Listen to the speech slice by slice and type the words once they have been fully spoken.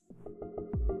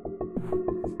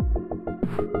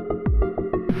Welcome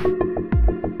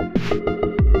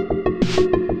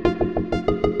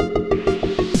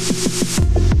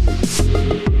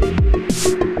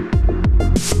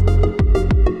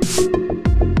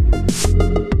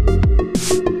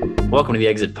to the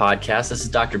Exit Podcast. This is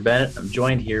Dr. Bennett. I'm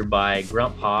joined here by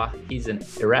Gruntpa. He's an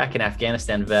Iraq and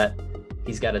Afghanistan vet.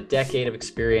 He's got a decade of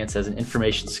experience as an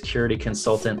information security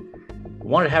consultant. I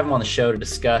wanted to have him on the show to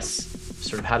discuss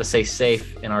sort of how to stay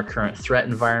safe in our current threat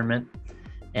environment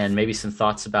and maybe some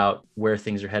thoughts about where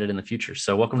things are headed in the future.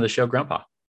 So welcome to the show, Gruntpa.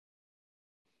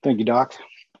 Thank you, Doc.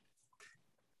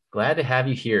 Glad to have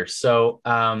you here. So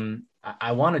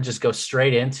I want to just go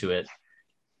straight into it.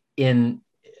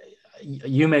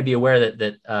 You may be aware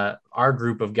that our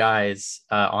group of guys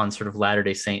on sort of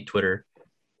Latter-day Saint Twitter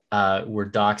were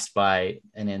doxxed by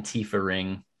an Antifa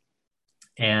ring.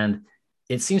 And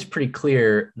it seems pretty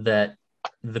clear that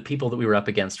the people that we were up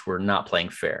against were not playing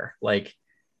fair. Like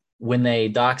when they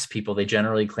dox people, they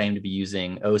generally claim to be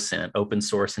using OSINT, open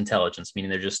source intelligence, meaning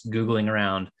they're just Googling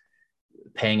around,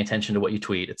 paying attention to what you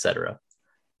tweet, et cetera.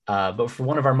 But for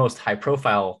one of our most high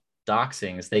profile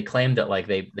doxings, they claimed that like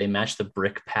they matched the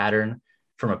brick pattern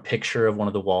from a picture of one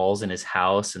of the walls in his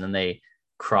house, and then they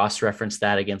cross-referenced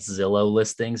that against Zillow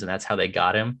listings, and that's how they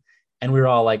got him. And we were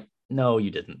all like, no, you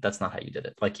didn't. That's not how you did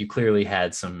it. Like you clearly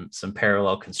had some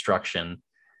parallel construction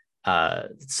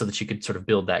so that you could sort of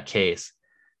build that case.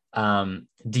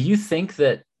 Do you think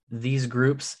that these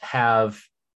groups have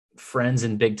friends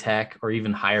in big tech or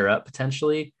even higher up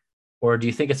potentially, or do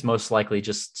you think it's most likely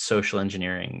just social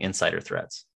engineering insider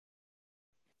threats?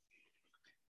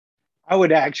 I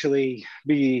would actually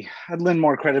I'd lend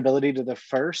more credibility to the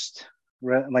first,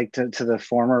 like to the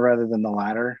former rather than the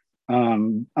latter.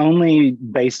 Only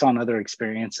based on other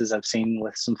experiences I've seen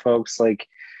with some folks. Like,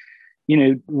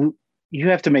 you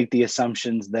have to make the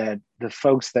assumptions that the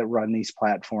folks that run these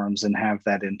platforms and have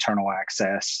that internal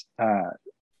access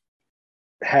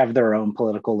have their own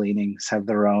political leanings, have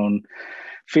their own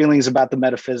feelings about the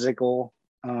metaphysical,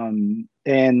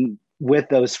 and with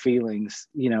those feelings,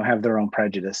 have their own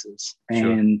prejudices.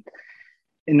 Sure.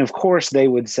 And of course they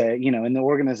would say, and the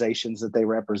organizations that they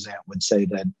represent would say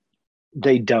that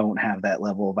they don't have that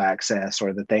level of access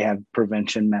or that they have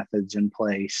prevention methods in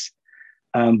place.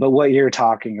 But what you're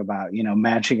talking about,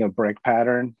 matching a brick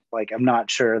pattern, like I'm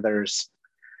not sure there's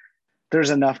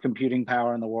enough computing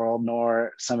power in the world,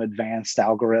 nor some advanced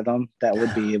algorithm that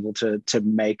would be able to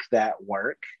make that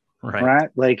work. Right.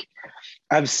 Like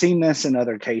I've seen this in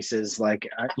other cases. Like,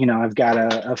 I've got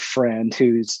a friend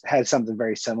who's had something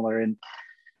very similar, and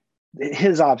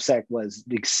his OPSEC was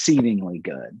exceedingly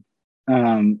good.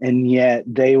 And yet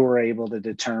they were able to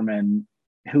determine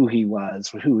who he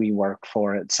was, who he worked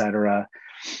for, et cetera.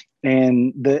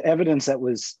 And the evidence that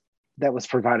was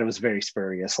provided was very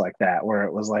spurious like that, where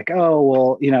it was like, oh,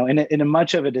 well, and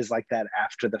much of it is like that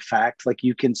after the fact. Like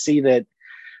you can see that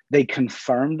they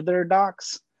confirmed their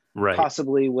docs. Right.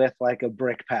 Possibly with like a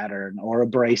brick pattern or a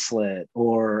bracelet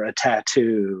or a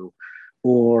tattoo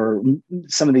or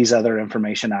some of these other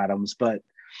information items, but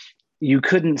you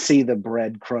couldn't see the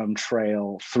breadcrumb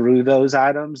trail through those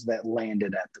items that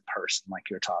landed at the person like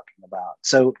you're talking about.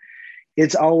 So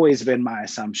it's always been my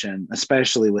assumption,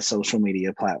 especially with social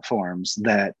media platforms,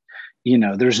 that,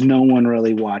 there's no one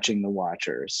really watching the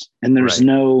watchers, and there's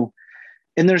right.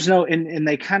 And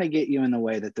they kind of get you in the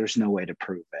way that there's no way to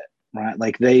prove it. Right.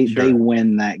 Like they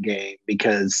win that game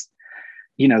because,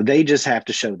 they just have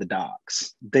to show the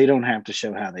docs. They don't have to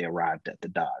show how they arrived at the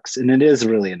docs. And it is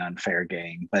really an unfair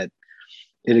game, but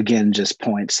it again just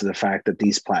points to the fact that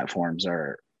these platforms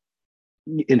are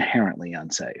inherently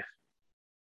unsafe.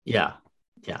 Yeah,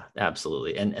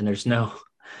 absolutely. And there's no,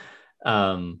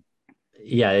 I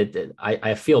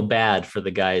feel bad for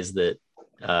the guys that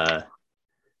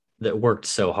worked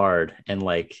so hard and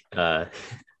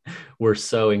were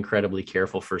so incredibly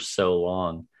careful for so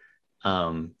long,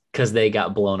 because they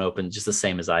got blown open just the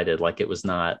same as I did. Like it was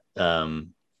not,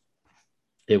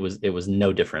 it was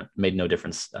no different, made no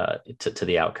difference to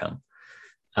the outcome.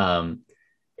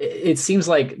 It seems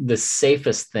like the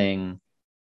safest thing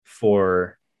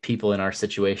for people in our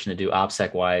situation to do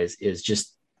OPSEC wise is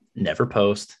just never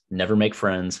post, never make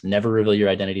friends, never reveal your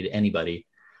identity to anybody.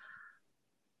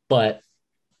 But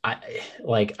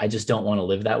I just don't want to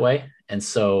live that way. And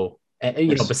so,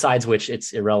 besides which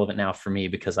it's irrelevant now for me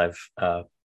because I've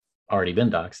already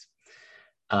been doxxed.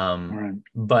 Right.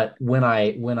 But when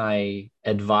I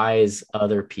advise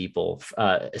other people,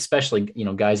 especially,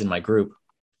 guys in my group,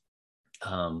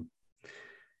 I've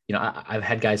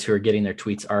had guys who are getting their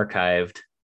tweets archived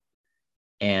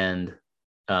and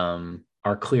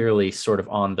are clearly sort of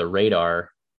on the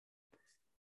radar.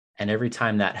 And every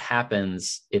time that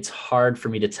happens, it's hard for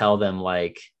me to tell them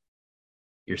like,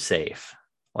 you're safe.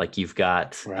 Like you've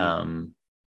got, Right.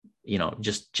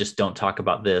 just don't talk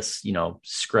about this,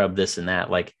 scrub this and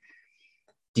that. Like,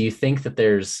 do you think that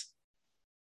there's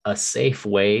a safe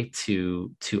way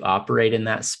to operate in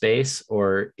that space,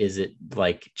 or is it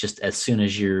like just as soon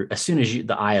as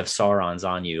the eye of Sauron's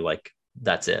on you, like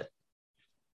that's it?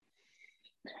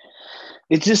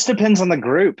 It just depends on the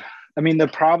group. I mean, the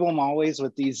problem always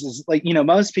with these is like,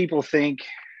 most people think,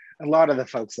 a lot of the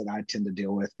folks that I tend to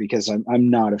deal with, because I'm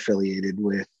not affiliated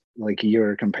with like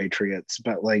your compatriots,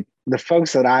 but like the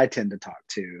folks that I tend to talk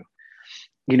to,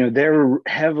 they're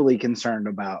heavily concerned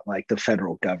about like the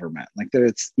federal government. Like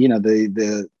it's,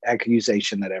 the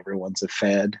accusation that everyone's a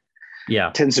Fed Yeah.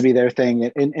 tends to be their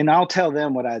thing. And I'll tell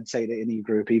them what I'd say to any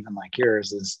group, even like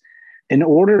yours, is in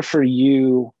order for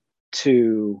you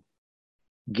to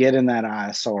get in that eye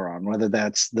of Sauron, whether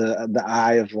that's the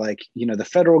eye of like, the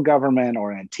federal government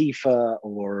or Antifa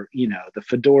or, the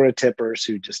fedora tippers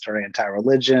who just are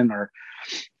anti-religion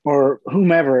or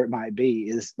whomever it might be,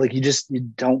 is like, you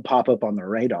don't pop up on the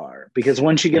radar, because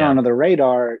once you get Yeah. onto the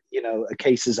radar, a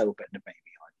case is opened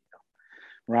maybe on you.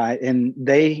 Right. And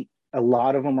a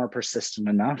lot of them are persistent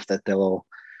enough that they'll,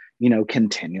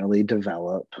 continually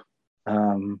develop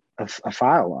a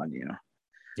file on you.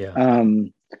 Yeah.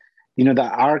 The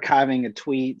archiving of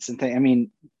tweets and things. I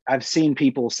mean, I've seen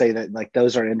people say that like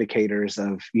those are indicators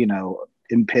of,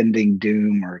 impending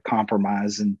doom or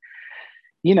compromise. And,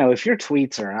 if your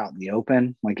tweets are out in the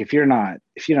open, like if you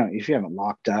haven't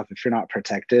locked up, if you're not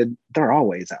protected, they're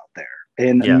always out there.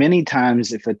 And Yeah. many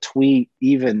times if a tweet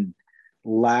even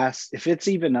if it's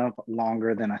even up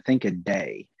longer than I think a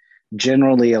day,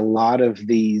 generally a lot of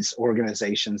these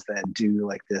organizations that do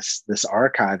like this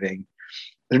archiving,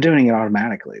 they're doing it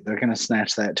automatically. They're going to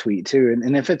snatch that tweet too.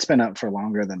 And if it's been up for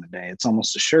longer than a day, it's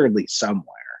almost assuredly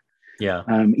somewhere. Yeah.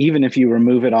 Even if you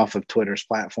remove it off of Twitter's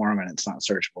platform and it's not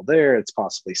searchable there, it's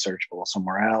possibly searchable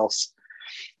somewhere else.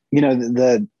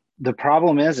 The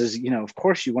problem is, of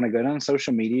course you want to go down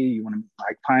social media, you want to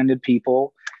like-minded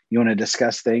people, you want to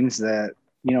discuss things that,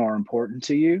 are important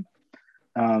to you.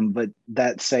 But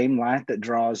that same light that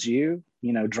draws you,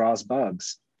 draws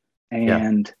bugs. Yeah.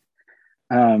 And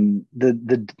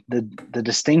the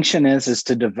distinction is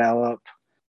to develop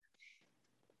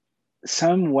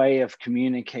some way of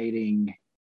communicating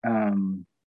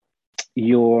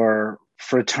your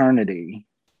fraternity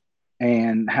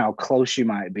and how close you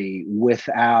might be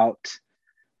without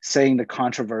saying the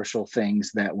controversial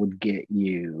things that would get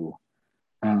you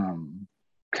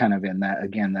kind of in that,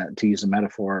 again, that, to use a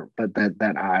metaphor, but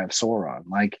that eye of Sauron,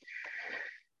 like,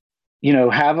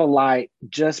 have a light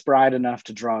just bright enough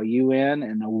to draw you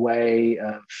in a way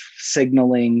of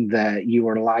signaling that you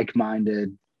are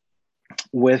like-minded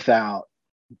without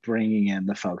bringing in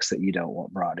the folks that you don't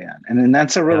want brought in. And then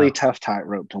that's a really tough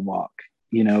tightrope to walk.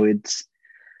 It's,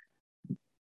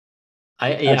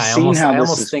 I seen how this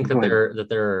almost is think that going.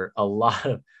 there are a lot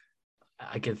of,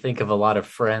 I can think of a lot of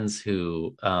friends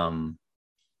who are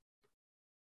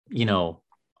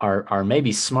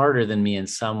maybe smarter than me in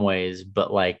some ways,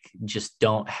 but like just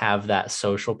don't have that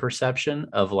social perception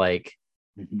of like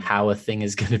how a thing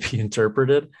is going to be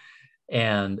interpreted.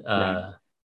 And Right.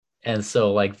 and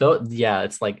so like though, yeah,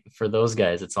 it's like for those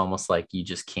guys, it's almost like you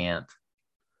just can't.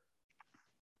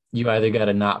 You either got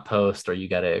to not post or you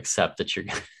got to accept that you're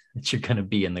that you're going to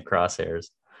be in the crosshairs.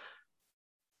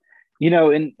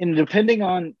 And depending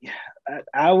on,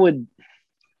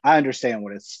 I understand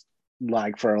what it's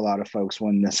like for a lot of folks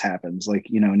when this happens, like,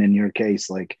 and in your case,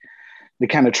 like the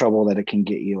kind of trouble that it can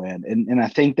get you in. And I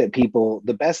think that people,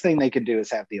 the best thing they can do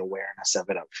is have the awareness of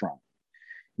it up front,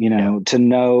 Yeah.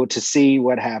 to see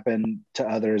what happened to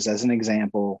others as an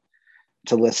example,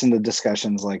 to listen to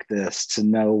discussions like this, to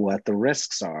know what the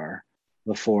risks are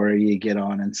before you get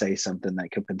on and say something that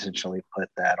could potentially put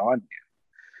that on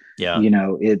Yeah.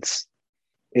 you.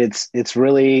 It's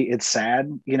really, it's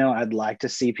sad. I'd like to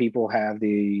see people have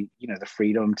the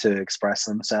freedom to express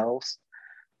themselves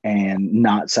and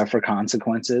not suffer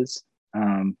consequences.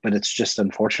 But it's just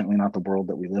unfortunately not the world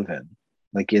that we live in.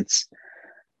 Like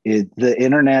the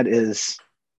internet is,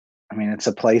 I mean, it's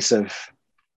a place of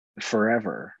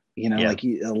forever. Yeah. Like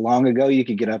long ago, you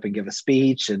could get up and give a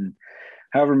speech, and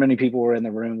however many people were in the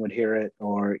room would hear it,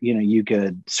 or you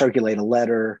could circulate a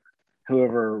letter.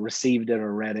 Whoever received it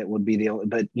or read it would be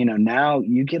but now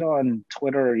you get on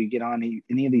Twitter or you get on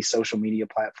any of these social media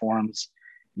platforms,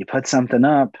 you put something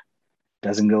up,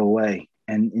 doesn't go away.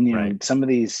 And Right. some of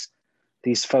these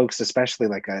folks, especially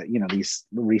like these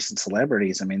recent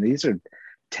celebrities, I mean, these are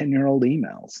 10-year-old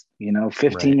emails, Right.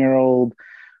 15-year-old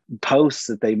posts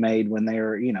that they made when they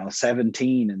were,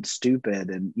 17 and stupid.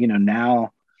 And,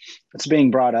 now it's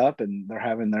being brought up and they're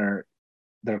having their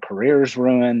careers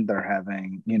ruined. They're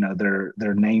having,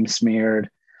 their name smeared.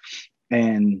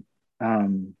 And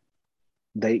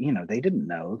they didn't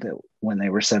know that when they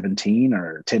were 17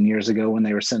 or 10 years ago, when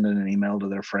they were sending an email to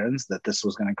their friends, that this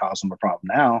was going to cause them a problem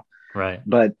now. Right.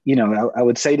 But, I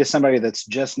would say to somebody that's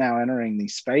just now entering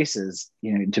these spaces,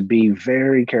 to be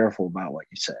very careful about what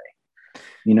you say.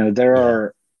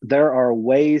 There are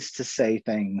ways to say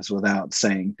things without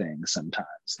saying things sometimes.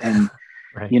 And,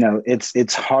 right.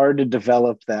 it's hard to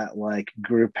develop that like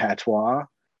group patois,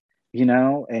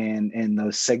 and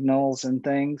those signals and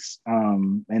things.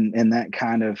 And that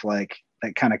kind of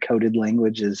coded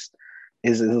language is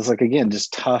like, again,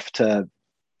 just tough to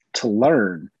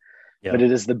learn, Yeah. but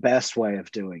it is the best way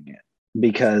of doing it,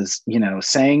 because,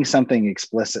 saying something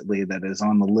explicitly that is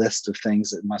on the list of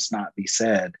things that must not be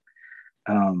said,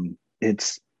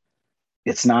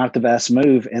 it's not the best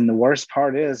move. And the worst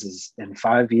part is in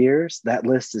 5 years, that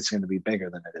list is going to be bigger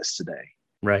than it is today.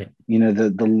 Right.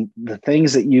 The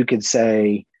things that you could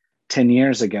say 10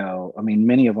 years ago, I mean,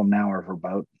 many of them now are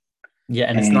verboten. Yeah.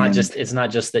 And it's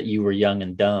not just that you were young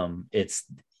and dumb. It's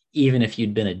even if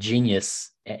you'd been a genius,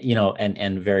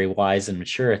 and very wise and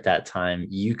mature at that time,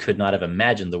 you could not have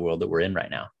imagined the world that we're in right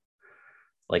now.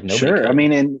 Like nobody Sure. could. I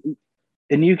mean,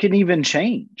 and you can even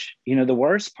change. The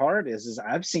worst part is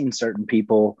I've seen certain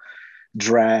people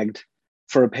dragged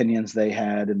for opinions they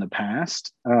had in the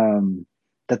past,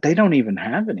 that they don't even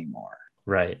have anymore.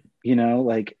 Right.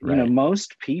 Right.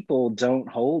 Most people don't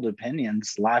hold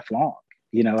opinions lifelong.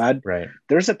 Right.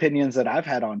 There's opinions that I've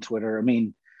had on Twitter. I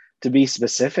mean, to be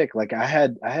specific, like I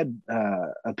had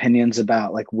opinions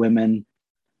about like women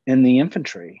in the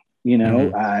infantry.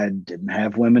 Mm-hmm. I didn't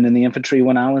have women in the infantry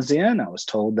when I was in. I was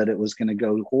told that it was going to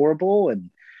go horrible,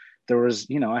 and there was,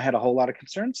 I had a whole lot of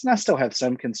concerns, and I still have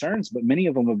some concerns, but many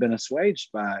of them have been assuaged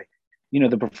by,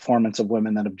 the performance of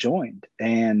women that have joined.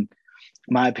 And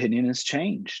my opinion has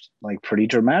changed like pretty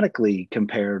dramatically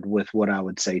compared with what I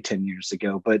would say 10 years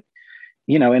ago. But,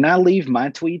 and I leave my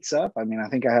tweets up. I mean, I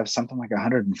think I have something like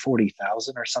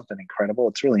 140,000 or something incredible.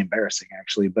 It's really embarrassing,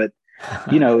 actually. But,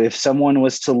 if someone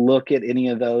was to look at any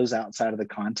of those outside of the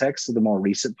context of the more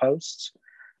recent posts,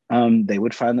 they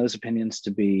would find those opinions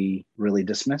to be really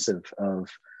dismissive of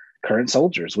current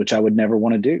soldiers, which I would never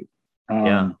want to do.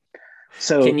 Yeah.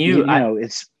 So, Can you,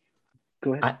 it's,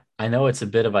 go ahead. I know it's a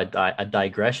bit of a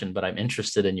digression, but I'm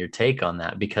interested in your take on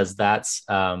that, because that's,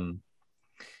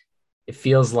 it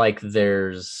feels like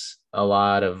there's a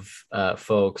lot of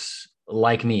folks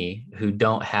like me who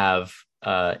don't have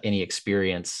any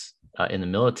experience in the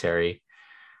military,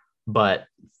 but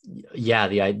yeah,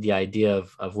 the idea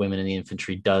of women in the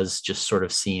infantry does just sort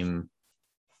of seem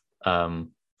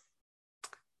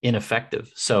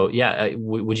ineffective. So yeah,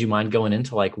 would you mind going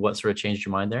into like what sort of changed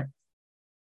your mind there?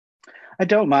 I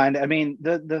don't mind. I mean,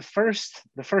 the first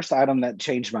item that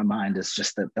changed my mind is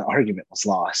just that the argument was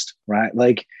lost, right?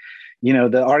 Like,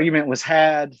 the argument was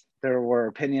had. There were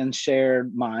opinions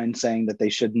shared, mine saying that they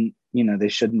shouldn't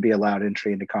be allowed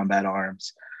entry into combat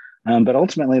arms. But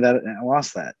ultimately, that I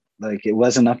lost that. Like, it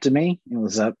wasn't up to me. It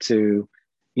was up to,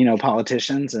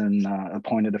 politicians and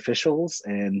appointed officials,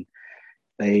 and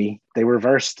they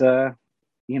reversed, a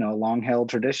long held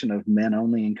tradition of men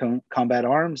only in combat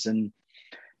arms. And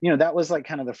that was like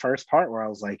kind of the first part where I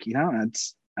was like,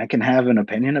 I can have an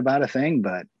opinion about a thing,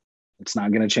 but it's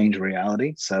not going to change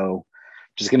reality. So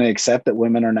just going to accept that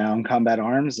women are now in combat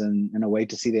arms and wait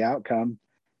to see the outcome.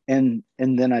 And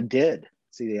then I did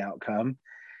see the outcome.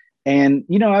 And,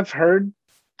 I've heard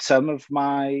some of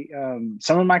my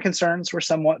concerns were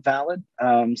somewhat valid.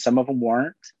 Some of them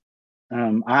weren't.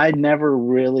 I never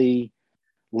really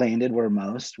landed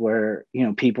where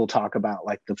people talk about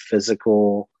like the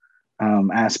physical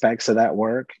aspects of that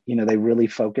work. They really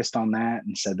focused on that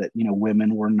and said that,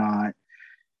 women were not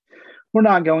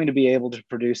going to be able to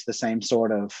produce the same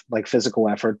sort of like physical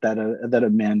effort that a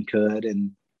men could.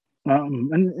 And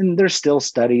there's still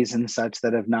studies and such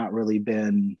that have not really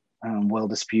been well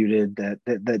disputed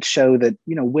that show that,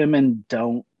 women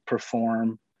don't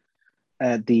perform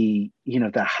at the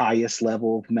highest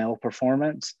level of male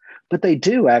performance, but they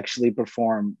do actually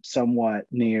perform somewhat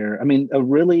near. I mean, a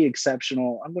really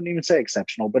exceptional, I wouldn't even say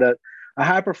exceptional, but a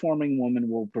high performing woman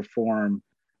will perform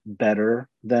better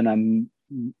than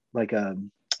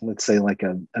let's say like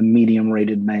a medium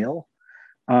rated male.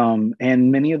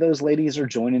 And many of those ladies are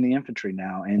joining the infantry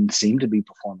now and seem to be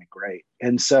performing great.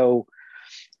 And so,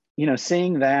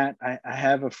 seeing that, I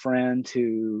have a friend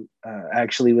who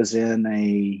actually was in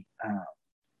a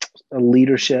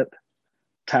leadership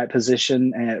type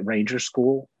position at Ranger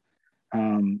School.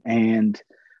 And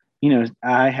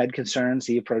I had concerns.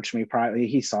 He approached me privately.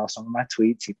 He saw some of my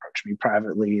tweets. He approached me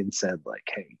privately and said, like,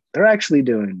 hey, they're actually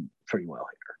doing pretty well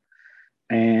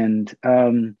here.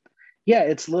 And yeah,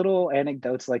 it's little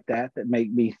anecdotes like that that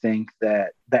make me think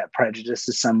that that prejudice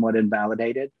is somewhat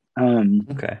invalidated.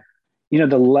 Okay.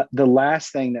 The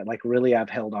last thing that like really I've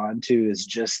held on to is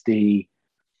just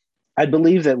I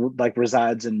believe that like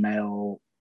resides in males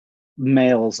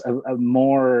a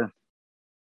more,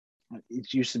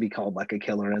 it used to be called like a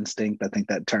killer instinct. I think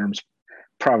that term's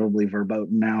probably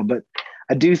verboten now, but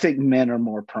I do think men are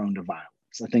more prone to violence.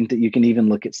 I think that you can even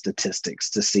look at statistics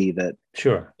to see that,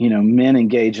 Sure. men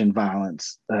engage in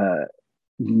violence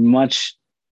much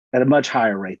at a much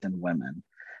higher rate than women.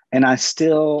 And I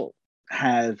still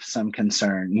have some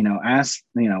concern,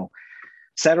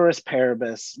 ceteris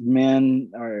paribus,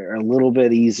 men are a little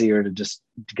bit easier to just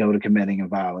go to committing a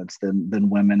violence than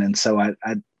women. And so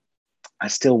I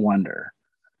still wonder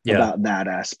Yeah. about that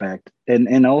aspect.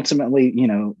 And ultimately,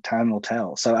 time will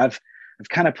tell. So I've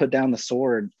kind of put down the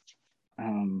sword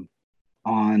on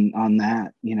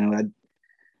that.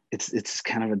 It's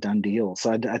kind of a done deal.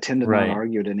 So I tend to not Right.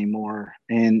 argue it anymore.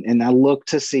 And I look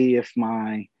to see if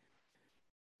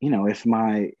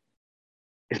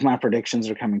if my predictions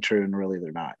are coming true, and really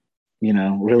they're not.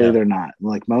 Really Yeah. they're not.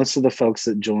 Like most of the folks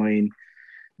that join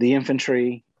the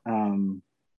infantry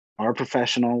are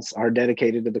professionals, are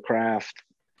dedicated to the craft,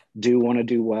 do want to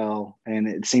do well, and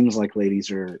it seems like ladies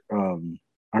are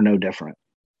no different.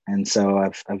 And so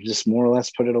I've just more or less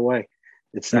put it away.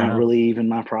 It's Fair not enough. really even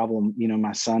my problem.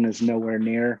 My son is nowhere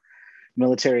near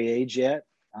military age yet.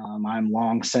 I'm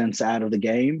long since out of the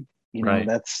game. Right.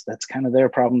 That's kind of their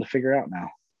problem to figure out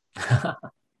now.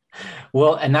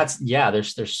 Well, and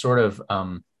there's sort of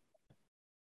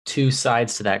two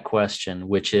sides to that question,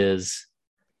 which is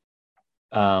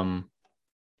one,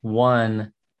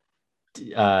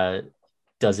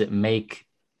 does it make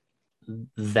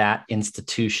that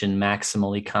institution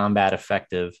maximally combat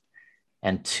effective?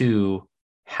 And two,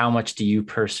 how much do you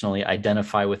personally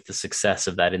identify with the success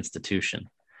of that institution?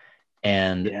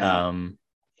 And Yeah.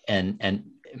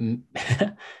 and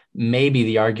maybe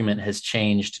the argument has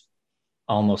changed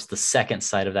almost the second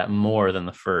side of that more than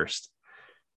the first.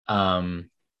 Um,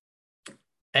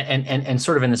 and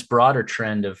sort of in this broader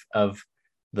trend of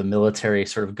the military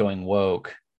sort of going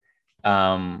woke,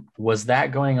 was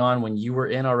that going on when you were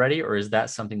in already, or is that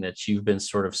something that you've been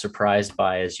sort of surprised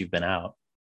by as you've been out?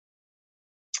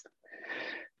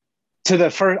 To the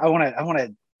first, I want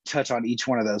to touch on each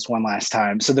one of those one last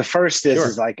time. So the first is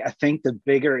Sure. like, I think the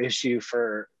bigger issue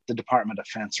for the Department of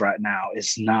Defense right now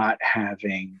is not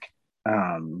having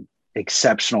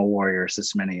exceptional warriors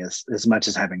as much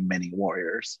as having many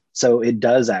warriors. So it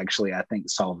does actually, I think,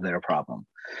 solve their problem,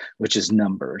 which is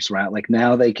numbers, right? Like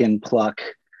now they can pluck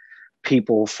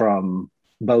people from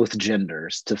both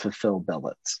genders to fulfill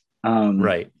billets.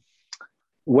 Right.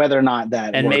 Whether or not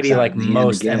that And works maybe out like in the end,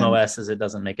 most again, MOSs, it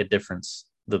doesn't make a difference.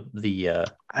 I The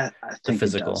think it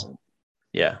physical. doesn't.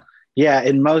 Yeah. Yeah,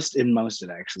 in most it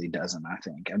actually doesn't. I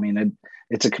think. I mean,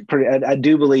 it's a pretty. I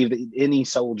do believe that any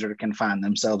soldier can find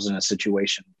themselves in a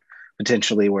situation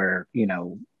potentially where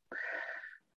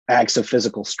acts of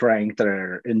physical strength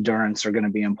or endurance are going to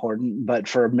be important. But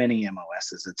for many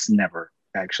MOSs, it's never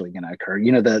actually going to occur.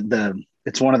 The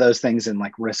it's one of those things in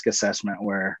like risk assessment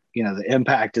where the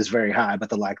impact is very high, but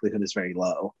the likelihood is very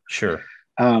low. Sure.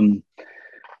 Um,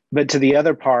 but to the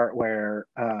other part where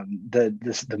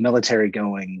the military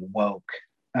going woke,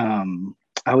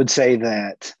 I would say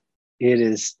that it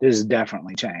is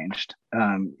definitely changed.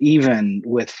 Even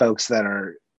with folks that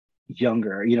are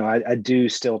younger, I do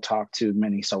still talk to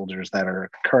many soldiers that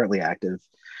are currently active,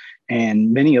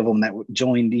 and many of them that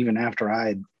joined even after I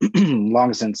had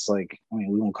long since, like, I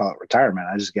mean, we won't call it retirement.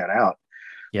 I just got out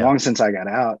Yeah. long since I got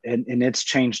out, and it's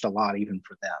changed a lot even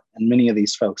for them. And many of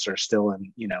these folks are still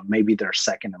in, maybe their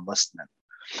second enlistment.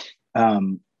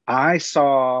 I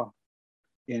saw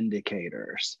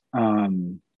indicators.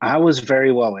 I was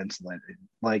very well insulated.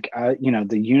 Like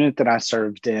the unit that I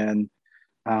served in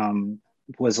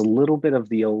was a little bit of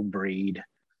the old breed.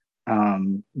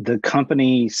 The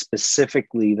company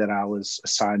specifically that I was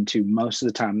assigned to most of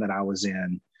the time that I was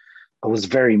in was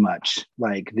very much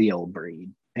like the old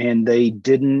breed, and we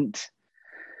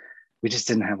just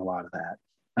didn't have a lot of that.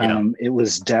 Yeah. It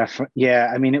was definitely,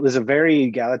 yeah. I mean, it was a very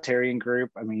egalitarian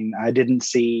group. I mean, I didn't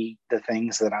see the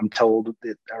things that I'm told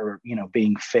that are,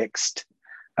 being fixed.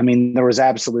 I mean, there was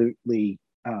absolutely,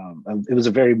 it was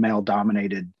a very male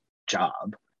dominated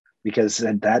job because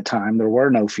at that time there were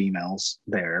no females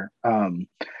there.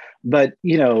 But,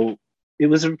 it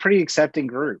was a pretty accepting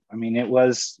group. I mean, it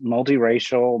was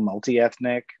multiracial, multi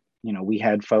ethnic. we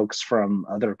had folks from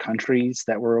other countries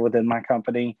that were within my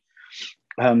company.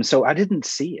 So I didn't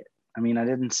see it. I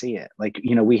didn't see it. Like,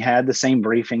 we had the same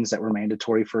briefings that were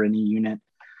mandatory for any unit.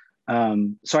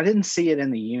 So I didn't see it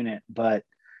in the unit, but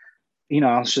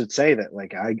I should say that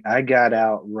like I got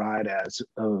out right after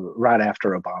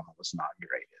Obama was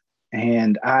inaugurated,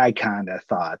 and I kind of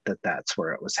thought that that's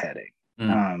where it was heading.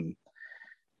 Mm.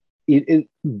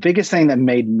 Biggest thing that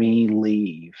made me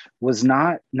leave was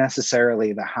not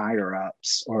necessarily the higher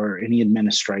ups or any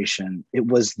administration. It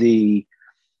was really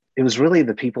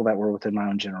the people that were within my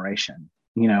own generation.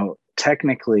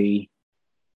 Technically,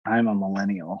 I'm a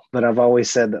millennial, but I've always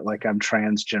said that like I'm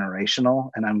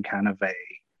transgenerational and I'm kind of a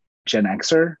Gen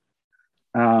Xer.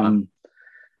 And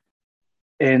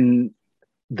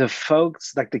the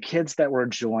folks, like the kids that were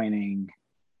joining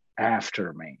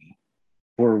after me,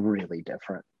 were really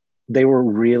different. They were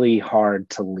really hard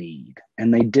to lead,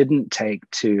 and they didn't take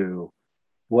to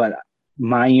what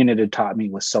my unit had taught me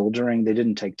was soldiering. They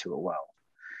didn't take to it well.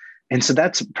 And so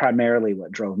that's primarily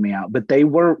what drove me out. But they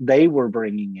were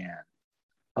bringing in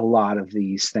a lot of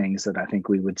these things that I think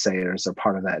we would say is a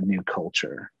part of that new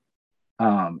culture.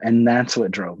 And that's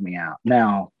what drove me out.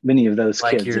 Now, many of those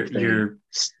like kids,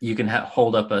 you can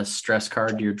hold up a stress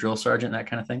card to your drill sergeant, that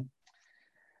kind of thing.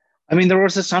 there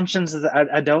was assumptions that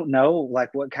I don't know,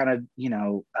 like what kind of,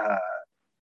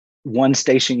 one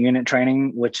station unit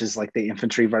training, which is like the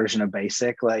infantry version of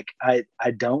basic. Like, I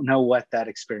don't know what that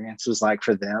experience was like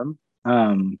for them.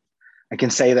 I can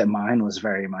say that mine was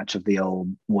very much of the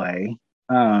old way.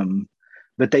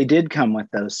 But they did come with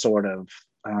those sort of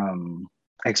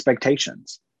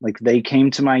expectations. Like they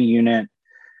came to my unit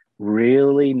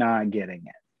really not getting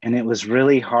it. And it was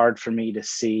really hard for me to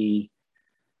see,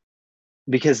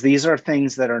 because these are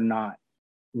things that are not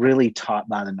really taught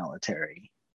by the military.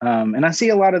 And I see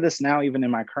a lot of this now, even in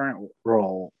my current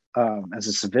role as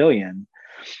a civilian,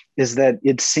 is that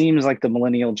it seems like the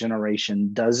millennial generation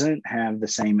doesn't have the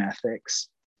same ethics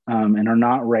and are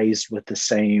not raised with the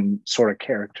same sort of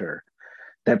character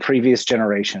that previous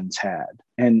generations had.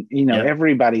 And, Yep.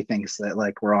 Everybody thinks that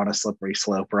like we're on a slippery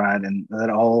slope, right? And that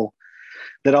all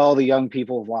the young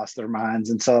people have lost their minds.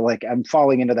 And so like I'm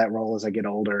falling into that role as I get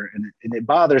older, and it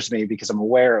bothers me because I'm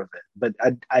aware of it. But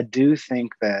I do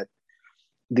think that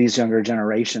these younger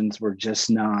generations were just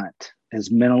not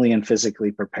as mentally and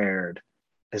physically prepared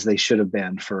as they should have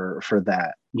been for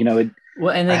that.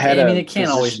 Well, and it can't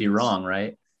always be wrong,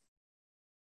 right?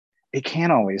 It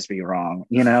can't always be wrong,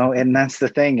 and that's the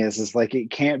thing is like it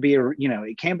can't be a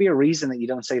reason that you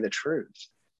don't say the truth.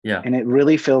 Yeah. And it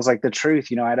really feels like the truth.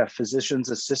 I had a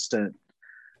physician's assistant,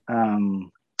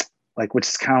 like, which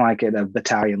is kind of like at a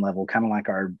battalion level, kind of like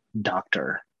our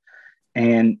doctor.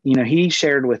 And, he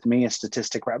shared with me a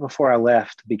statistic right before I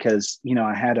left, because,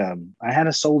 I had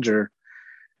a soldier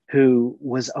who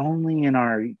was only in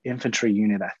our infantry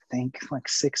unit, I think like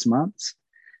 6 months.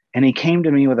 And he came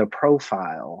to me with a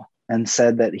profile and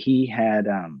said that he had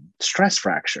stress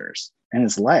fractures in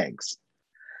his legs.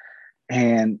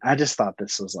 And I just thought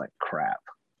this was like crap.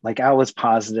 Like I was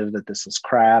positive that this was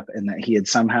crap and that he had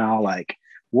somehow like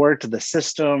worked the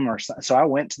system or so I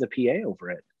went to the PA over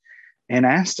it and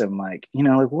asked him like,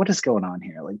 like what is going on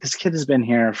here? Like this kid has been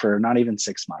here for not even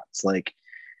 6 months. Like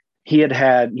he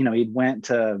had, he'd went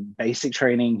to basic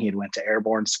training. He had went to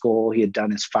airborne school. He had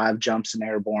done his 5 jumps in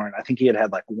airborne. I think he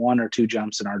had like 1 or 2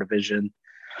 jumps in our division.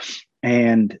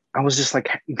 And I was just like,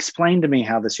 explain to me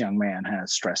how this young man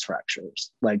has stress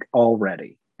fractures, like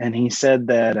already. And he said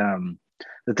that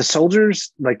that the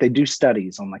soldiers, like they do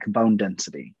studies on like bone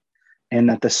density, and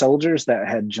that the soldiers that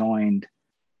had joined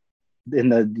in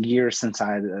the years since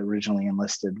I had originally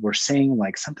enlisted were seeing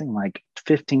like something like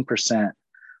 15%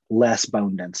 less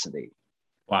bone density.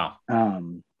 Wow.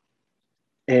 And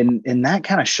that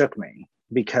kind of shook me,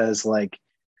 because like,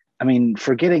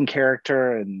 forgetting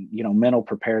character and, mental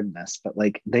preparedness, but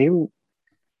like you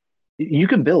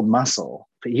can build muscle,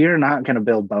 but you're not going to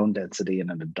build bone density in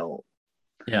an adult.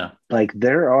 Yeah. Like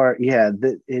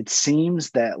it seems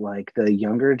that like the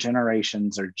younger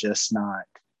generations are just not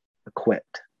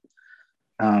equipped.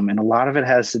 And a lot of it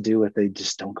has to do with they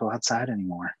just don't go outside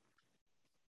anymore.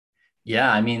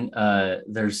 Yeah.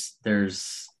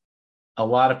 There's a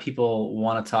lot of people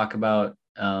want to talk about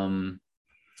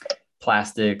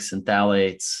plastics and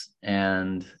phthalates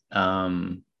and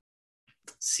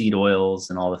seed oils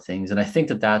and all the things. And I think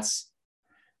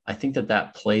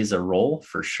that plays a role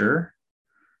for sure.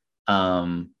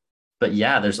 But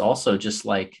yeah, there's also just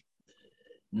like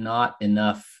not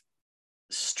enough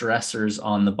stressors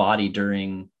on the body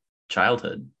during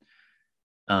childhood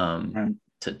Right.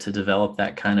 to develop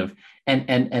that kind of,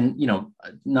 and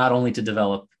not only to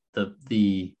develop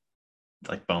the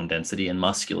like bone density and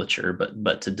musculature,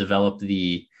 but to develop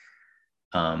the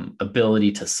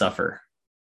ability to suffer.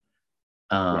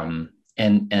 Right.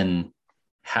 And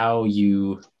how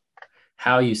you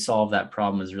solve that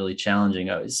problem is really challenging.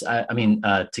 I mean,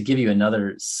 to give you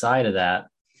another side of that,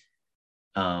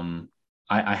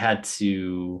 I had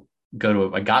to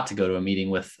I got to go to a meeting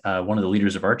with one of the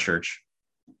leaders of our church,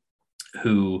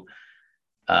 who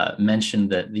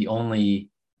mentioned that the only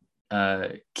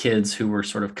kids who were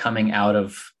sort of coming out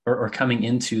of or coming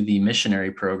into the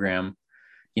missionary program,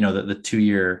 the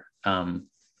 2-year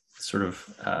sort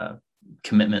of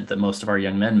commitment that most of our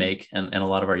young men make, and a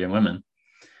lot of our young women,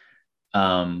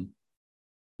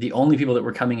 the only people that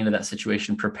were coming into that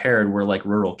situation prepared were like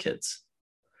rural kids.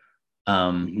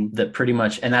 That pretty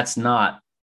much, and that's not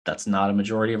a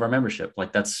majority of our membership.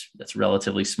 Like that's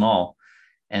relatively small.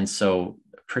 And so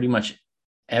pretty much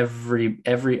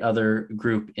every other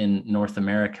group in North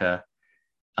America,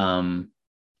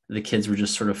 the kids were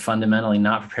just sort of fundamentally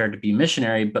not prepared to be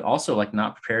missionary, but also like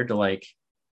not prepared to like,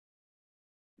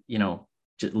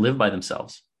 just live by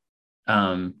themselves,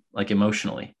 like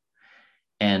emotionally.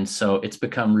 And so it's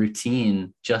become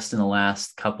routine just in the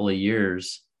last couple of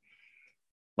years.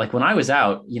 Like when I was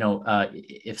out,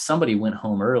 if somebody went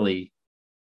home early,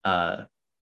 that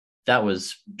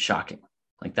was shocking.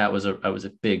 Like that was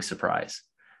a big surprise.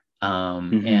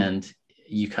 And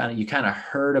you kind of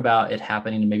heard about it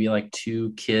happening to maybe like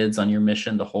 2 kids on your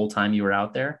mission the whole time you were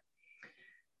out there.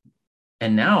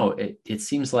 And now it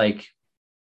seems like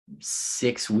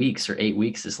 6 weeks or 8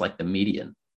 weeks is like the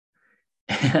median.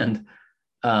 And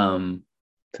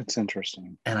that's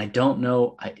interesting. And I don't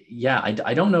know. I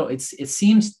don't know. It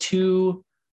seems too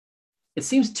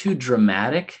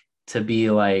dramatic to be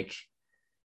like,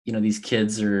 these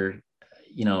kids are,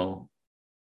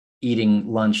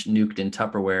 eating lunch nuked in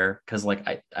Tupperware. Cause like,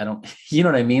 I don't, you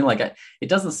know what I mean? Like it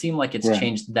doesn't seem like it's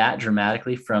changed that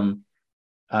dramatically from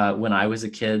when I was a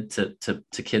kid to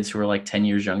kids who are like 10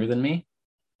 years younger than me.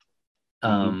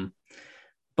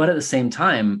 But at the same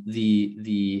time,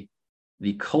 the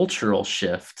cultural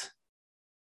shift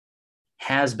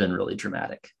has been really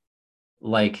dramatic.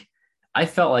 Like I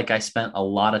felt like I spent a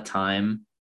lot of time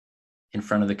in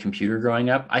front of the computer growing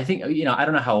up. I think, I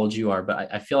don't know how old you are,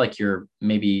 but I feel like you're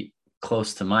maybe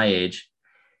close to my age.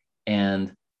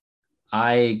 And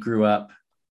I grew up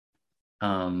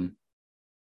in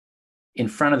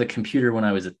front of the computer when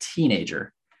I was a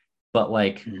teenager. But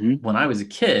like when I was a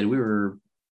kid, we were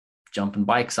jumping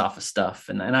bikes off of stuff.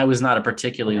 And I was not a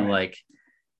particularly like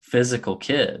physical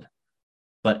kid,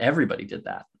 but everybody did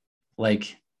that.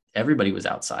 Like everybody was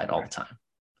outside all the time.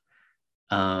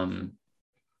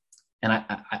 And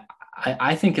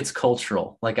I think it's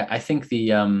cultural. Like I think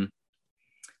that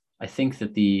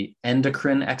the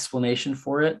endocrine explanation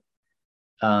for it,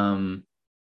 the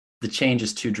change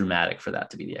is too dramatic for that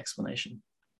to be the explanation.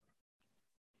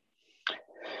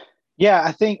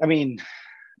 Yeah, I mean,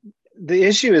 the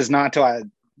issue is not to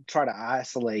try to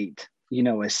isolate,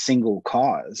 a single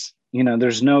cause.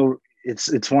 There's no,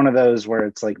 it's one of those where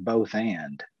it's like both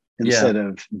and instead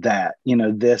of that,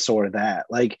 this or that.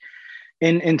 Like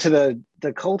into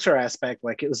the culture aspect,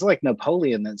 like it was like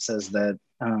Napoleon that says that,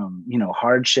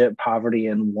 hardship, poverty,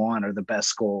 and want are the best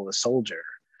school of a soldier.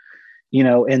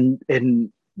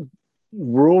 And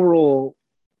rural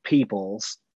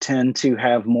peoples tend to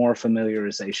have more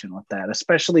familiarization with that,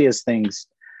 especially as things,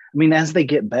 as they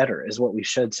get better is what we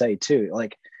should say too.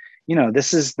 Like,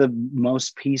 this is the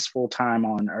most peaceful time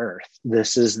on earth.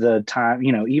 This is the time,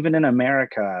 even in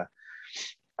America,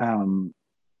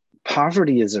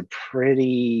 poverty is a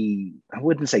pretty, I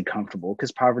wouldn't say comfortable,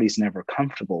 because poverty is never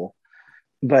comfortable,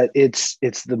 but it's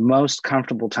the most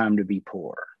comfortable time to be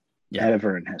poor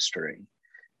ever in history.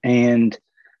 And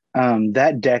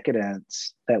that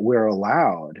decadence that we're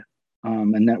allowed,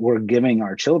 and that we're giving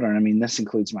our children, this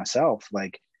includes myself,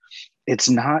 like it's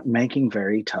not making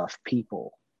very tough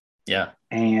people.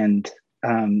 And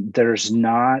there's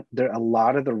not a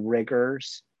lot of the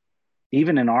rigors,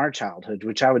 even in our childhood,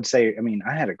 which I would say,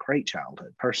 I had a great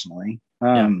childhood personally.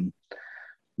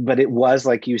 But it was,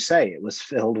 like you say, it was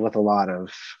filled with a lot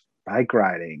of bike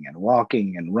riding and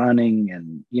walking and running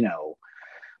and,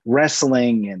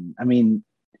 wrestling. And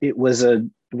it was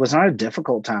not a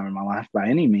difficult time in my life by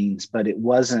any means, but it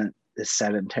wasn't as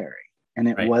sedentary, and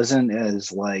it wasn't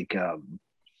as like, it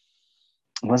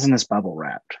wasn't as bubble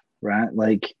wrapped, right?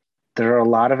 Like there are a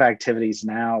lot of activities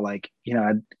now, like,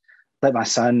 I let my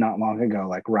son not long ago,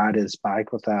 like ride his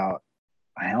bike without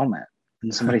a helmet.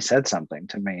 And somebody said something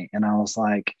to me, and I was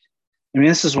like,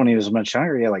 this is when he was much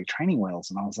younger. He had like training wheels.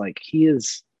 And I was like, he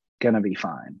is going to be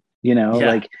fine.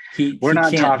 Like we're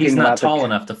not talking he's not about tall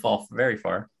enough to fall very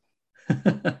far.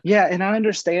 Yeah, and I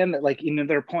understand that, like,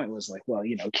 their point was like, well,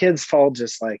 kids fall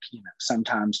just like,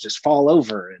 sometimes just fall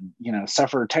over and,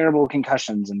 suffer terrible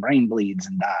concussions and brain bleeds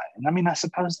and die. And I mean, I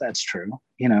suppose that's true.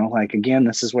 Like, again,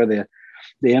 this is where the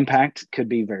impact could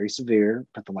be very severe,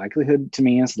 but the likelihood to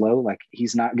me is low. Like,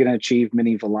 he's not going to achieve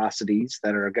many velocities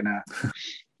that are going to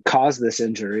cause this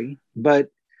injury. But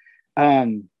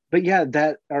yeah,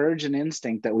 that urge and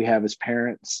instinct that we have as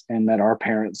parents, and that our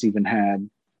parents even had,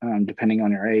 depending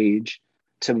on your age,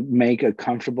 to make a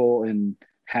comfortable and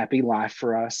happy life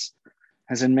for us,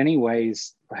 has in many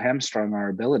ways hamstrung our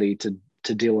ability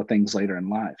to deal with things later in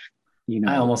life.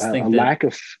 I almost A think that lack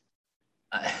of.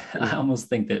 I almost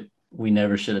think that we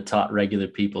never should have taught regular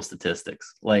people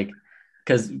statistics, like,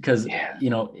 because Yeah.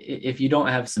 if you don't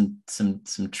have some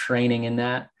training in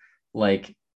that,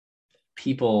 like,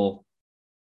 people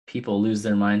lose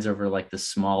their minds over like the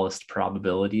smallest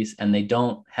probabilities, and they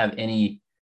don't have any.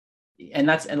 And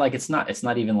like, it's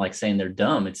not even like saying they're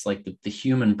dumb. It's like the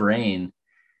human brain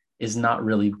is not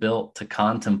really built to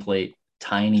contemplate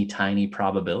tiny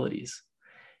probabilities.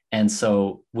 And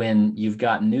so when you've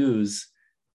got news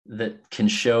that can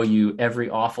show you every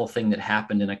awful thing that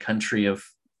happened in a country of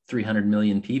 300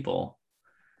 million people,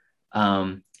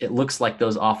 it looks like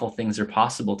those awful things are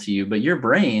possible to you, but your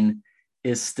brain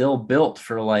is still built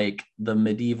for like the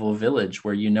medieval village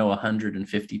where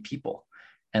 150 people,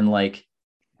 and like,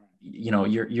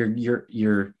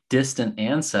 your distant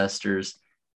ancestors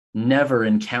never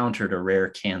encountered a rare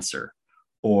cancer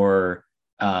or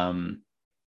a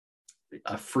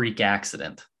freak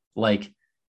accident. Like,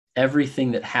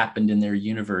 everything that happened in their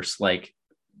universe like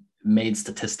made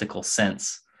statistical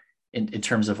sense in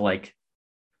terms of like,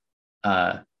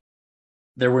 there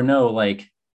were no like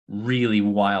really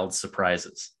wild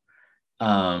surprises.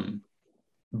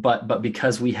 But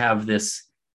because we have this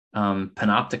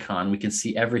panopticon, we can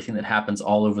see everything that happens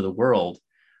all over the world.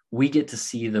 We get to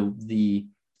see the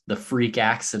freak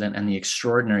accident and the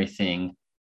extraordinary thing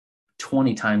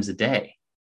 20 times a day.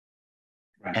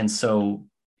 Right. And so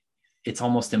it's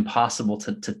almost impossible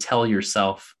to tell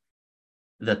yourself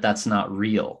that that's not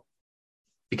real,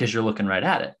 because you're looking right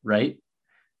at it, right?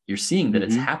 You're seeing that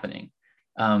it's happening.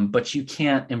 But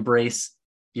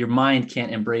your mind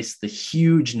can't embrace the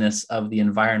hugeness of the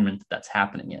environment that's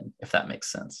happening in, if that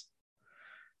makes sense.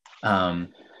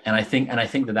 And I think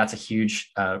that that's a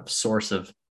huge source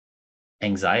of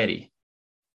anxiety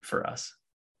for us,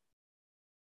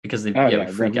 because we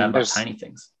freak out about tiny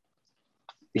things.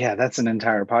 Yeah, that's an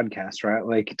entire podcast, right?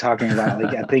 Like, talking about,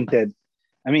 like, I think that,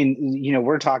 I mean,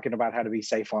 we're talking about how to be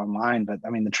safe online, but I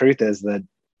mean, the truth is that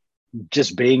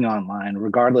just being online,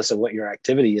 regardless of what your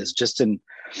activity is, just in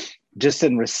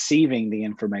receiving the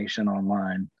information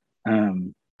online,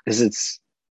 is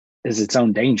its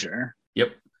own danger.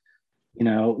 Yep.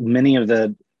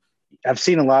 I've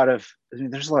seen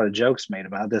there's a lot of jokes made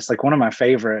about this. Like, one of my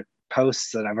favorite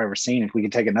posts that I've ever seen, if we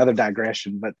could take another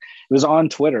digression, but it was on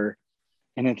Twitter,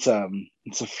 and it's a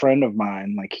friend of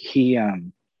mine. Like, he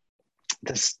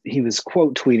was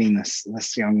quote tweeting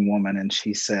this young woman, and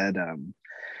she said,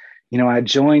 I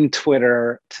joined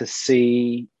Twitter to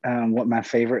see what my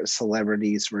favorite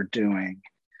celebrities were doing,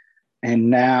 and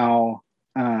now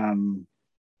I'm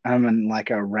in like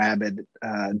a rabid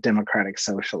democratic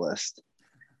socialist.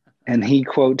 And he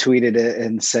quote tweeted it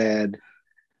and said,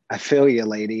 "I feel you,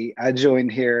 lady. I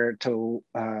joined here to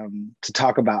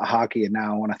talk about hockey, and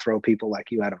now I want to throw people like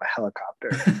you out of a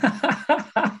helicopter."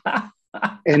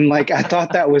 And like, I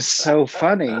thought that was so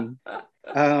funny.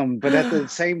 But at the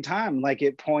same time, like,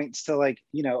 it points to, like,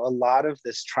 a lot of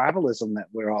this tribalism that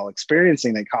we're all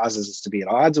experiencing that causes us to be at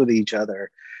odds with each other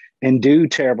and do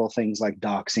terrible things like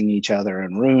doxing each other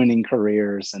and ruining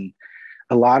careers. And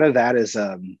a lot of that is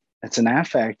it's an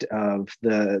affect of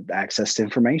the access to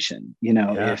information.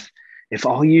 Yeah. If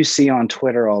all you see on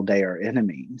Twitter all day are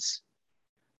enemies,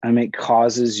 it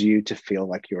causes you to feel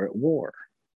like you're at war.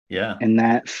 Yeah. And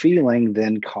that feeling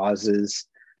then causes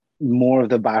more of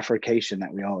the bifurcation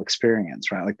that we all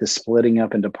experience, right? Like the splitting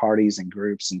up into parties and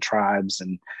groups and tribes,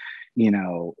 and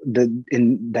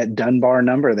in that Dunbar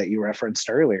number that you referenced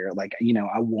earlier. Like,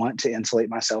 I want to insulate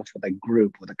myself with a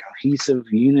group, with a cohesive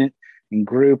unit and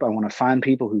group. I want to find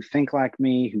people who think like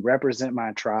me, who represent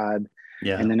my tribe,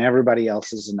 and then everybody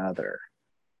else is another.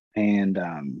 And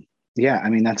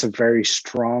that's a very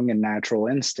strong and natural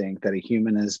instinct that a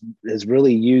human is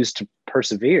really used to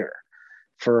persevere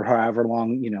for however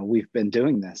long, we've been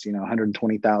doing this,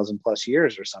 120,000 plus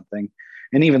years or something,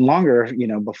 and even longer,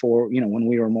 before, when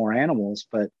we were more animals.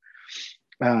 But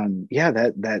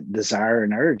that desire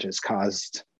and urge has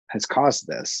caused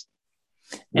this.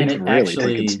 And it really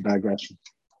actually, digression.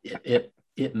 it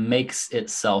it makes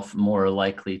itself more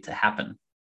likely to happen,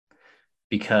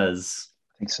 because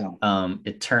I think so.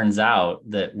 it turns out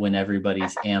that when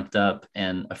everybody's amped up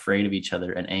and afraid of each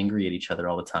other and angry at each other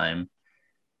all the time,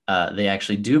 they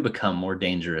actually do become more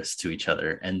dangerous to each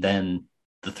other, and then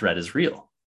the threat is real.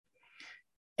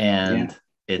 And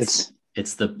it's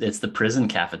the prison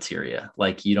cafeteria.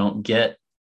 Like, you don't get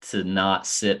to not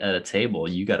sit at a table.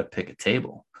 You got to pick a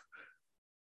table.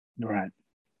 Right.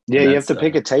 Yeah, you have to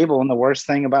pick a table. And the worst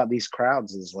thing about these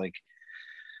crowds is, like,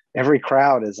 every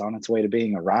crowd is on its way to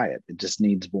being a riot. It just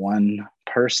needs one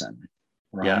person,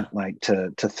 right? Yeah. Like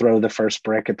to throw the first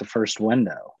brick at the first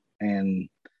window, and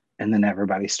then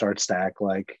everybody starts to act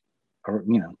like, or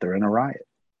they're in a riot.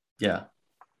 Yeah.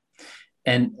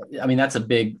 And I mean, that's a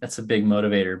big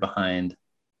motivator behind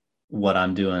what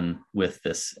I'm doing with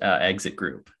this exit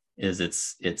group. Is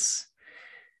it's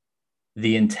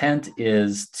the intent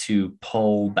is to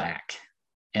pull back,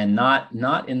 and not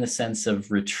in the sense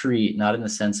of retreat, not in the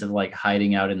sense of like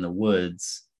hiding out in the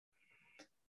woods,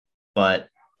 but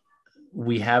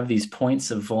we have these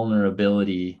points of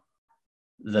vulnerability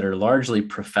that are largely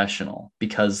professional,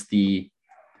 because the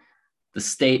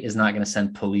state is not going to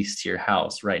send police to your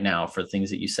house right now for things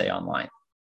that you say online,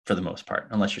 for the most part,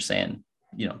 unless you're saying,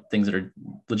 things that are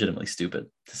legitimately stupid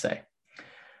to say.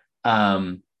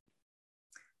 And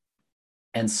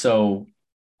so,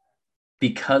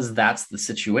 because that's the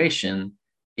situation,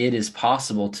 it is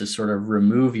possible to sort of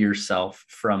remove yourself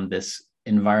from this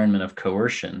environment of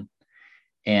coercion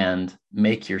and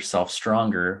make yourself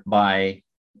stronger by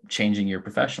changing your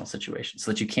professional situation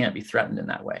so that you can't be threatened in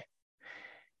that way.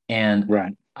 And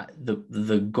right.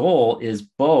 The goal is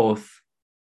both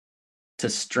to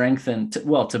strengthen,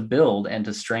 to build and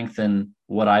to strengthen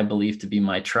what I believe to be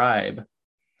my tribe,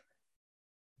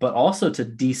 but also to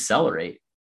decelerate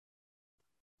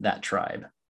that tribe,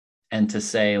 and to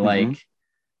say, like,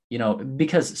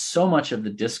 because so much of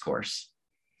the discourse,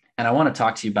 and I want to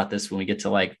talk to you about this when we get to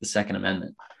like the Second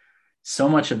Amendment, so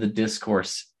much of the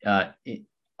discourse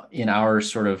in our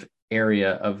sort of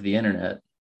area of the internet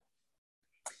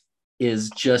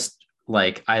is just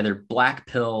like either black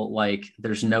pill, like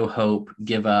there's no hope,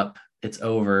 give up, it's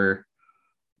over,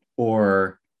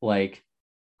 or like,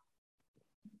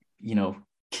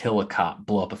 kill a cop,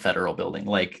 blow up a federal building,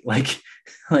 like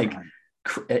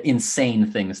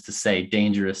insane things to say,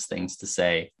 dangerous things to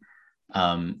say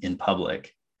in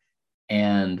public.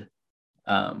 And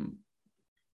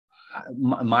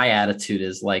my attitude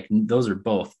is like, those are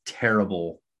both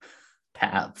terrible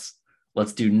paths.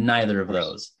 Let's do neither of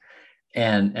those.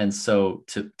 And so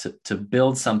to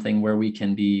build something where we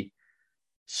can be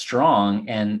strong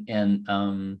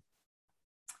and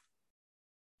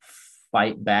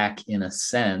fight back in the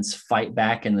sense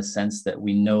that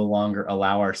we no longer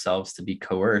allow ourselves to be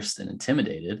coerced and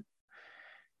intimidated,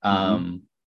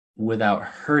 without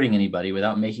hurting anybody,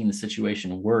 without making the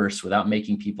situation worse, without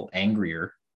making people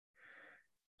angrier.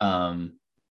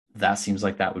 That seems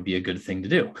like that would be a good thing to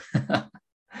do.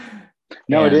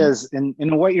 No, it is.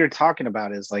 And what you're talking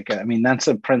about is like, that's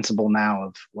a principle now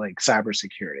of like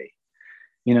cybersecurity.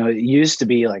 It used to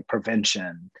be like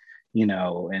prevention,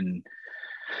 and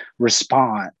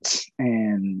response,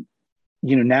 and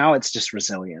now it's just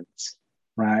resilience,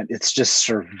 right? It's just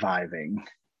surviving.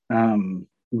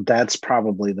 That's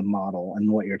probably the model and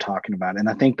what you're talking about. And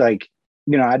I think, like,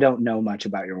 I don't know much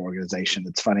about your organization.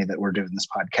 It's funny that we're doing this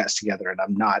podcast together, and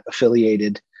I'm not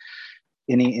affiliated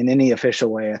in any official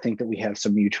way. I think that we have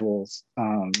some mutuals,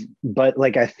 but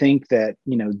like, I think that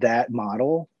that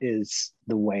model is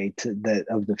the way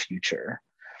of the future.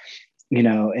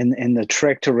 And the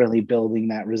trick to really building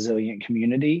that resilient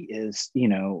community is,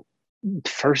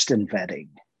 first in vetting.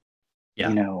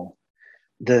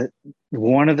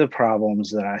 One of the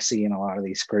problems that I see in a lot of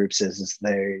these groups is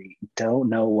they don't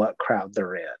know what crowd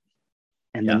they're in.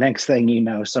 And the next thing you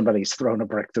know, somebody's thrown a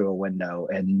brick through a window,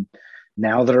 and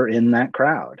now they're in that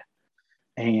crowd.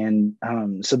 And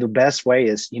so the best way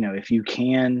is, if you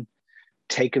can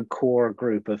take a core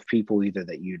group of people, either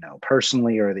that you know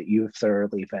personally or that you've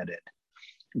thoroughly vetted,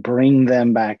 bring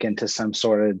them back into some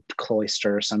sort of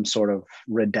cloister, some sort of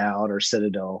redoubt or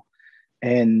citadel,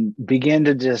 and begin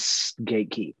to just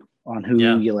gatekeep on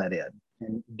who you let in,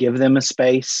 and give them a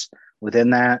space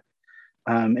within that.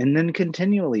 And then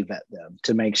continually vet them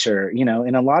to make sure,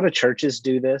 and a lot of churches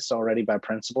do this already by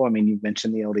principle. I mean, you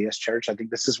mentioned the LDS Church. I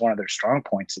think this is one of their strong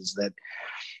points, is that,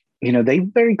 they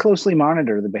very closely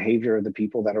monitor the behavior of the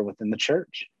people that are within the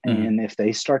church. Mm-hmm. And if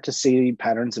they start to see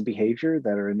patterns of behavior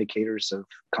that are indicators of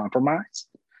compromise,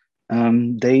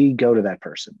 they go to that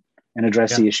person and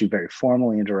address the issue very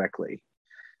formally and directly.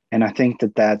 And I think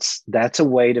that that's a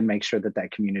way to make sure that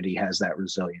that community has that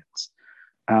resilience.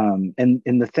 And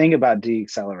the thing about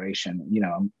deacceleration,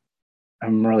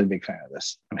 I'm a really big fan of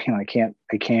this. I mean, I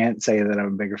can't say that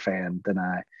I'm a bigger fan than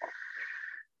I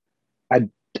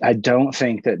I don't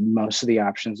think that most of the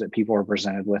options that people are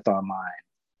presented with online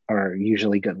are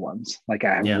usually good ones. Like,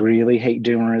 I Yeah. really hate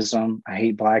doomerism. I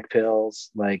hate black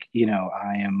pills. Like,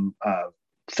 I am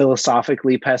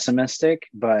philosophically pessimistic,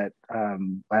 but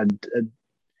at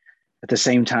the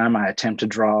same time, I attempt to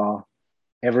draw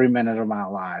every minute of my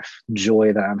life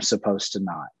joy that I'm supposed to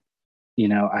not.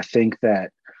 I think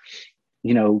that,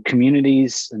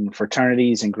 communities and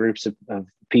fraternities and groups of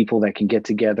people that can get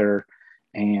together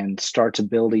and start to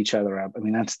build each other up. I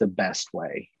mean, that's the best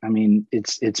way. I mean,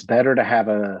 it's better to have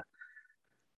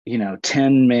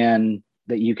 10 men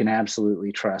that you can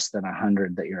absolutely trust than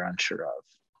 100 that you're unsure of.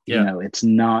 Yeah. It's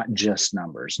not just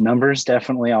numbers. Numbers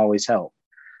definitely always help,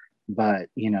 but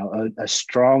a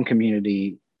strong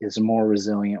community is a more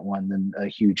resilient one than a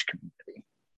huge community.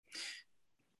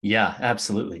 Yeah,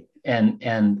 absolutely.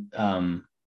 And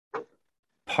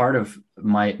part of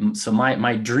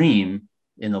my dream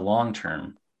in the long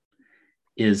term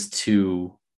is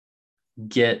to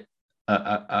get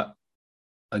a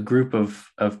group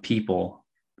of people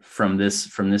from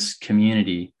this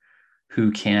community who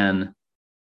can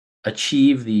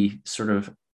achieve the sort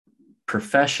of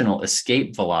professional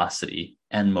escape velocity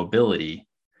and mobility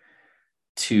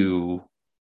to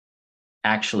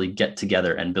actually get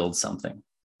together and build something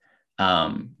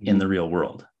in the real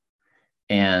world,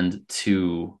 and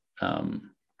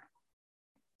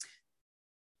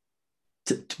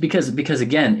because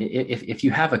again, if you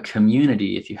have a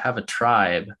community, if you have a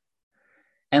tribe,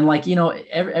 and like,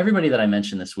 everybody that I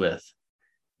mention this with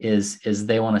is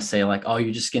they want to say like, oh,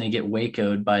 you're just going to get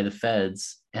Waco'd by the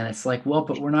feds, and it's like, well,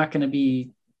 but we're not going to be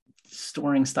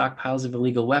storing stockpiles of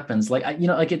illegal weapons. Like,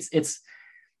 like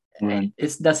Right.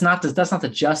 that's not to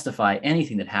justify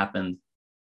anything that happened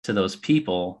to those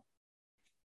people,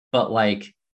 but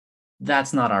like,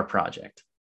 that's not our project,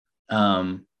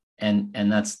 and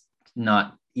that's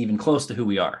not even close to who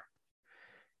we are.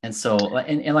 And so,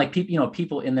 and like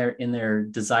people in their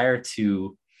desire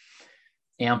to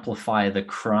amplify the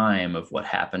crime of what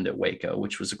happened at Waco,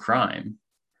 which was a crime,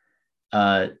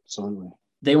 Absolutely.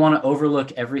 they want to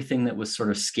overlook everything that was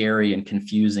sort of scary and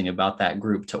confusing about that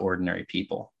group to ordinary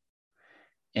people.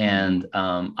 And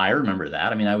I remember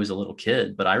that. I mean, I was a little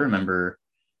kid, but I remember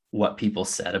what people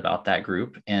said about that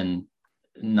group, and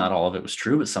not all of it was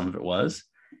true, but some of it was.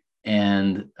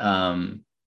 And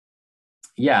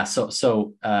yeah,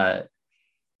 so I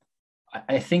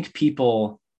think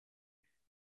people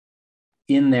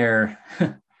in their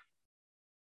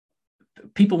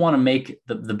people want to make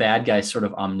the bad guy sort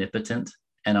of omnipotent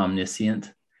and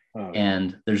omniscient,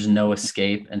 and there's no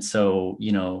escape. And so,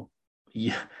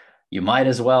 you might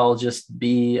as well just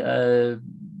be a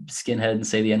skinhead and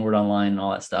say the N-word online and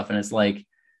all that stuff. And it's like,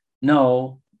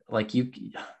 no, like you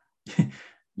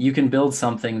can build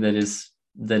something that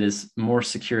is more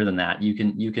secure than that.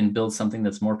 You can build something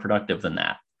that's more productive than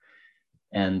that.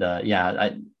 And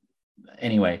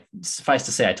anyway, suffice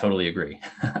to say, I totally agree.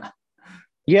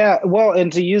 Yeah, well,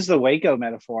 and to use the Waco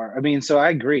metaphor, I mean, so I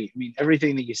agree. I mean,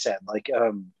 everything that you said, like,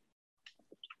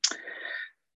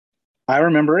 I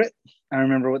remember it. I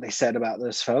remember what they said about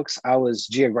those folks. I was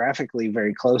geographically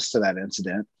very close to that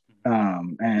incident,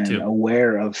 and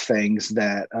aware of things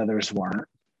that others weren't,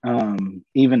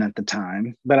 even at the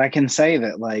time. But I can say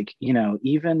that, like,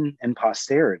 even in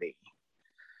posterity,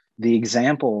 the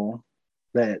example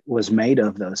that was made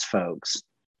of those folks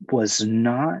was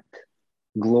not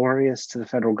glorious to the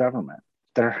federal government.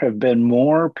 There have been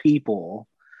more people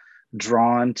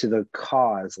drawn to the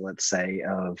cause, let's say,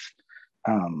 of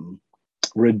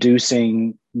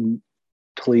reducing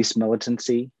police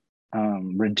militancy,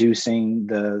 reducing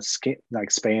the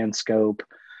span scope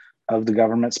of the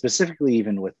government, specifically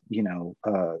even with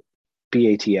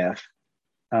BATF,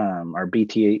 or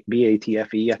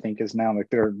BATFE, I think is now, like,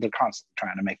 they're constantly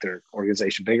trying to make their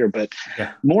organization bigger, but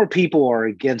more people are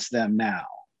against them now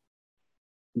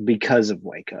because of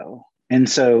Waco. And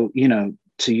so,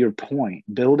 to your point,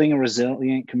 building a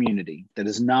resilient community that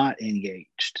is not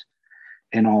engaged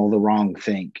in all the wrong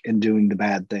think and doing the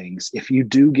bad things. If you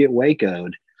do get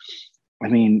Waco'd, I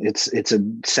mean, it's a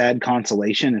sad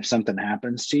consolation if something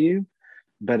happens to you,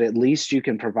 but at least you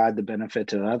can provide the benefit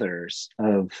to others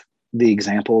of the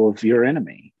example of your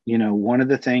enemy. One of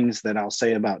the things that I'll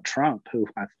say about Trump, who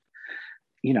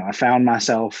I found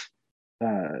myself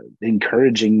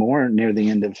encouraging more near the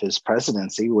end of his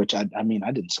presidency, which I mean,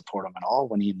 I didn't support him at all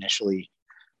when he initially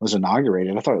was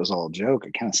inaugurated, I thought it was all a joke. I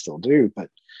kind of still do. But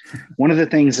one of the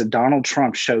things that Donald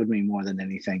Trump showed me more than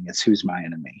anything is who's my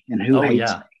enemy and who Oh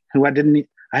hates yeah. me,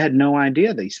 I had no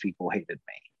idea these people hated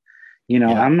me.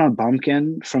 Yeah. I'm a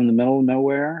bumpkin from the middle of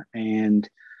nowhere, and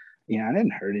I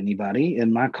didn't hurt anybody,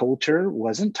 and my culture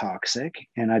wasn't toxic,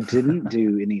 and I didn't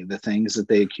do any of the things that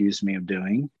they accused me of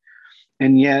doing.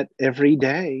 And yet every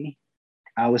day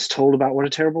I was told about what a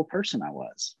terrible person I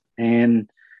was. And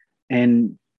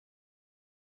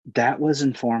that was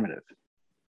informative.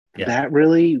 Yeah. That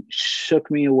really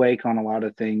shook me awake on a lot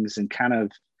of things, and kind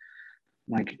of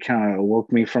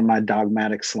woke me from my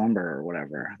dogmatic slumber or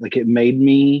whatever. Like, it made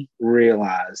me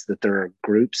realize that there are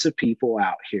groups of people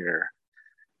out here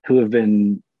who have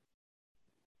been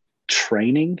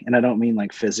training, and I don't mean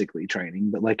like physically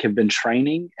training, but like have been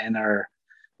training and are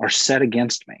set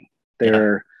against me.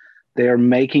 Yeah. They're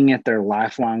making it their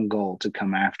lifelong goal to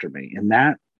come after me. And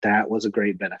that was a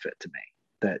great benefit to me.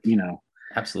 That,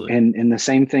 Absolutely. and the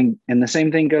same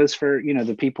thing goes for,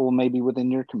 the people maybe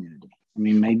within your community. I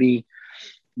mean, maybe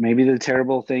the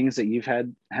terrible things that you've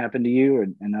had happen to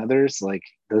you and others, like,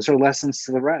 those are lessons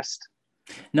to the rest.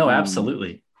 No,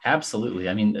 absolutely. Absolutely.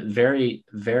 I mean, very,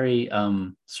 very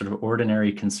sort of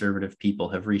ordinary conservative people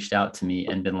have reached out to me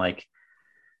and been like,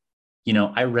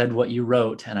 I read what you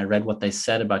wrote and I read what they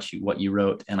said about you, what you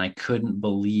wrote, and I couldn't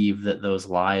believe that those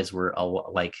lies were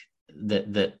like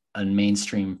that a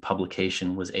mainstream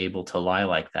publication was able to lie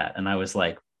like that. And I was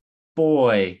like,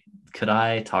 boy, could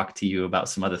I talk to you about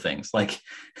some other things? Like,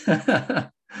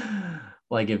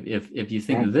 like if you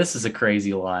think this is a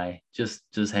crazy lie, just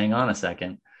hang on a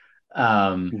second.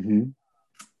 Mm-hmm.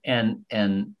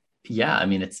 And yeah, I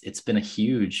mean, it's been a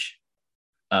huge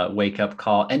wake up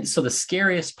call. And so the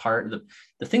scariest part,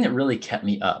 the thing that really kept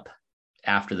me up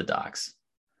after the docs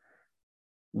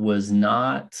was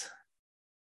not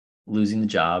losing the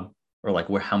job or like,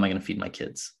 how am I going to feed my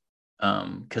kids?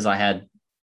 Because I had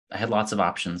lots of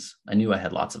options. I knew I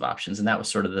had lots of options. And that was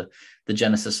sort of the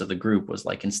genesis of the group, was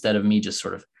like, instead of me just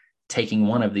sort of taking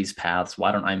one of these paths,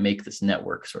 why don't I make this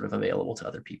network sort of available to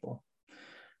other people?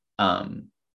 But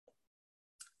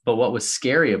what was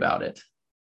scary about it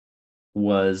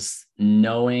was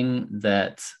knowing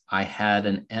that I had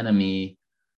an enemy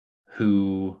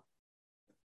who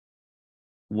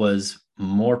was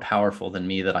more powerful than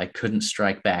me, that I couldn't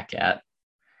strike back at.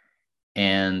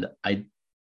 And I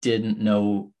didn't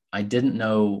know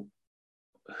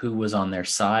who was on their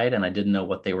side, and I didn't know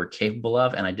what they were capable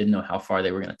of, and I didn't know how far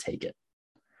they were going to take it.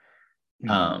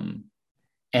 Mm-hmm.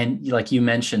 And like you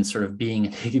mentioned, sort of being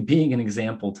an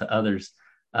example to others,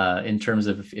 in terms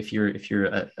of if you're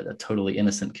a totally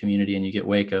innocent community and you get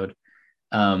Waco'd.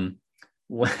 One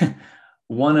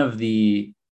of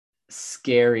the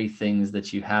scary things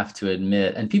that you have to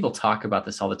admit, and people talk about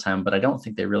this all the time, but I don't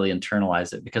think they really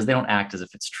internalize it because they don't act as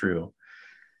if it's true.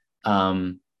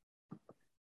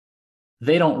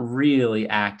 They don't really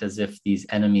act as if these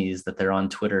enemies that they're on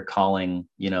Twitter calling,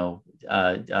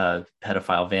 pedophile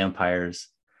vampires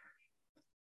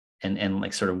and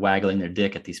like sort of waggling their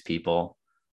dick at these people.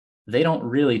 They don't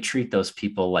really treat those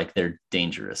people like they're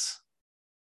dangerous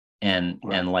and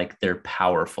like they're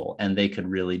powerful and they could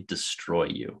really destroy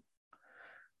you.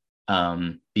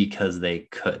 Because they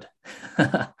could.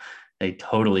 They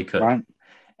totally could. Right.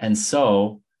 And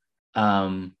so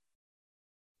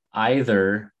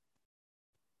either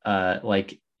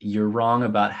like you're wrong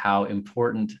about how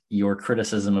important your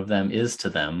criticism of them is to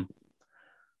them,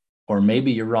 or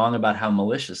maybe you're wrong about how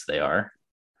malicious they are.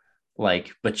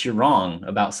 Like, but you're wrong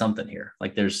about something here.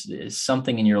 Like there's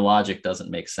something in your logic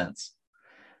doesn't make sense.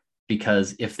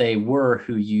 Because if they were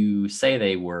who you say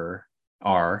they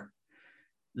are,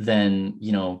 then,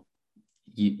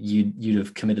 you'd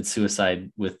have committed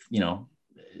suicide with,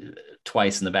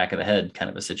 twice in the back of the head kind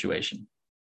of a situation.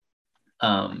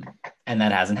 And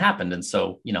that hasn't happened. And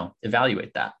so,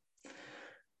 evaluate that.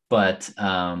 But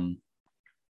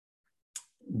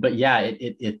yeah,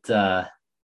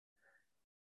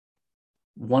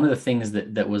 one of the things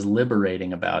that was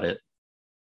liberating about it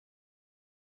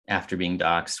after being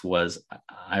doxxed was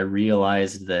I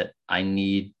realized that I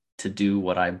need to do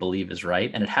what I believe is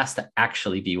right. And it has to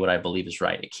actually be what I believe is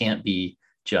right. It can't be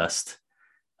just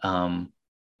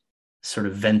sort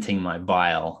of venting my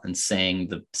bile and saying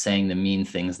the mean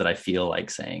things that I feel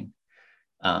like saying.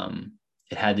 I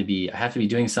have to be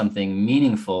doing something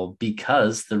meaningful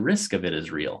because the risk of it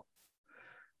is real.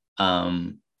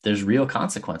 There's real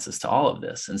consequences to all of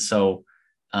this. And so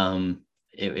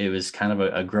it was kind of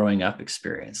a growing up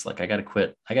experience. Like I got to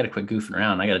quit goofing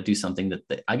around. I got to do something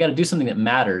that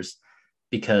matters,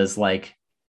 because like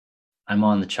I'm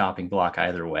on the chopping block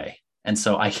either way. And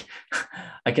so I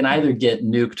can either get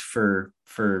nuked for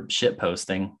shit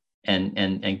posting and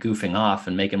goofing off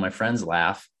and making my friends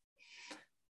laugh,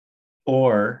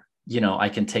 or, you know, I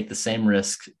can take the same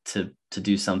risk to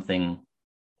do something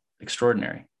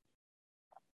extraordinary.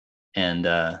 And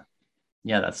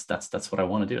yeah, that's what I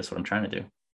want to do. That's what I'm trying to do.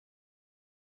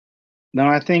 No,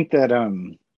 I think that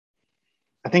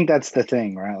I think that's the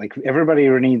thing, right? Like everybody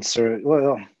needs to.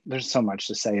 Well, there's so much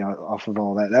to say off of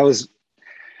all that. That was,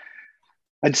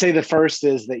 I'd say, the first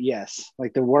is that yes,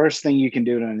 like the worst thing you can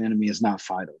do to an enemy is not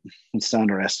fight them. It's to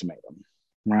underestimate them,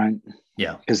 right?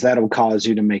 Yeah. Because that'll cause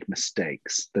you to make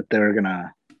mistakes that they're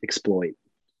gonna exploit.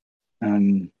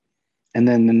 And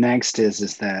then the next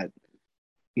is that,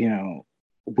 you know,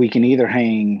 we can either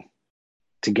hang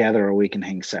together or we can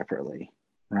hang separately,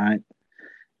 right?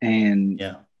 And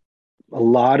Yeah. a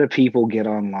lot of people get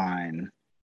online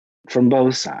from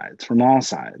both sides, from all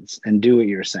sides, and do what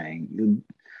you're saying.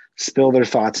 Spill their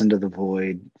thoughts into the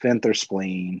void, vent their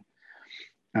spleen,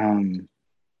 and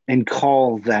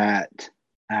call that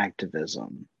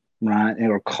activism, right?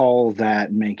 Or call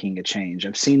that making a change.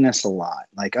 I've seen this a lot.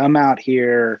 Like I'm out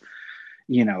here,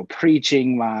 you know,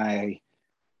 preaching my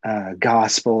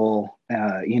gospel,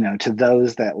 you know, to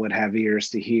those that would have ears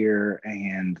to hear,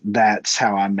 and that's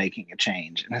how I'm making a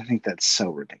change. And I think that's so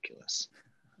ridiculous.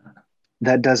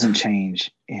 That doesn't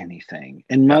change anything.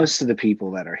 And Yeah. most of the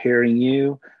people that are hearing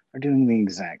you are doing the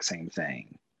exact same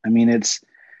thing. I mean, it's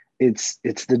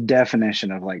the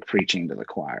definition of like preaching to the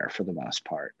choir for the most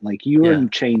part. Like you are Yeah.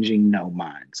 changing no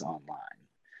minds online.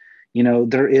 You know,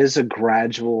 there is a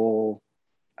gradual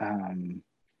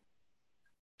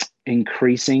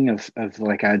increasing of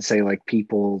like I'd say like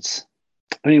people's.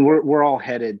 I mean, we're all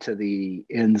headed to the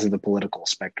ends of the political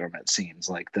spectrum. It seems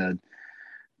like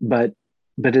but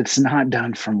but it's not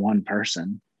done from one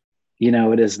person. You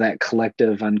know, it is that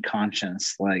collective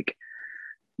unconscious like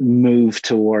move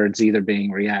towards either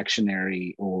being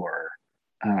reactionary or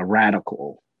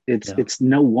radical. Yeah. It's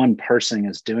no one person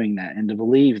is doing that, and to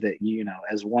believe that, you know,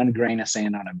 as one grain of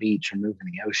sand on a beach are moving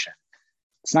the ocean,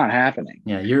 it's not happening.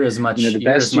 Yeah. You know, the You're as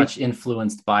best you much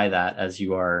influenced by that as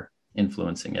you are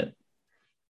influencing it.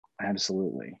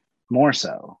 absolutely more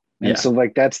so. And Yeah. so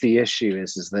like that's the issue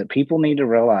is that people need to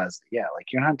realize that, yeah,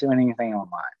 like you're not doing anything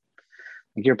online.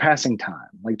 Like you're passing time.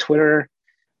 Like Twitter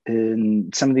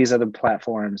and some of these other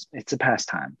platforms, it's a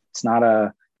pastime. Yeah.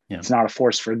 It's not a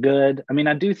force for good. I mean,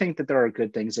 I do think that there are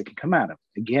good things that can come out of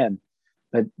it again,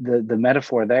 but the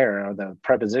metaphor there or the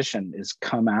preposition is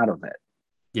come out of it.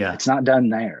 Yeah. It's not done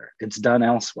there. It's done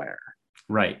elsewhere.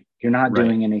 Right. You're not Right.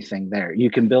 doing anything there.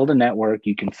 You can build a network.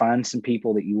 You can find some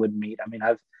people that you wouldn't meet. I mean,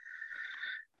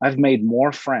 I've made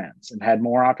more friends and had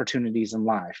more opportunities in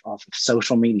life off of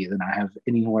social media than I have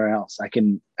anywhere else. I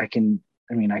could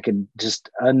just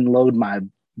unload my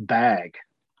bag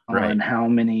on Right. how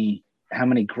many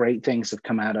great things have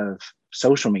come out of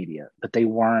social media, but they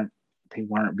weren't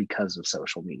because of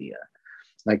social media,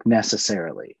 like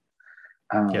necessarily.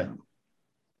 Yeah. Um,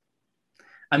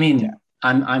 I yeah, mean,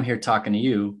 I'm here talking to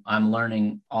you. I'm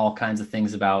learning all kinds of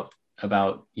things about,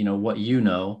 you know, what you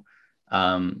know,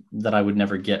 that I would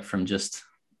never get from just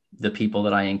the people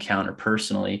that I encounter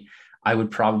personally. I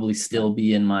would probably still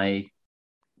be in my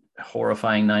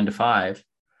horrifying 9 to 5.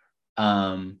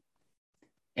 Um,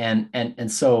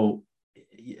 and so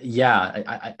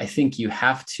yeah, I think you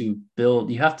have to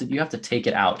build, you have to take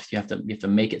it out. You have to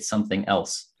make it something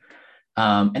else.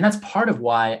 And that's part of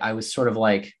why I was sort of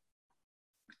like,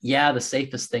 yeah, the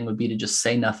safest thing would be to just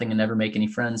say nothing and never make any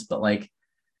friends. But like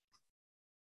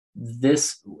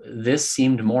this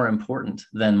seemed more important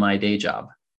than my day job.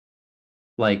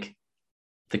 Like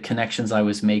the connections I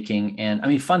was making. And I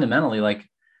mean, fundamentally, like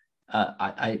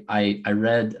I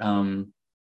read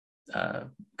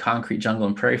Concrete Jungle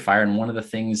and Prairie Fire. And one of the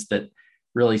things that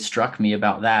really struck me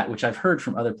about that, which I've heard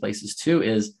from other places too,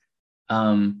 is,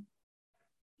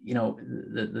 you know,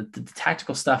 the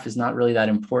tactical stuff is not really that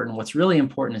important. What's really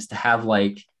important is to have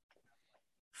like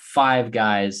 5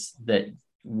 guys that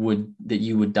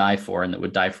you would die for and that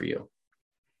would die for you.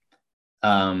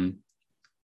 And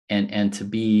to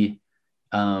be,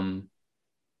 to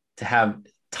have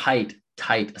tight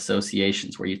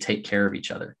associations where you take care of each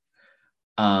other.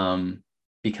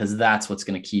 Because that's what's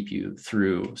going to keep you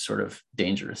through sort of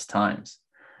dangerous times.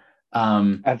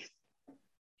 I've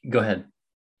Go ahead.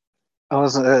 I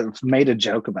was made a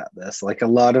joke about this. Like a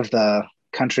lot of the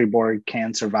country board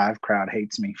can survive crowd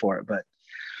hates me for it, but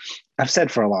I've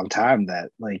said for a long time that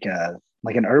like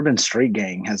an urban street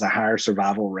gang has a higher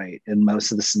survival rate in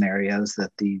most of the scenarios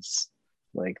that these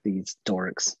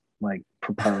dorks like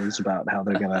propose about how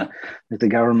they're gonna, if the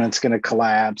government's gonna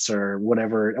collapse or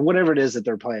whatever it is that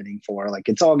they're planning for. Like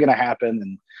it's all gonna happen,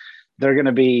 and they're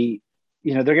gonna be,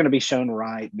 they're gonna be shown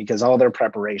right because all their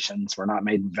preparations were not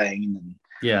made in vain. And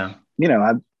Yeah.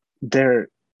 they're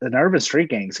an urban street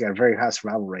gang's got a very high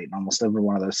survival rate in almost every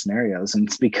one of those scenarios, and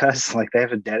it's because like they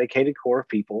have a dedicated core of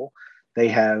people. They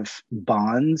have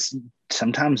bonds,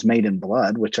 sometimes made in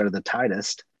blood, which are the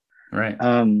tightest. Right.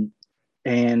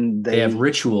 And They have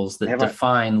rituals they that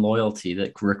define loyalty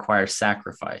that require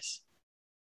sacrifice.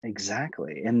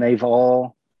 Exactly. And they've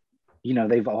all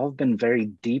been very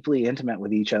deeply intimate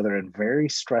with each other in very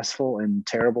stressful and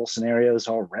terrible scenarios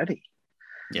already.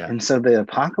 Yeah. And so the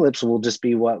apocalypse will just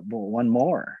be one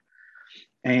more.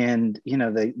 And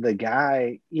the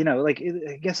guy, like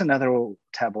I guess another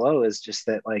tableau is just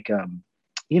that, like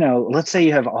let's say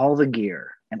you have all the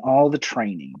gear and all the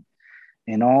training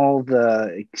and all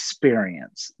the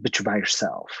experience, but you're by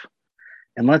yourself.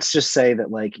 And let's just say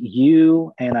that like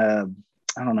you and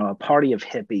a party of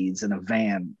hippies in a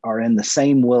van are in the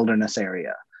same wilderness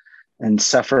area and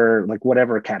suffer like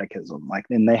whatever cataclysm, like,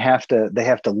 and they have to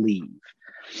leave.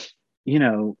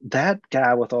 That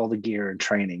guy with all the gear and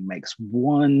training makes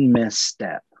one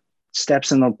misstep,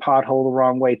 steps in the pothole the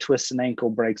wrong way, twists an ankle,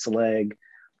 breaks a leg,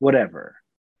 whatever.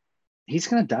 He's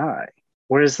going to die.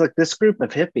 Whereas like this group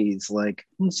of hippies, like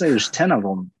let's say there's 10 of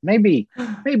them, maybe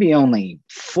only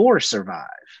 4 survive,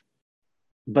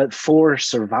 but 4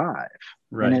 survive.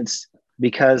 Right. And it's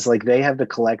because like they have the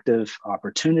collective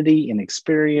opportunity and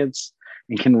experience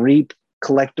and can reap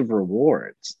collective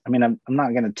rewards. I mean, I'm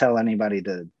not going to tell anybody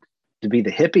to be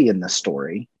the hippie in this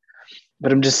story,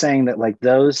 but I'm just saying that like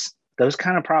those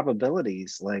kind of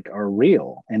probabilities like are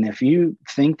real. And if you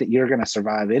think that you're going to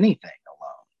survive anything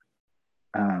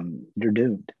alone, you're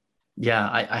doomed. Yeah.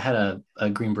 I had a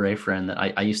Green Beret friend that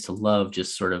I used to love,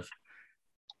 just sort of,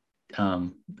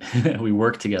 we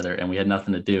worked together and we had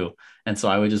nothing to do. And so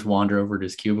I would just wander over to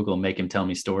his cubicle and make him tell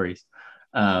me stories.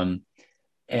 And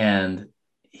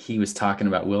he was talking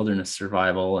about wilderness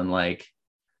survival and like,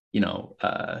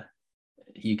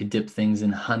 you could dip things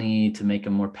in honey to make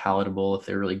them more palatable if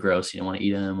they're really gross, you don't want to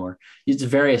eat them, or use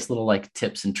various little like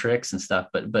tips and tricks and stuff.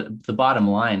 But the bottom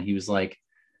line, he was like,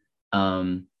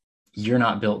 you're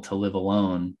not built to live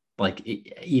alone. Like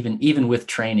even with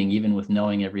training, even with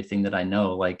knowing everything that I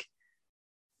know, like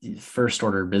first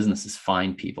order of business is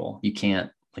find people. You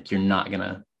can't, like, you're not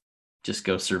gonna just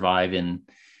go survive in,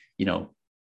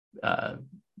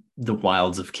 the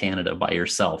wilds of Canada by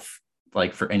yourself,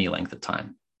 like for any length of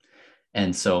time.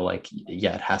 And so like,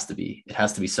 yeah, it has to be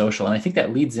social. And I think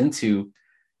that leads into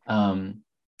a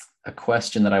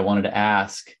question that I wanted to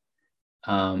ask.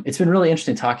 It's been really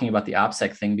interesting talking about the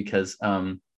OPSEC thing because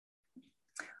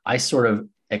I sort of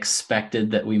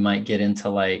expected that we might get into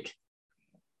like,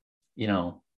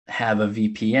 have a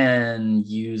VPN,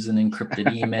 use an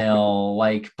encrypted email,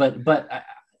 like, but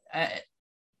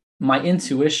my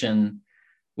intuition,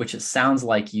 which it sounds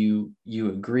like you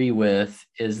agree with,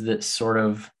 is that sort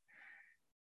of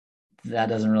that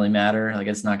doesn't really matter. Like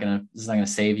it's not gonna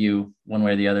save you one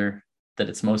way or the other. That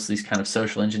it's mostly these kind of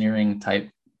social engineering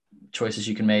type choices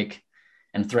you can make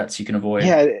and threats you can avoid.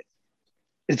 Yeah,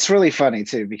 it's really funny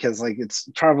too, because like it's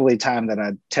probably time that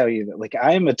I tell you that like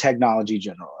I am a technology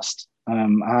generalist.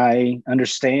 I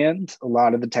understand a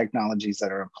lot of the technologies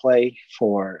that are in play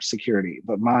for security,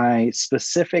 but my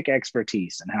specific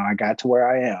expertise and how I got to where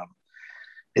I am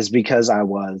is because I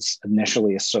was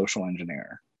initially a social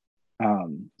engineer.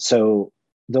 So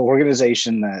the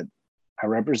organization that I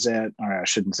represent, or I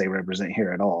shouldn't say represent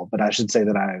here at all, but I should say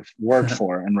that I've worked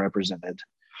for and represented,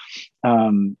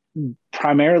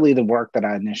 primarily the work that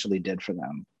I initially did for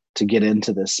them to get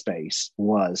into this space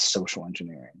was social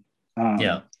engineering.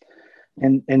 Yeah.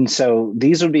 And so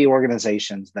these would be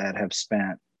organizations that have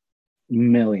spent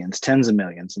millions, tens of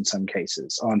millions in some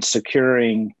cases, on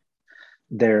securing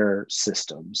their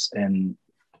systems. And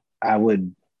I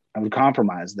would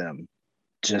compromise them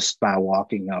just by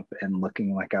walking up and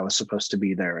looking like I was supposed to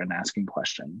be there and asking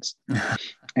questions.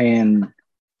 and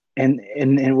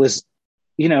it was,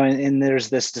 and there's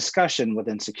this discussion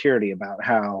within security about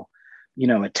how,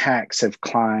 attacks have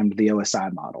climbed the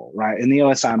OSI model, right? And the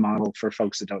OSI model, for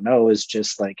folks that don't know, is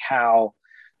just like how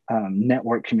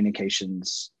network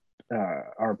communications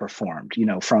are performed,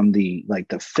 from the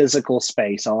physical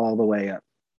space all the way up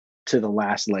to the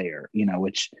last layer,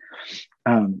 which,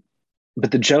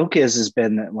 but the joke has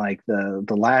been that like the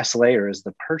last layer is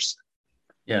the person.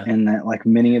 Yeah. And that like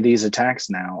many of these attacks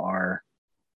now are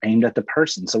aimed at the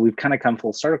person. So we've kind of come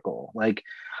full circle. Like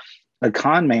a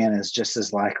con man is just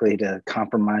as likely to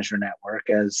compromise your network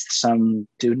as some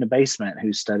dude in a basement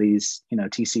who studies,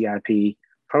 TCP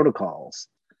protocols.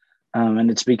 And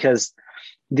it's because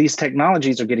these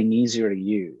technologies are getting easier to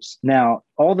use. Now,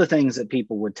 all the things that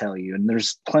people would tell you, and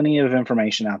there's plenty of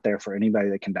information out there for anybody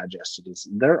that can digest it, is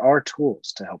there are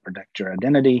tools to help protect your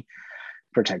identity,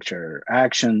 protect your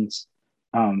actions.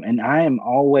 And I am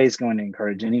always going to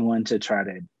encourage anyone to try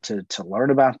to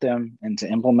learn about them and to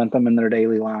implement them in their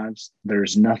daily lives.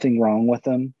 There's nothing wrong with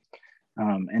them.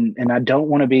 And I don't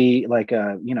want to be like,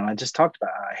 I just talked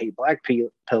about, I hate black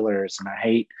pillars and I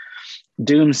hate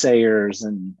doomsayers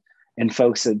and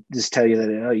folks that just tell you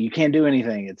that you can't do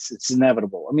anything. It's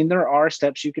inevitable. I mean, there are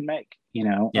steps you can make,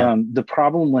 Yeah. The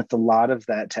problem with a lot of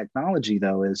that technology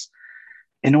though, is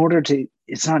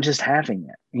it's not just having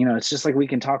it, it's just like we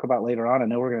can talk about later on. I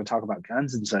know we're going to talk about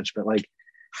guns and such, but like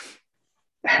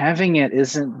having it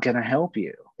isn't going to help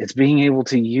you. It's being able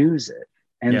to use it.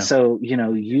 And so,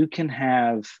 you can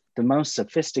have the most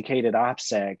sophisticated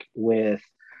OPSEC with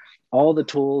all the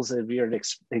tools at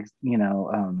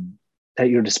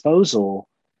your disposal,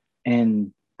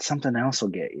 and something else will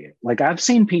get you. Like I've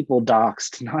seen people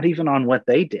doxxed, not even on what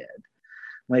they did.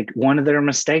 Like one of their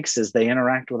mistakes is they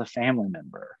interact with a family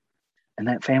member and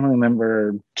that family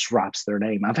member drops their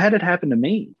name. I've had it happen to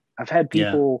me. I've had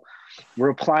people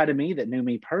reply to me that knew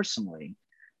me personally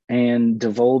and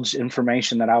divulge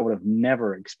information that I would have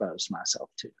never exposed myself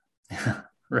to.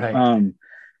 Right.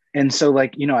 And so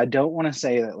like, I don't want to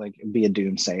say that like be a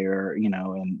doomsayer,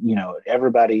 and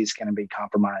everybody's going to be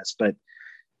compromised, but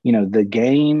the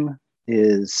game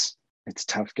it's a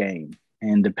tough game.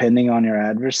 And depending on your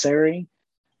adversary,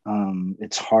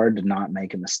 it's hard to not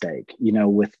make a mistake.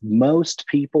 With most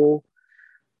people,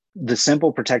 the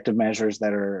simple protective measures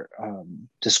that are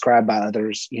described by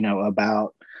others,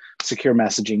 about secure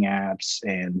messaging apps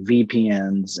and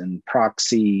VPNs and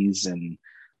proxies and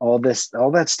all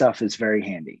that stuff is very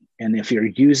handy. And if you're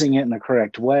using it in the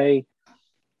correct way,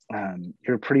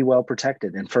 you're pretty well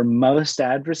protected. And for most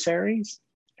adversaries,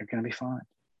 you're going to be fine.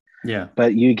 Yeah.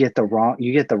 But you get the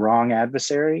wrong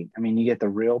adversary. I mean, you get the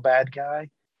real bad guy,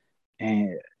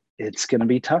 and it's going to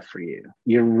be tough for you.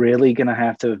 You're really going to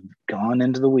have to have gone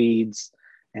into the weeds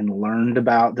and learned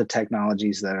about the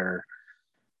technologies that are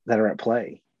at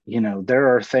play.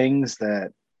 There are things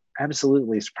that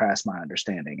absolutely surpass my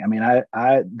understanding. I mean,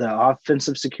 the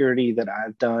offensive security that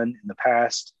I've done in the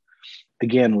past,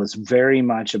 again, was very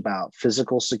much about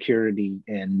physical security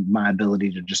and my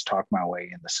ability to just talk my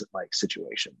way into like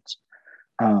situations.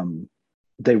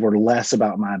 They were less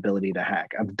about my ability to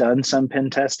hack. I've done some pen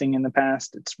testing in the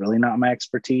past. It's really not my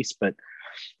expertise, but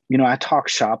I talk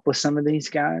shop with some of these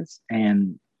guys,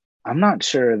 and I'm not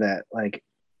sure that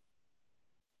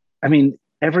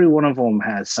every one of them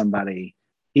has somebody.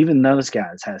 Even those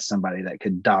guys has somebody that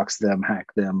could dox them, hack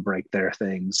them, break their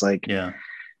things. It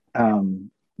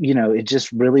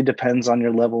just really depends on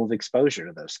your level of exposure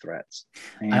to those threats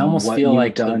and I almost what feel you've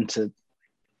like done to.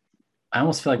 I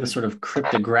almost feel like the sort of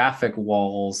cryptographic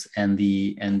walls and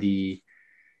the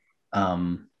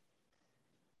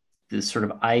sort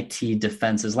of IT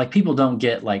defenses, like people don't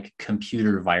get like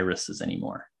computer viruses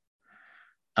anymore.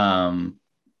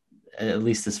 At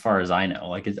least as far as I know,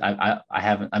 like I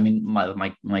haven't. I mean,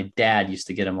 my dad used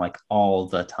to get them like all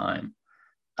the time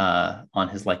on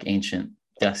his like ancient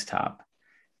desktop,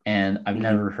 and I've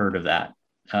never heard of that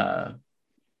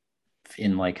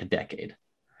in like a decade.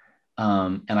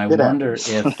 And I wonder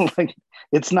if like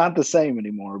it's not the same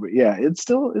anymore, but yeah, it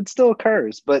still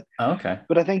occurs. But okay.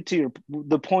 But I think to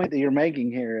the point that you're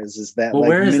making here is that Well, like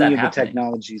where is many that of the happening?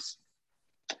 technologies,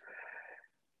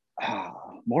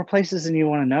 more places than you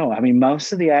want to know. I mean,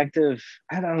 most of the active,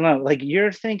 I don't know, like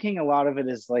you're thinking a lot of it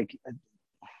is like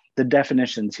the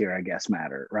definitions here, I guess,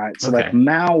 matter, right? So like Okay.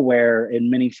 malware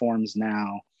in many forms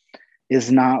now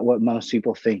is not what most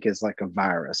people think is like a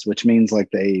virus, which means like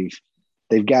they've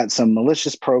got some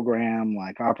malicious program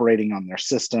like operating on their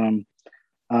system.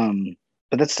 But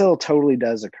that still totally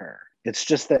does occur. It's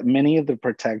just that many of the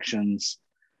protections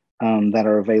that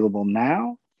are available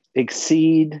now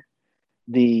exceed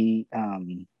the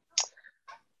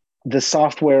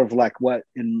software of like what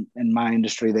in my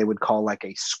industry they would call like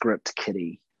a script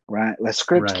kiddie, right? A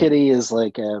script kiddie is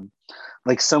like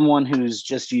someone who's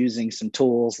just using some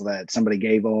tools that somebody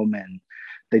gave them and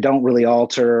they don't really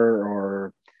alter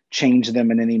or change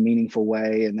them in any meaningful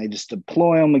way, and they just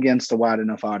deploy them against a wide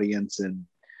enough audience, and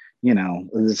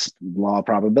this law of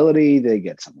probability, they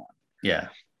get someone. Yeah.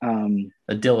 A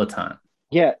dilettante.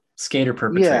 Yeah. Skater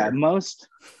perpetrator. Yeah.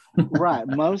 Right.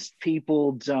 Most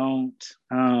people don't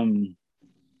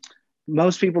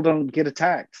get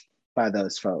attacked by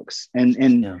those folks.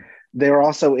 And they're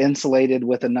also insulated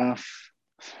with enough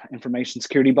information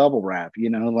security bubble wrap,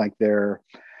 like their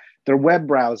web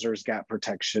browsers got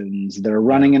protections. They're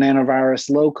running an antivirus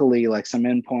locally, like some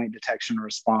endpoint detection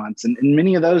response. And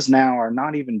many of those now are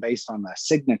not even based on the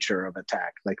signature of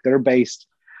attack. Like they're based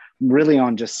really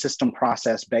on just system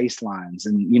process baselines.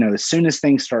 And, as soon as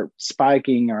things start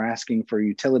spiking or asking for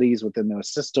utilities within the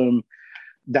system,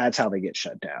 that's how they get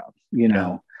shut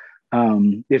down,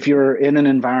 if you're in an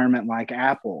environment like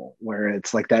Apple, where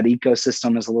it's like that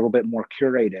ecosystem is a little bit more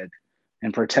curated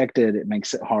and protected, it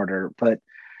makes it harder. But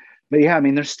yeah, I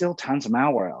mean, there's still tons of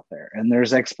malware out there, and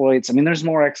there's exploits. I mean, there's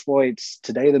more exploits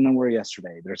today than there were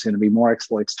yesterday. There's going to be more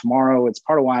exploits tomorrow. It's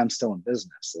part of why I'm still in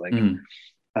business.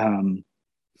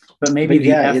 But maybe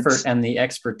the effort and the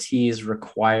expertise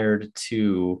required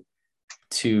to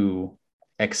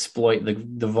exploit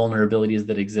the vulnerabilities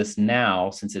that exist now,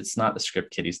 since it's not the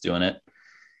script kiddies doing it,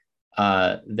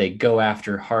 they go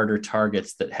after harder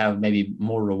targets that have maybe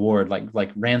more reward, like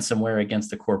ransomware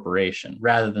against a corporation,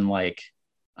 rather than like,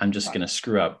 I'm just going to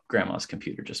screw up grandma's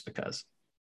computer just because.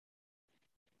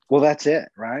 Well, that's it,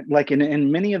 right? Like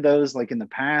in many of those, like in the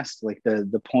past, like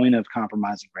the point of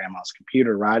compromising grandma's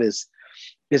computer, right, is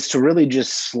to really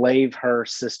just slave her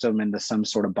system into some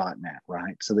sort of botnet,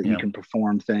 right? So that you can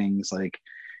perform things like,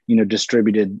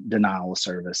 distributed denial of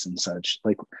service and such.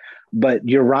 Like, but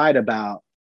you're right about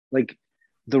like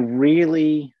the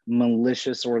really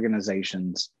malicious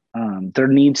organizations. There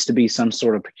needs to be some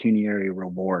sort of pecuniary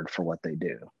reward for what they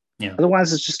do. Yeah.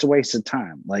 Otherwise, it's just a waste of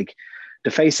time. Like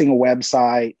defacing a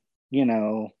website,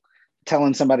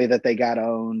 telling somebody that they got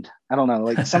owned. I don't know.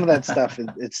 Like some of that stuff,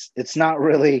 it's not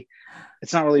really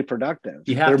productive.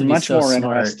 You have to be much so more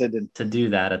interested to do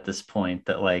that at this point,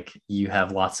 that like you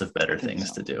have lots of better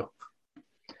things to do.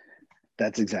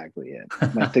 That's exactly it.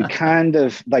 Like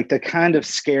the kind of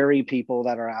scary people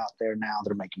that are out there now,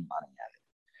 they're making money at it.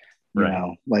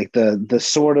 Like the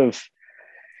sort of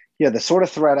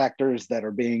threat actors that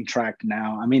are being tracked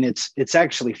now. I mean, it's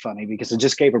actually funny because I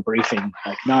just gave a briefing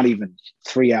like not even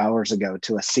 3 hours ago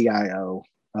to a CIO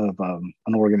of an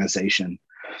organization,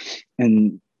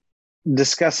 and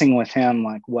discussing with him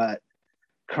like what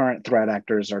current threat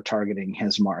actors are targeting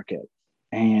his market.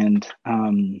 And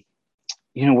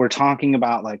we're talking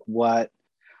about like what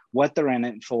they're in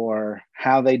it for,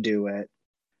 how they do it,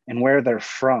 and where they're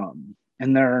from.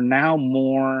 And there are now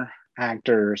more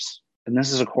actors, and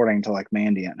this is according to like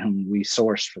Mandiant, whom we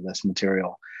sourced for this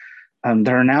material.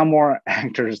 There are now more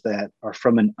actors that are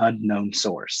from an unknown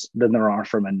source than there are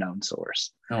from a known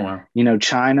source. Oh, wow.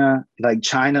 China,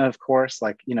 of course,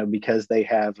 because they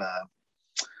have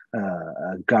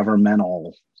a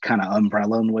governmental kind of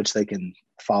umbrella in which they can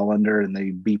fall under and they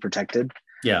be protected.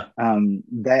 Yeah.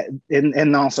 That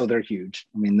and also they're huge.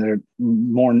 I mean, there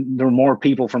are more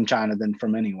people from China than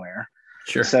from anywhere.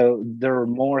 Sure. So there are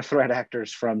more threat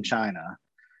actors from China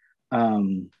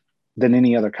than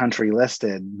any other country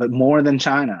listed, but more than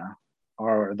China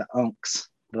are the unks,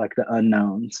 like the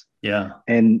unknowns. Yeah.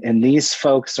 And these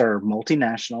folks are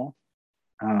multinational,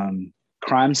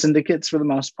 crime syndicates for the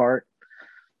most part,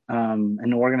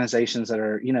 and organizations that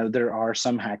are, there are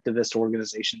some hacktivist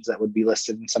organizations that would be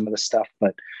listed in some of the stuff,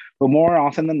 but more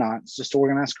often than not, it's just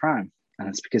organized crime, and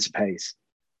it's because it pays.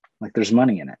 Like there's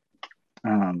money in it.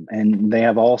 And they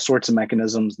have all sorts of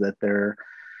mechanisms that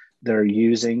they're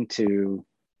using to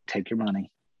take your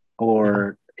money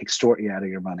or extort you out of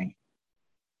your money.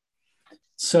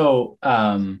 So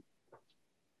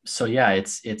yeah,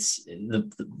 it's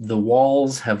the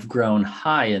walls have grown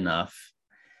high enough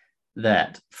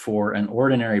that for an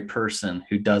ordinary person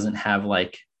who doesn't have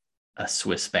like a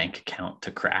Swiss bank account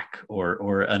to crack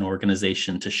or an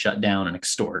organization to shut down and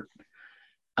extort,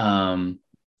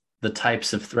 the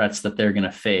types of threats that they're going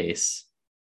to face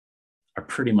are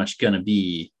pretty much going to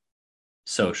be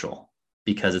social,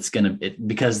 because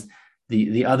because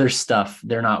the other stuff,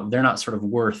 they're not sort of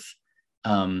worth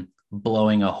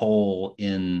blowing a hole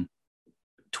in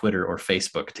Twitter or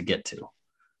Facebook to get to.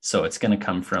 So it's going to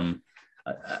come from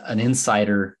an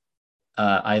insider,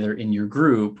 either in your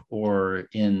group or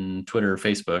in Twitter or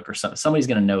Facebook, or somebody's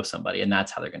going to know somebody, and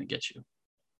that's how they're going to get you.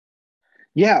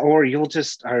 Yeah, or you'll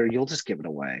just give it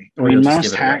away. I mean,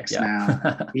 most hacks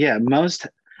now,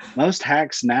 most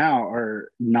hacks now are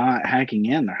not hacking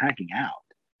in; they're hacking out.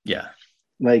 Yeah.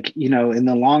 Like, in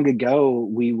the long ago,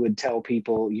 we would tell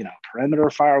people, perimeter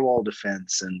firewall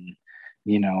defense and,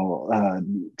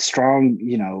 strong,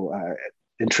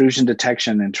 intrusion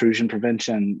detection, intrusion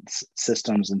prevention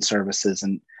systems and services.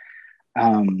 And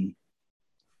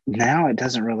now it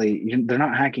doesn't really, they're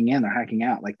not hacking in, they're hacking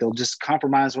out. Like they'll just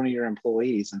compromise one of your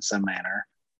employees in some manner.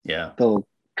 Yeah. They'll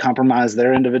compromise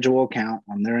their individual account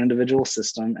on their individual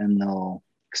system, and they'll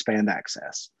expand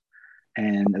access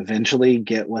and eventually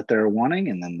get what they're wanting,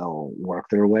 and then they'll work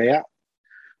their way out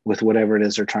with whatever it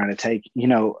is they're trying to take.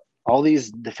 All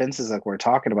these defenses like we're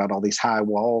talking about, all these high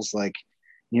walls, like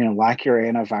like your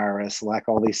antivirus, like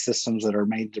all these systems that are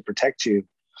made to protect you.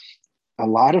 A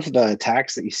lot of the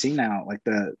attacks that you see now, like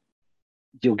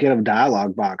you'll get a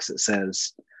dialog box that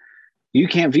says you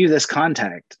can't view this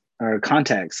contact or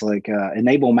context, like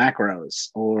enable macros,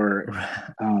 or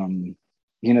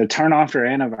turn off your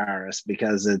antivirus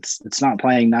because it's not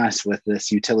playing nice with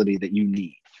this utility that you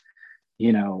need.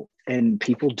 And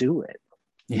people do it.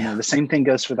 The same thing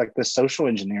goes for like the social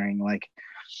engineering. Like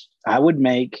I would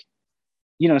make,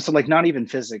 so like not even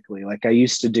physically, like I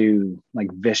used to do like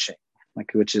vishing,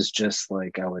 like, which is just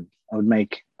like I would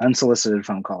make unsolicited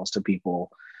phone calls to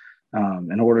people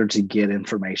in order to get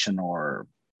information or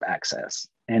access.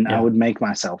 And I would make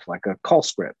myself like a call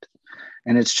script.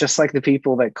 And it's just like the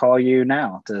people that call you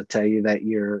now to tell you that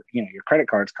your credit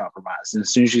card's compromised. And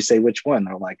as soon as you say which one,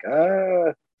 they're like,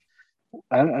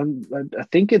 I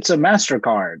think it's a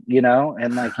MasterCard,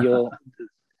 and like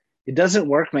it doesn't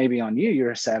work maybe on you.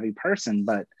 You're a savvy person,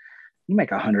 but you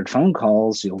make 100 phone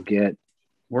calls, you'll get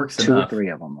works two enough. or three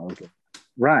of them. Okay.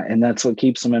 Right. And that's what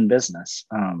keeps them in business.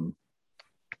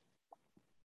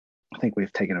 I think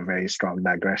we've taken a very strong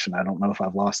digression. I don't know if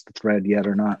I've lost the thread yet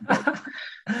or not. But.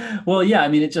 Well, yeah, I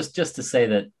mean, it's just to say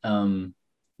that,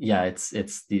 it's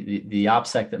the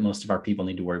OPSEC that most of our people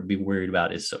need to be worried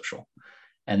about is social.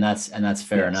 And that's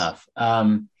fair enough.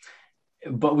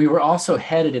 But we were also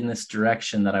headed in this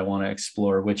direction that I want to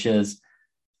explore, which is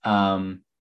back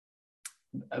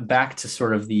to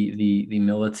sort of the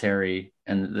military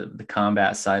and the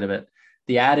combat side of it.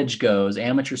 The adage goes,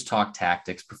 amateurs talk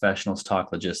tactics, professionals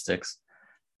talk logistics.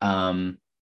 I'm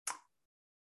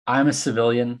a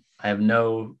civilian. I have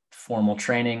no formal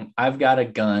training. I've got a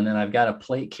gun and I've got a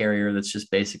plate carrier that's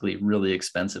just basically really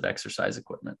expensive exercise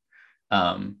equipment.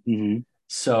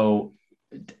 So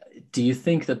do you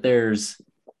think that there's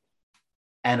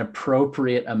an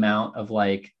appropriate amount of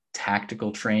like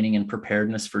tactical training and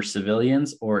preparedness for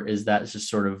civilians, or is that just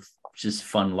sort of just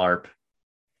fun LARP?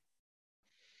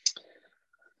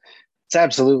 It's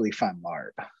absolutely fun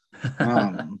LARP.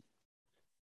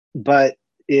 But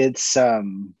it's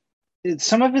some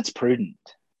of it's prudent,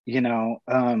 to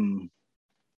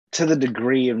the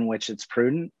degree in which it's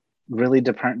prudent really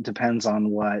depends on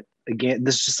what, again,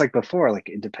 this is just like before, like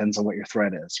it depends on what your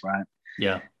threat is, right?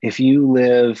 Yeah. If you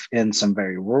live in some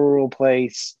very rural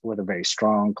place with a very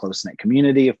strong, close-knit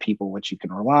community of people which you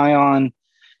can rely on,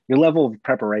 your level of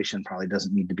preparation probably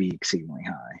doesn't need to be exceedingly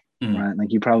high, right?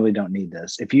 Like you probably don't need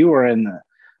this. If you are in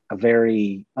a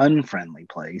very unfriendly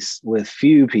place with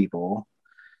few people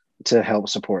to help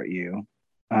support you,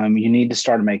 you need to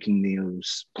start making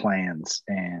those plans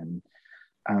and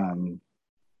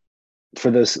for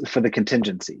the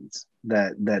contingencies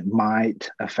that might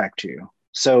affect you.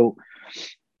 So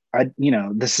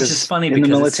this is funny because the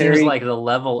military, it seems like the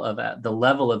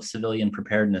level of civilian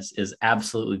preparedness is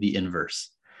absolutely the inverse.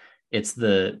 It's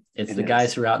the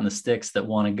guys who are out in the sticks that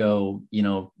want to go,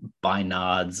 buy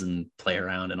nods and play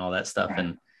around and all that stuff. Right.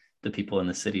 And the people in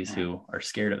the cities who are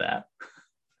scared of that.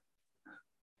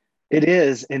 It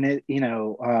is. And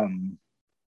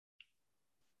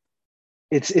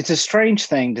it's a strange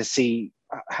thing to see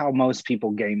how most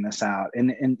people game this out.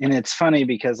 And it's funny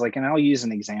because like, and I'll use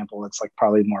an example. It's like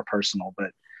probably more personal,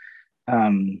 but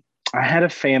I had a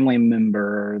family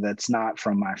member that's not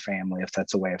from my family, if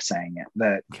that's a way of saying it,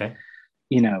 that, okay.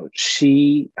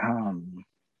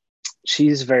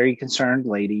 She's a very concerned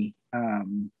lady.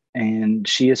 And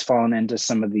she has fallen into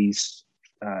some of these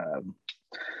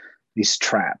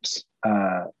traps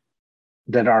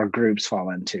that our groups fall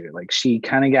into. Like she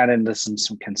kind of got into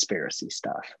some conspiracy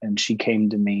stuff. And she came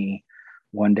to me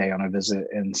one day on a visit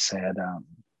and said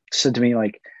to me,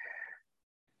 like,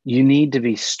 you need to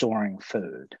be storing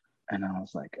food. And I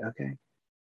was like, okay.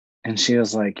 And she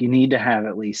was like, you need to have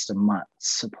at least a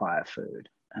month's supply of food.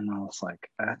 And I was like,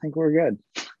 I think we're good.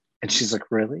 And she's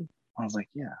like, really? I was like,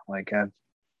 yeah, like I've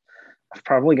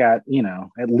probably got,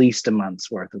 at least a month's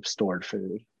worth of stored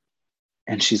food.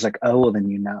 And she's like, oh, well, then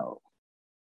And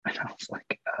I was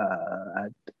like,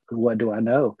 what do I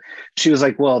know? She was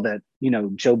like, well, that,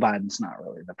 Joe Biden's not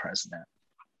really the president.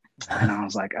 And I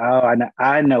was like, oh,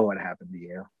 I know what happened to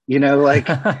you. Like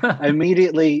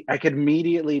I could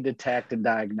immediately detect and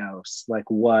diagnose like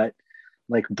what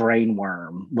like brain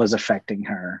worm was affecting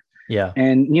her. Yeah.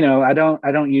 And, I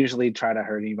don't usually try to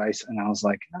hurt anybody. And I was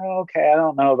like, oh, okay, I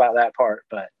don't know about that part,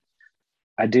 but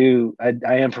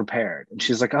I am prepared. And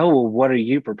she's like, oh, well, what are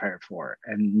you prepared for?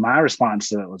 And my response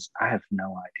to it was, I have no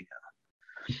idea.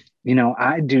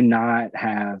 I do not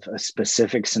have a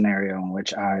specific scenario in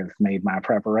which I've made my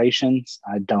preparations.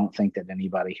 I don't think that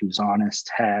anybody who's honest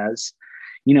has.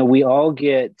 We all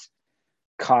get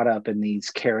caught up in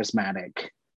these charismatic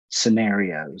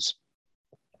scenarios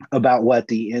about what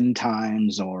the end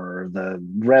times or the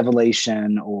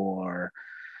revelation or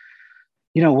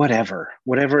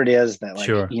whatever it is that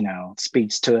Sure.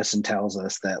 speaks to us and tells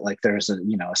us that like there's a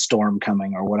storm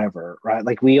coming or whatever, right?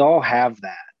 Like we all have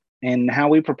that, and how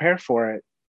we prepare for it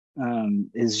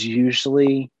is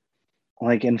usually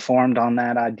like informed on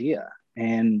that idea.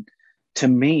 And to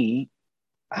me,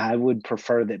 I would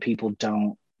prefer that people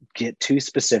don't get too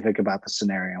specific about the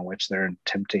scenario in which they're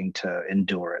attempting to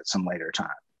endure at some later time.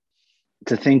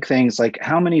 To think things like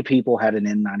how many people had an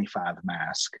N95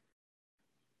 mask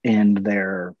in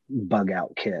their bug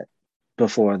out kit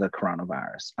before the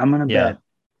coronavirus. I'm going to Yeah. bet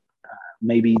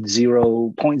maybe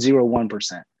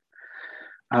 0.01%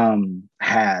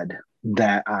 had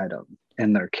that item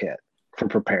in their kit for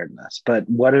preparedness. But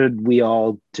what did we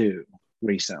all do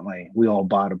recently? We all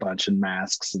bought a bunch of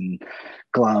masks and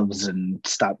gloves and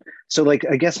stuff. So like,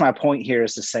 I guess my point here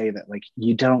is to say that like,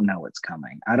 you don't know what's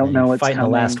coming. I don't You're know what's fighting the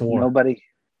last coming. war. Nobody.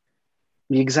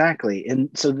 Exactly. And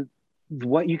so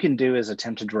what you can do is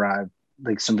attempt to derive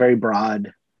like some very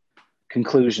broad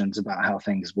conclusions about how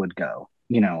things would go.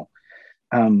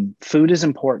 Food is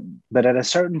important, but at a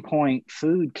certain point,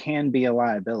 food can be a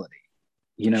liability.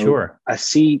 Sure. I've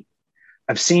seen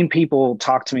people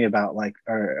talk to me about like,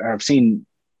 or I've seen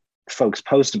folks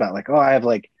post about like, oh, I have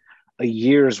like a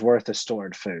year's worth of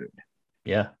stored food.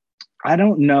 Yeah. I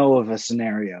don't know of a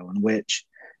scenario in which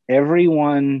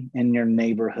everyone in your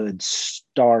neighborhood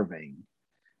starving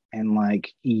and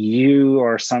like you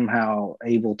are somehow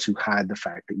able to hide the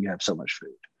fact that you have so much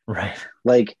food. Right.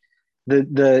 Like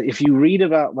the if you read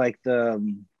about like the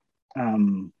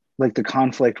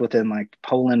conflict within like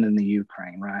Poland and the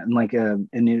Ukraine, right? And like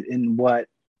in what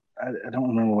I don't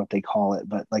remember what they call it,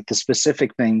 but like the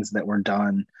specific things that were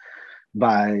done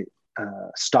by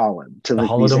Stalin to The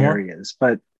like these Holodomor? areas.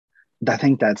 But I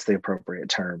think that's the appropriate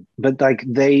term. But like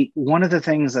one of the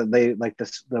things that they like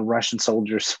the Russian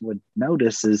soldiers would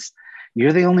notice is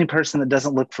you're the only person that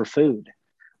doesn't look for food,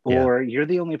 Yeah. or you're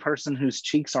the only person whose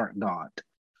cheeks aren't gaunt.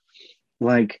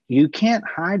 Like you can't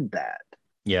hide that.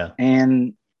 Yeah.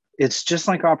 And it's just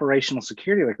like operational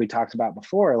security, like we talked about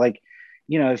before. Like,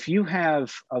 if you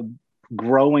have a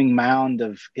growing mound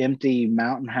of empty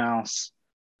Mountain House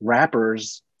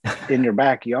wrappers in your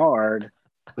backyard,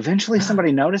 eventually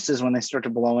somebody notices when they start to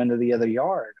blow into the other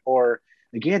yard. Or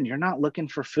again, you're not looking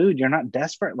for food. You're not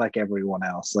desperate like everyone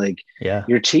else. Like Yeah.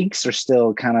 your cheeks are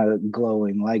still kind of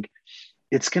glowing. Like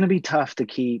it's going to be tough to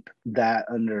keep that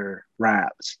under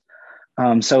wraps.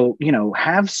 So,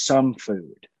 have some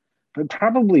food, but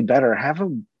probably better have a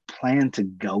plan to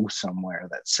go somewhere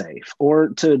that's safe or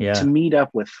to Yeah. meet up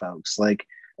with folks. Like,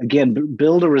 again,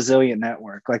 build a resilient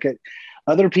network. Like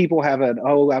other people have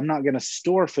I'm not going to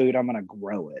store food. I'm going to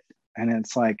grow it. And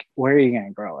it's like, where are you going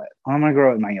to grow it? Oh, I'm going to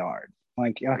grow it in my yard.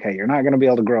 Like, okay, you're not going to be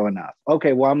able to grow enough.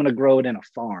 Okay, well, I'm going to grow it in a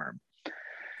farm.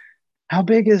 How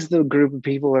big is the group of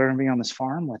people that are going to be on this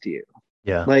farm with you?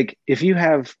 Yeah. Like if you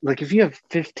have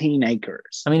 15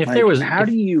 acres, I mean, like how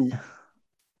do you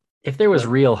if there was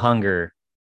what, real hunger,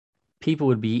 people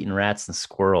would be eating rats and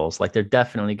squirrels. Like they're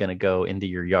definitely going to go into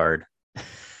your yard right.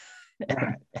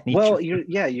 and eat your Well, food.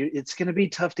 it's going to be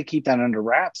tough to keep that under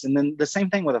wraps. And then the same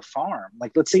thing with a farm.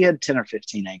 Like let's say you had 10 or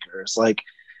 15 acres. Like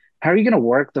how are you going to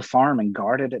work the farm and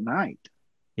guard it at night?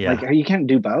 Like Yeah. you can't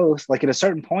do both. Like at a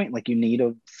certain point, like you need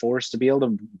a force to be able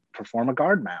to perform a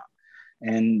guard mount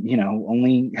and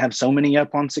only have so many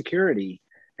up on security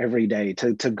every day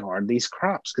to guard these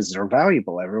crops because they're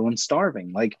valuable. Everyone's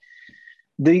starving. Like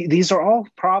these are all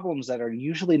problems that are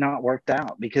usually not worked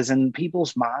out because in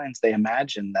people's minds they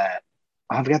imagine that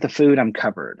I've got the food, I'm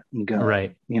covered, I'm good,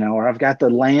 Right. or I've got the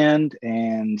land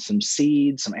and some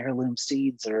seeds, some heirloom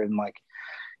seeds that are in like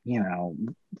you know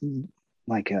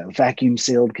like vacuum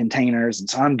sealed containers, and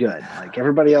so I'm good. Like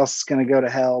everybody else is going to go to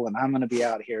hell and I'm going to be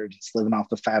out here just living off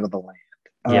the fat of the land.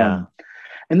 Yeah.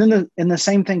 And then the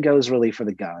same thing goes really for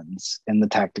the guns and the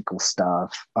tactical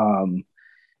stuff.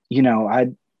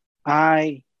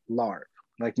 I LARP.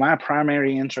 Like my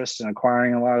primary interest in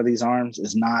acquiring a lot of these arms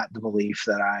is not the belief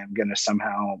that I'm going to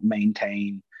somehow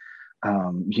maintain,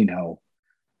 you know,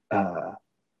 uh,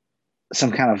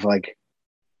 some kind of like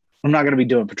I'm not going to be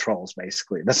doing patrols.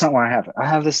 Basically, that's not why I have it. I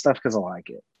have this stuff because I like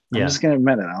it. I'm Yeah. just going to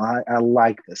admit it. I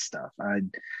like this stuff. I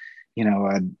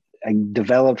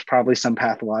developed probably some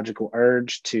pathological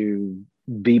urge to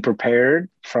be prepared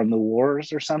from the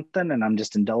wars or something, and I'm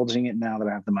just indulging it now that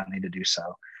I have the money to do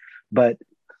so. But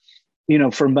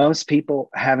for most people,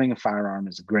 having a firearm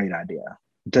is a great idea.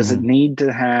 Does it need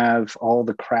to have all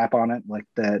the crap on it like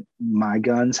that my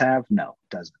guns have? No,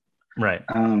 it doesn't. Right.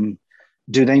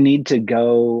 Do they need to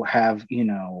go have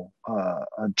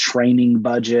a training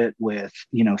budget with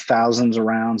thousands of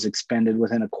rounds expended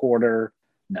within a quarter?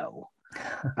 No.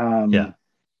 Yeah.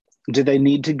 Do they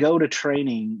need to go to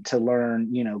training to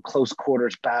learn close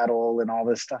quarters battle and all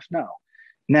this stuff? No.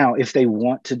 Now, if they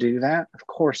want to do that, of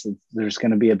course, there's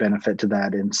going to be a benefit to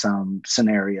that in some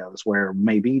scenarios where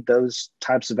maybe those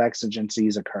types of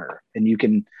exigencies occur, and you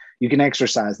can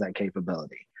exercise that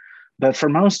capability. But for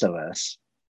most of us,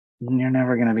 you're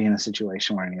never going to be in a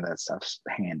situation where any of that stuff's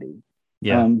handy.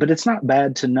 Yeah. But it's not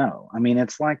bad to know. I mean,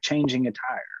 it's like changing a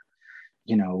tire.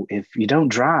 If you don't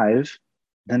drive,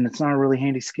 then it's not a really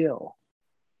handy skill.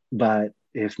 But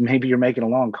if maybe you're making a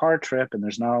long car trip and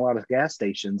there's not a lot of gas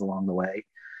stations along the way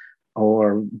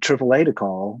or AAA to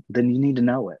call, then you need to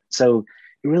know it. So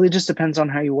it really just depends on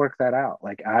how you work that out.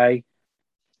 Like I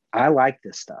like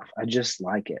this stuff. I just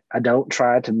like it. I don't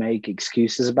try to make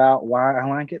excuses about why I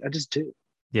like it. I just do.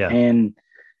 Yeah. And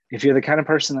if you're the kind of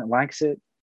person that likes it,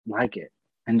 like it.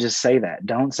 And just say that.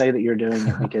 Don't say that you're doing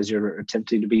it because you're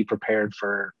attempting to be prepared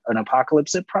for an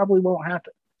apocalypse. It probably won't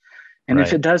happen. And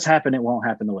if it does happen, it won't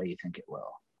happen the way you think it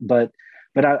will. But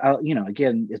I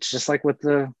again, it's just like with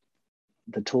the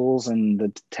tools and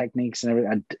the techniques and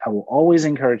everything. I will always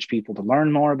encourage people to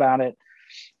learn more about it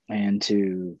and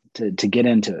to get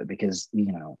into it, because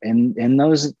in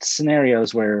those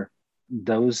scenarios where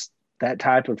that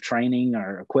type of training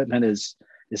or equipment is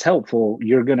helpful,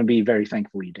 you're going to be very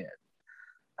thankful you did.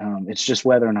 It's just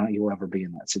whether or not you'll ever be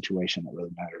in that situation that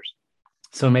really matters.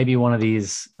 So maybe one of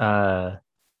these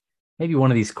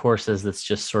courses that's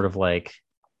just sort of like,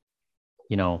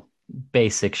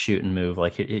 basic shoot and move,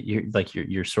 like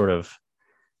you're sort of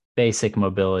basic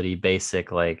mobility,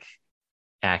 basic like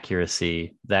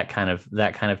accuracy, that kind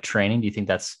of training. Do you think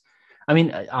that's, I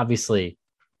mean, obviously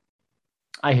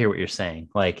I hear what you're saying.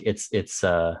 Like it's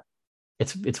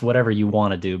whatever you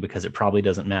want to do, because it probably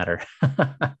doesn't matter.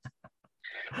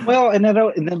 Well,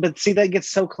 but see, that gets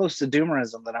so close to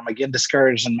doomerism that I'm again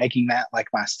discouraged in making that like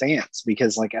my stance,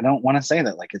 because like I don't want to say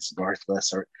that like it's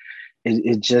worthless, or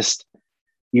it just,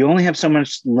 you only have so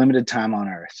much limited time on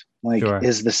Earth. Like, sure.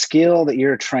 Is the skill that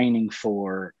you're training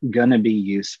for gonna be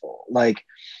useful? Like,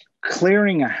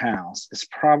 clearing a house is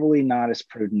probably not as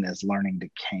prudent as learning to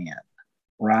can,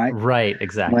 right? Right,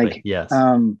 exactly. Like, yes.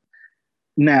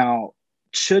 Now,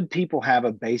 should people have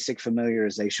a basic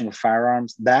familiarization with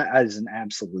firearms? That is an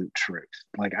absolute truth.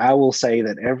 Like, I will say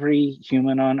that every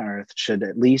human on Earth should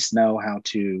at least know how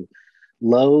to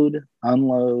load,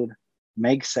 unload,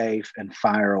 make safe, and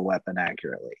fire a weapon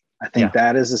accurately. I think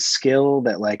that is a skill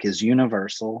that like is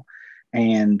universal.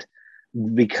 And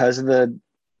because of the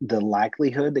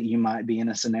likelihood that you might be in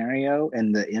a scenario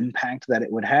and the impact that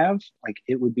it would have, like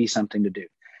it would be something to do.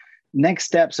 Next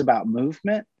steps about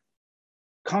movement: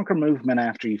 conquer movement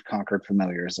after you've conquered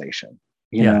familiarization,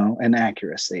 and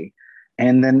accuracy.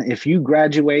 And then if you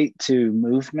graduate to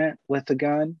movement with the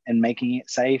gun and making it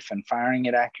safe and firing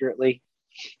it accurately,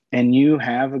 and you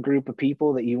have a group of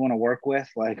people that you want to work with,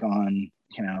 like on,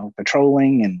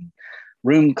 patrolling and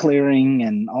room clearing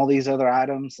and all these other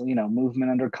items, movement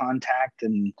under contact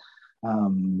and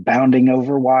bounding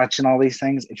overwatch and all these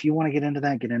things. If you want to get into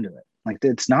that, get into it. Like,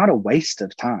 it's not a waste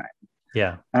of time.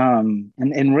 Yeah.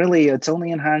 And really, it's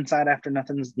only in hindsight, after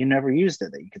you never used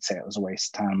it, that you could say it was a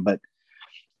waste of time. But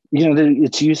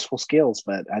it's useful skills.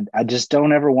 But I just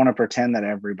don't ever want to pretend that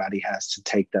everybody has to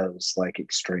take those like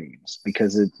extremes,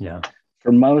 because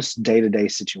for most day-to-day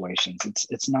situations,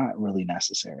 it's not really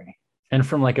necessary. And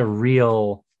from like a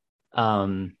real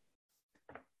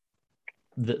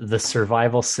the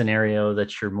survival scenario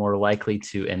that you're more likely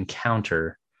to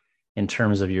encounter in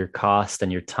terms of your cost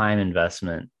and your time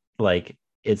investment, like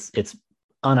it's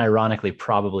unironically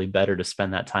probably better to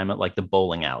spend that time at like the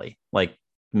bowling alley, like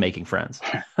making friends.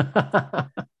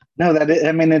 No,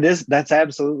 that's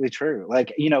absolutely true.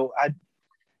 Like,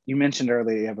 you mentioned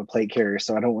earlier you have a plate carrier,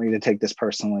 so I don't want you to take this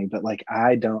personally, but like,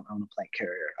 I don't own a plate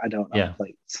carrier. I don't own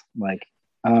plates. Like,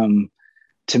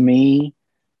 to me,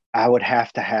 I would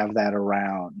have to have that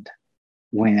around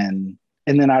and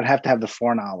then I'd have to have the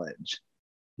foreknowledge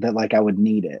that like I would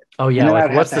need it. Oh yeah,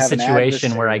 like what's the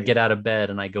situation where I get out of bed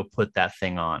and I go put that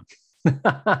thing on?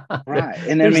 Right.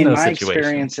 And I mean, my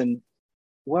experience in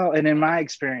my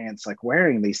experience, like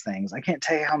wearing these things, I can't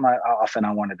tell you how often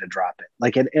I wanted to drop it.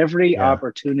 Like at every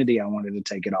opportunity, I wanted to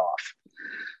take it off.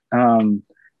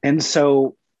 And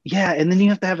so yeah, and then you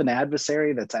have to have an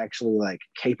adversary that's actually like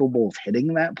capable of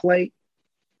hitting that plate,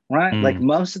 right? Like Mm,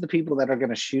 most of the people that are going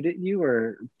to shoot at you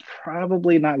are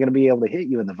probably not going to be able to hit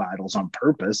you in the vitals on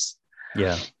purpose.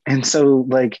 yeah. And so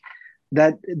like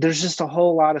that, there's just a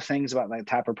whole lot of things about that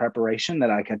type of preparation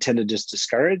that I tend to just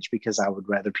discourage, because I would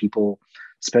rather people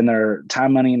spend their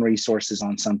time, money, and resources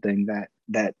on something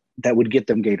that would get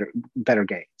them better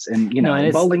gains. And No, and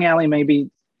it's bowling alley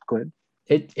maybe. Go ahead.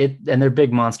 and they're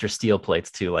big monster steel plates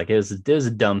too. Like it was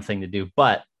a dumb thing to do,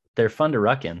 but they're fun to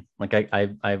ruck in. Like I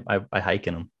hike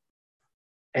in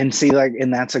And see, like,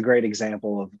 and that's a great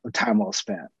example of time well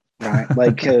spent, right?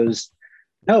 Like, because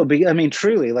no, I mean,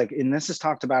 truly, like, and this is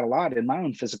talked about a lot in my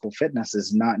own physical fitness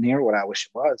is not near what I wish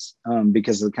it was,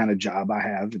 because of the kind of job I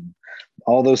have and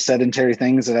all those sedentary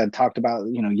things that I talked about.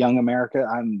 Young America,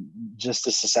 I'm just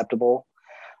as susceptible.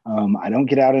 I don't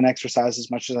get out and exercise as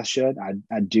much as I should.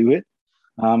 I do it.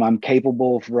 I'm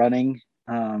capable of running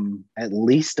at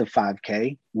least a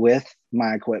 5K with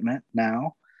my equipment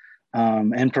now,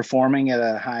 and performing at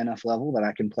a high enough level that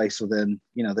I can place within,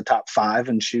 the top 5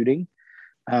 in shooting.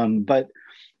 But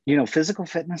physical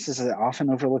fitness is an often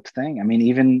overlooked thing. I mean,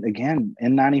 even again,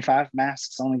 N95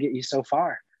 masks only get you so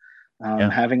far. Yeah.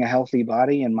 Having a healthy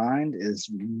body and mind is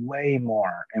way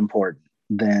more important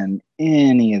than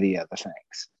any of the other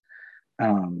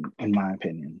things, in my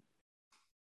opinion.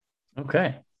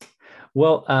 Okay.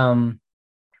 Well,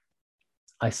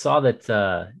 I saw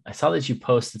that you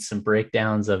posted some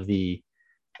breakdowns of the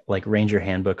like Ranger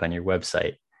handbook on your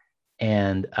website,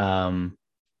 and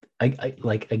I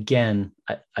like again,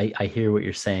 I hear what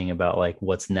you're saying about like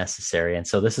what's necessary, and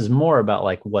so this is more about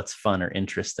like what's fun or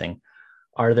interesting.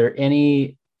 Are there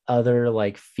any other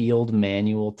like field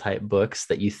manual type books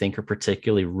that you think are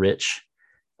particularly rich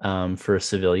for a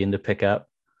civilian to pick up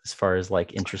as far as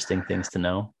like interesting things to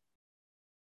know?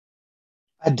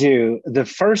 I do. The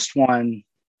first one,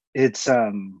 it's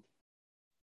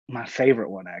my favorite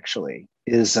one actually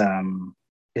is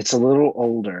it's a little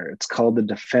older. It's called The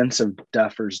Defense of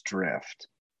Duffer's Drift.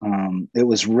 It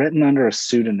was written under a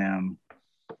pseudonym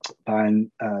by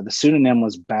the pseudonym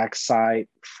was Backsight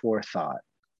Forethought.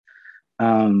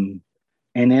 Um,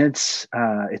 and it's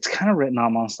kind of written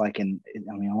almost like I mean,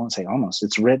 I won't say almost,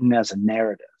 it's written as a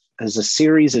narrative, as a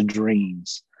series of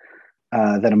dreams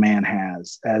that a man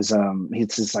has, as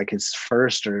it's like his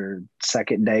first or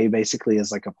second day basically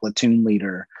as like a platoon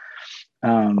leader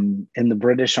in the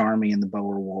British Army in the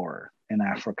Boer War in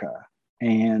Africa.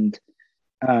 And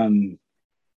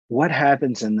what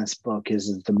happens in this book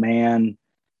is that the man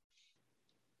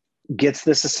gets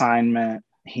this assignment.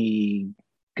 He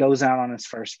goes out on his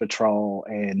first patrol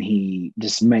and he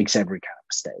just makes every kind of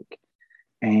mistake.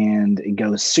 And it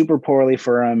goes super poorly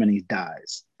for him and he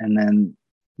dies. And then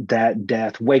that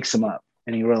death wakes him up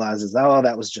and he realizes, oh,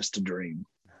 that was just a dream.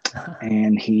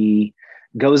 And he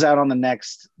goes out on the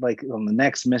next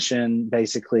mission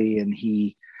basically, and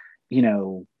he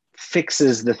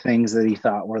fixes the things that he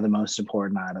thought were the most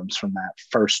important items from that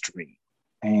first dream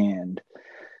and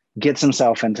gets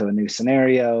himself into a new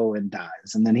scenario and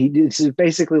dies. And then it's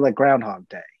basically like Groundhog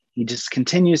Day. He just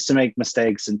continues to make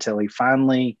mistakes until he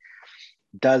finally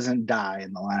doesn't die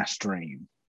in the last dream.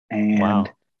 And Wow.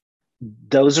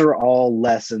 those are all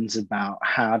lessons about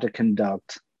how to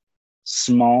conduct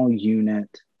small unit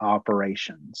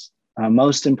operations.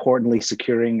 Most importantly,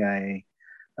 securing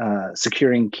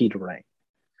key terrain.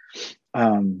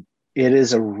 It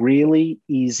is a really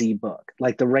easy book.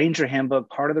 Like the Ranger Handbook,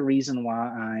 part of the reason why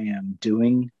I am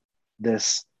doing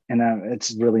this, and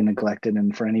it's really neglected.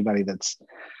 And for anybody that's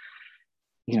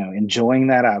enjoying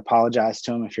that, I apologize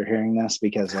to them if you're hearing this,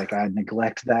 because like I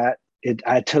neglect that.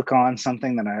 I took on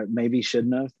something that I maybe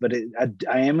shouldn't have, but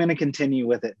I am going to continue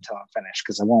with it until I'm finished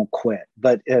because I won't quit.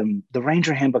 But the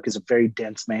Ranger Handbook is a very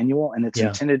dense manual, and it's Yeah.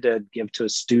 intended to give to a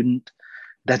student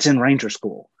that's in Ranger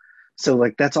school. So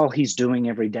like that's all he's doing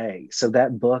every day. So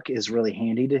that book is really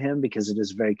handy to him because it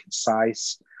is very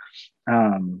concise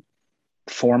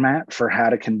format for how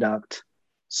to conduct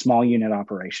small unit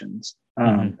operations,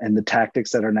 Mm-hmm. and the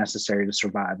tactics that are necessary to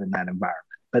survive in that environment.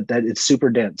 But that it's super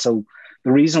dense. So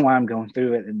the reason why I'm going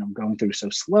through it and I'm going through so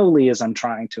slowly is I'm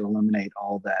trying to eliminate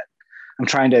all that. I'm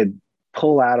trying to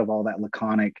pull out of all that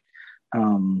laconic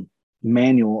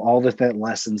manual, all the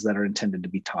lessons that are intended to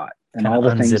be taught and Kind all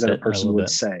of the things unzip that a it a person little would bit.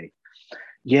 say.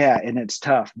 Yeah, and it's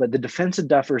tough. But the Defense of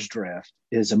Duffer's Drift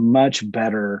is a much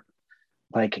better,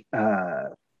 like,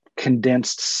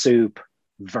 condensed soup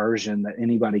version that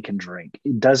anybody can drink.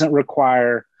 It doesn't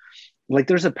require like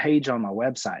there's a page on my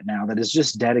website now that is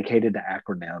just dedicated to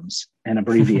acronyms and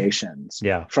abbreviations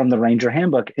Yeah. from the Ranger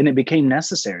Handbook. And it became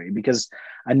necessary because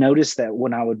I noticed that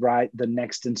when I would write the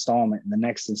next installment and the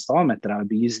next installment, that I would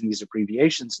be using these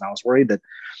abbreviations. And I was worried that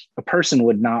a person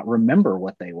would not remember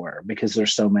what they were because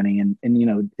there's so many. And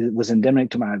it was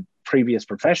endemic to my previous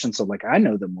profession. So like I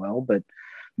know them well, but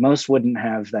most wouldn't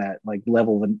have that like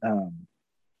level of,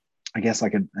 I guess,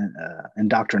 like an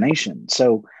indoctrination.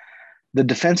 So the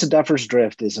defense of Duffer's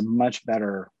Drift is a much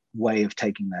better way of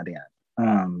taking that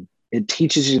in. It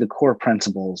teaches you the core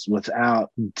principles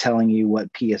without telling you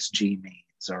what PSG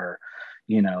means or,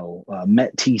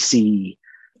 MET-TC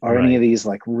or any of these,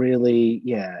 like really,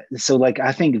 yeah. So like,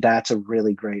 I think that's a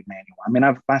really great manual. I mean,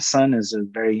 my son is a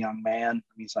very young man. I mean,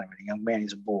 he's not even a young man,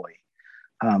 he's a boy.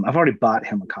 I've already bought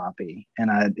him a copy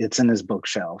and it's in his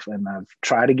bookshelf, and I've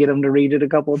tried to get him to read it a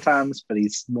couple of times, but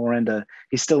he's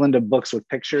still into books with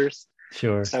pictures.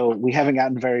 Sure. So we haven't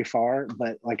gotten very far,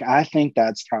 but like, I think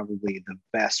that's probably the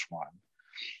best one.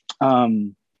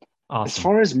 Awesome. As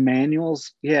far as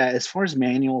manuals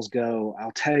go,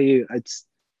 I'll tell you,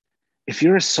 if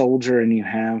you're a soldier and you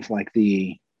have like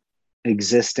the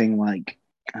existing, like,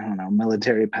 I don't know,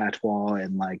 military patois,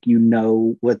 and like,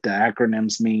 what the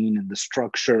acronyms mean and the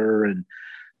structure and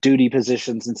duty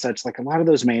positions and such, like a lot of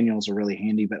those manuals are really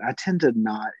handy, but I tend to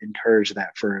not encourage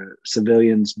that for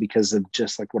civilians because of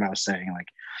just like what I was saying, like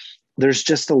there's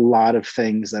just a lot of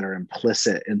things that are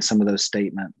implicit in some of those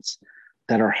statements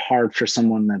that are hard for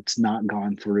someone that's not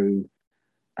gone through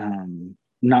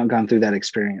that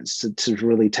experience to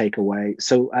really take away.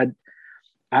 So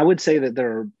I would say that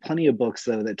there are plenty of books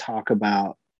though that talk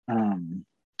about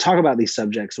these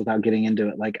subjects without getting into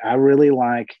it. Like I really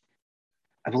like,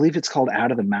 I believe it's called Out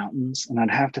of the Mountains, and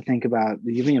I'd have to think about,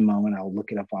 give me a moment, I'll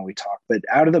look it up while we talk, but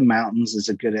Out of the Mountains is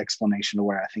a good explanation of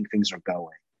where I think things are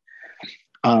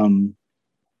going.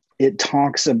 It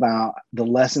talks about the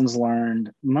lessons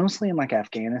learned mostly in like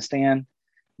Afghanistan,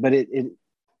 but it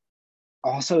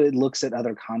also, it looks at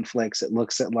other conflicts. It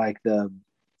looks at like the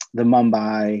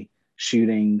Mumbai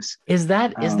shootings. Is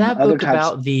that book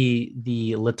about the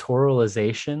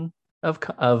littoralization of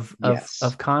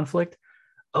yes. conflict?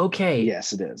 Okay.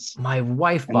 Yes, it is. My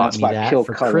wife And bought me that Kill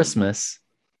for Cullen. Christmas,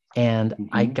 and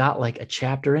I got like a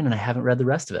chapter in, and I haven't read the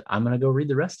rest of it. I'm gonna go read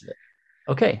the rest of it.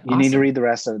 Okay, you need to read the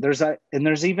rest of it.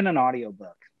 There's even an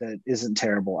audiobook that isn't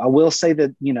terrible. I will say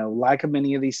that, like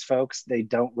many of these folks, they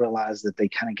don't realize that they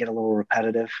kind of get a little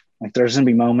repetitive. Like there's gonna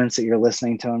be moments that you're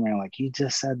listening to them and you're like, he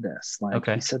just said this. Like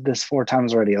he said this 4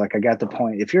 times already. Like I got the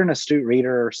point. If you're an astute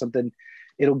reader or something,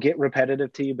 it'll get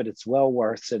repetitive to you, but it's well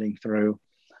worth sitting through.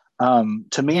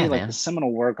 To me, the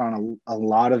seminal work on a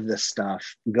lot of this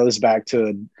stuff goes back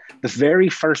to the very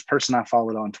first person I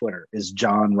followed on Twitter is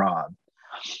John Robb.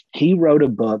 He wrote a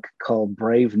book called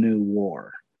Brave New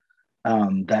War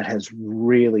that has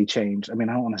really changed. I mean,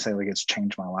 I don't want to say like it's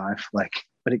changed my life,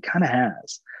 but it kind of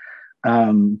has.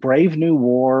 Brave New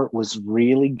War was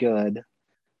really good.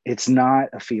 It's not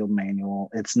a field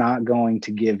manual. It's not going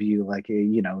to give you like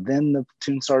then the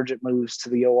platoon sergeant moves to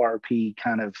the ORP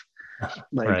kind of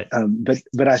like, right.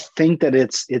 But I think that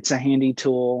it's a handy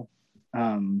tool.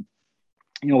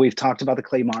 We've talked about the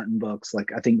Clay Martin books.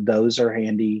 Like I think those are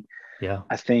handy. Yeah.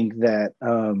 I think that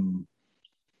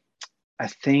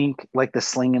like The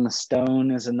Sling and the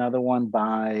Stone is another one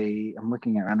by, I'm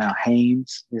looking at right now,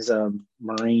 Haynes is a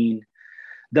Marine.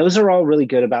 Those are all really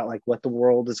good about like what the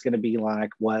world is going to be like,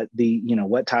 what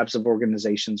what types of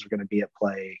organizations are going to be at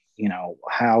play,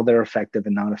 how they're effective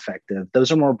and not effective.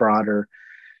 Those are more broader,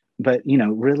 but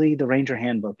really the Ranger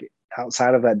Handbook,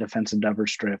 outside of that defensive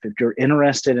Duffer's Drift, if you're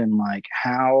interested in like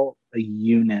how a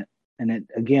unit, and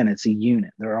it's a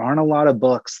unit. There aren't a lot of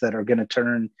books that are going to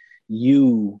turn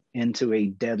you into a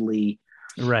deadly,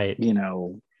 right,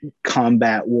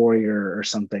 combat warrior or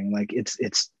something. Like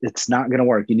it's not going to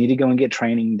work. You need to go and get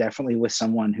training, definitely with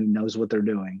someone who knows what they're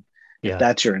doing, if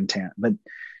that's your intent. But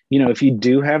if you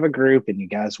do have a group and you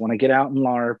guys want to get out and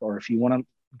LARP, or if you want to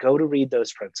go to read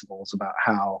those principles about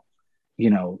how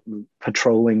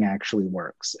patrolling actually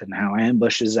works and how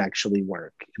ambushes actually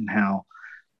work and how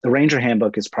the Ranger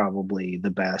Handbook is probably the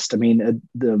best. I mean,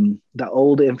 the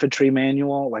old infantry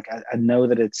manual, like I know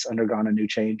that it's undergone a new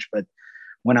change, but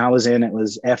when I was in, it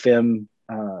was FM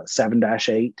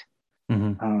 7-8.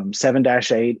 Mm-hmm.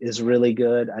 7-8 is really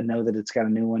good. I know that it's got a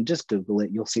new one. Just Google it.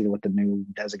 You'll see what the new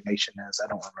designation is. I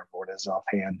don't remember what it is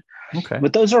offhand. Okay.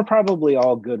 But those are probably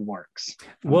all good works.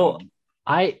 Well,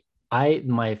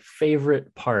 my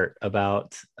favorite part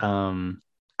about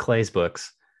Clay's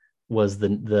books was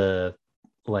the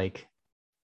like,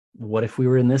 what if we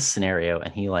were in this scenario,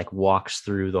 and he like walks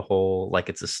through the whole, like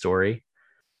it's a story.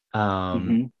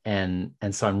 And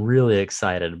so I'm really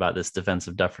excited about this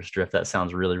defensive Duffer's drift. That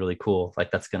sounds really, really cool. Like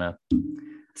it's gonna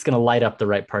light up the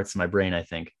right parts of my brain, I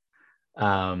think.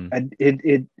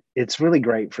 It's really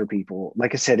great for people.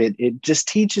 Like I said, it just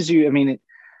teaches you. I mean,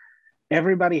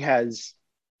 everybody has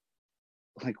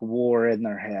like war in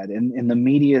their head, and the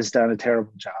media has done a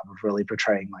terrible job of really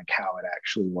portraying like how it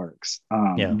actually works.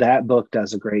 Yeah. That book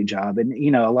does a great job, and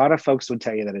a lot of folks would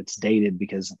tell you that it's dated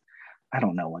because I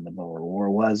don't know when the Boer War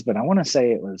was, but I want to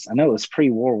say it was. I know it was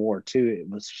pre-World War II. It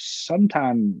was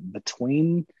sometime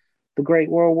between the Great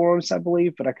World Wars, I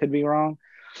believe, but I could be wrong.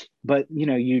 But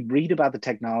you'd read about the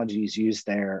technologies used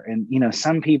there, and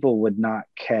some people would not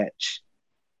catch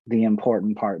the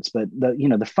important parts, but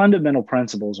the fundamental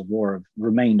principles of war have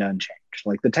remained unchanged.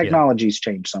 Like the technologies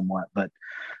changed somewhat, but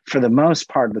for the most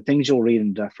part, the things you'll read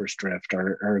in Duffer's Drift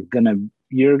you're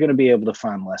gonna be able to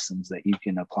find lessons that you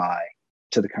can apply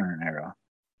to the current era.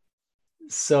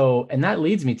 So, and that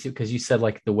leads me to, because you said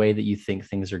like the way that you think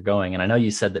things are going, and I know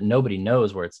you said that nobody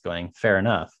knows where it's going. Fair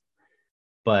enough,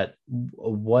 but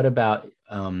what about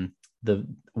the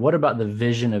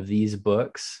vision of these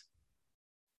books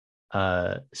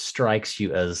strikes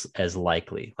you as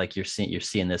likely? Like you're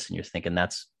seeing this and you're thinking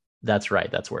that's right,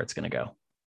 that's where it's going to go.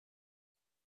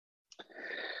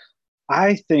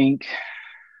 I think,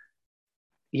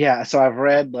 yeah. So I've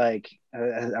read, like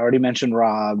I already mentioned,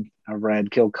 Rob. I've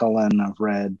read Kilcullen. I've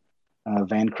read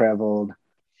Van Creveld.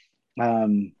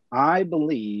 I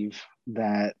believe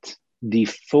that the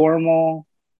formal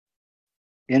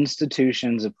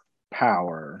institutions of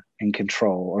power and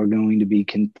control are going to be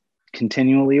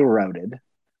continually eroded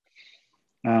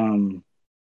to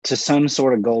some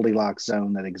sort of Goldilocks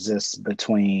zone that exists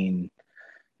between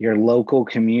your local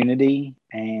community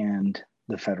and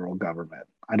the federal government.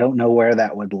 I don't know where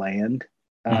that would land.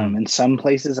 In some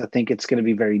places, I think it's going to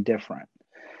be very different.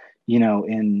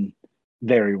 In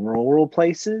very rural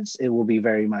places, it will be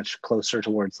very much closer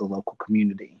towards the local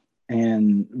community.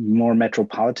 In more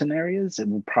metropolitan areas, it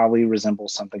will probably resemble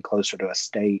something closer to a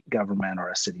state government or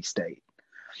a city state.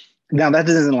 Now, that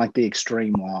isn't like the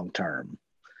extreme long term.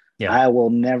 Yeah. I will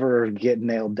never get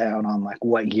nailed down on like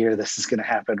what year this is going to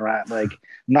happen, right? Like, I'm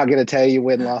not going to tell you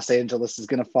when Los Angeles is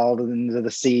going to fall into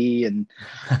the sea and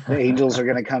the angels are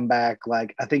going to come back.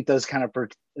 Like, I think those kind of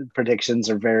predictions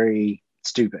are very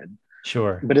stupid.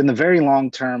 Sure. But in the very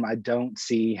long term, I don't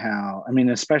see how, I mean,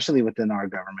 especially within our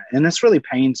government. And this really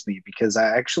pains me because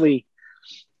I'm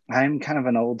kind of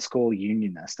an old school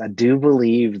unionist. I do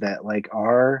believe that like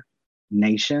our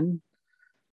nation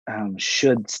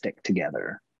should stick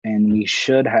together. And we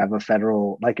should have a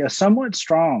federal, like a somewhat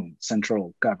strong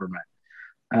central government.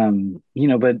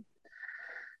 But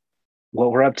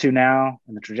what we're up to now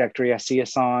and the trajectory I see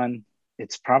us on,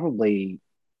 it's probably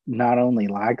not only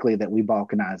likely that we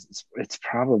balkanize, it's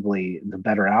probably the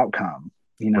better outcome.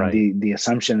 Right. The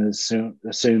assumption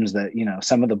assumes that,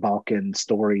 some of the Balkan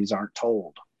stories aren't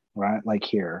told, right? Like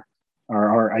here,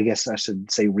 or I guess I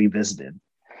should say revisited.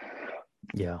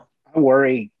 Yeah. I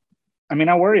worry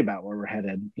about where we're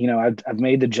headed. I've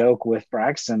made the joke with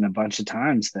Braxton a bunch of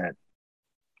times that,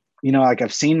 like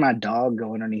I've seen my dog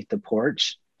go underneath the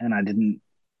porch and I didn't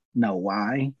know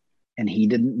why, and he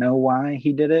didn't know why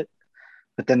he did it.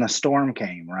 But then a storm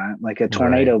came, right? Like a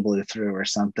tornado blew through or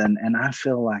something. And I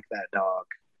feel like that dog.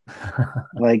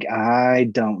 Like, I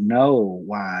don't know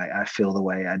why I feel the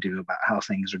way I do about how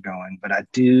things are going, but I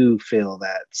do feel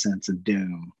that sense of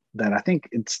doom that I think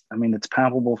it's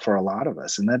palpable for a lot of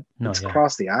us, and that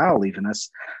across the aisle, even us.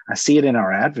 I see it in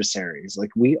our adversaries.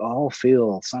 Like, we all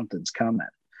feel something's coming.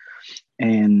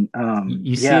 And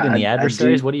you see it in the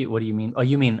adversaries. What do you mean? Oh,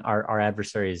 you mean our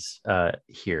adversaries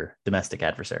here, domestic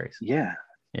adversaries? Yeah.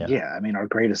 I mean, our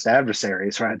greatest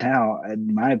adversaries right now,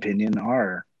 in my opinion,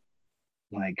 are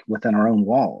like within our own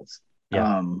walls.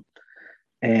 Yeah.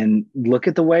 And look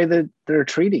at the way that they're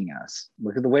treating us.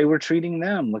 Look at the way we're treating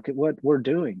them. Look at what we're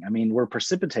doing. I mean, we're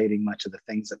precipitating much of the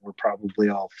things that we're probably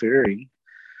all fearing,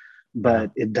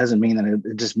 but it doesn't mean that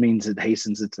it just means it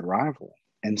hastens its arrival.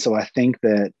 And so I think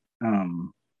that,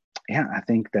 I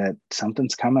think that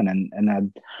something's coming, and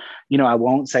I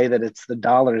won't say that it's the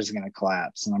dollar is going to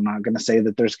collapse, and I'm not going to say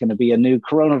that there's going to be a new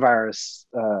coronavirus,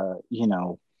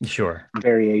 sure,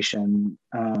 variation.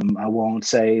 I won't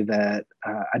say that.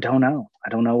 I don't know. I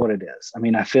don't know what it is. I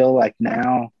mean, I feel like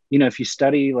now, if you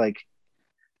study like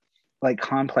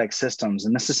complex systems,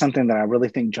 and this is something that I really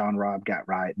think John Robb got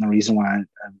right, and the reason why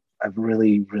I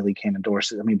really, really can't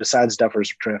endorse it. I mean, besides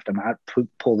Duffer's Drift, I might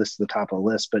pull this to the top of the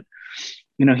list, but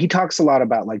he talks a lot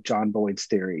about like John Boyd's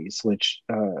theories, which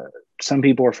some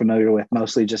people are familiar with,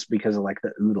 mostly just because of like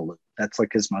the OODA loop. That's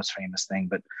like his most famous thing.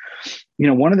 But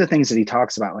one of the things that he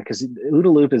talks about, like, because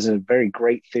OODA loop is a very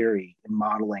great theory in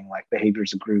modeling like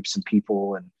behaviors of groups and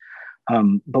people.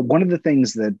 And but one of the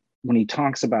things that when he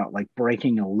talks about like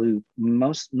breaking a loop,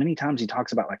 many times he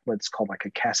talks about like what's called like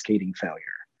a cascading failure.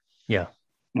 Yeah.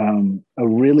 A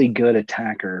really good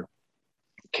attacker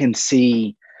can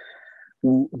see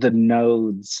the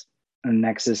nodes or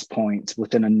nexus points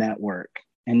within a network,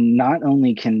 and not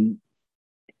only can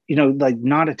like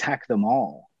not attack them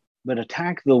all, but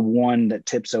attack the one that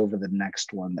tips over the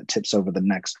next one that tips over the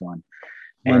next one.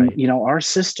 And Right. our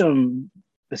system,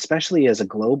 especially as a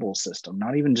global system,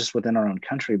 not even just within our own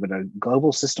country, but a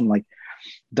global system, like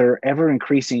they're ever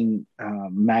increasing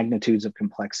magnitudes of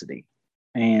complexity.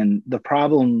 And the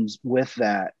problems with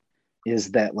that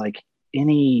is that like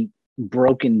any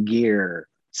broken gear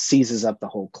seizes up the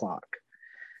whole clock.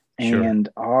 Sure. And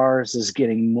ours is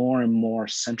getting more and more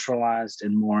centralized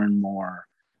and more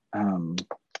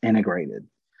integrated.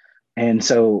 And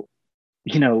so,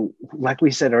 like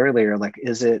we said earlier, like,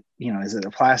 is it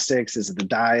the plastics? Is it the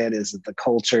diet? Is it the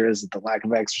culture? Is it the lack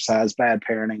of exercise, bad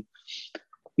parenting?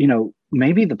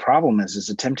 Maybe the problem is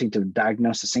attempting to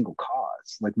diagnose a single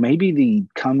cause. Like maybe the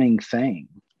coming thing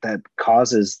that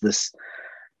causes this,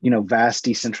 vast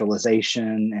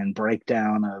decentralization and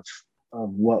breakdown of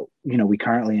what, we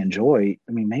currently enjoy.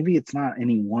 I mean, maybe it's not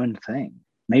any one thing.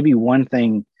 Maybe one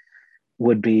thing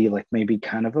would be like maybe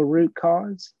kind of a root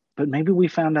cause, but maybe we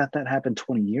found out that happened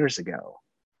 20 years ago.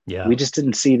 Yeah. We just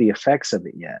didn't see the effects of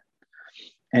it yet.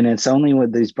 And it's only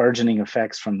with these burgeoning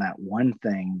effects from that one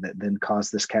thing that then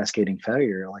caused this cascading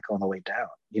failure, like all the way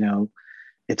down.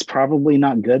 It's probably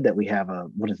not good that we have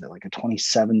like a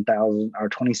 27,000 or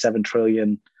 $27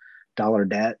 trillion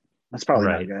debt. That's probably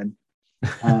not Right. good.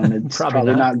 It's Probably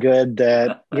probably not. not good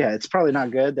that, it's probably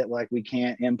not good that like we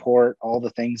can't import all the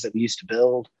things that we used to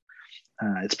build.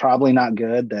 It's probably not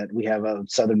good that we have a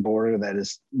southern border that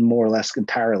is more or less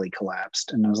entirely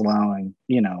collapsed and is allowing,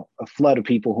 a flood of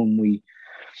people whom we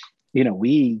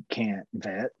can't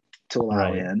vet to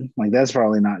allow Right. in. Like that's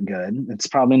probably not good. It's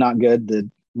probably not good that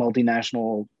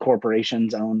multinational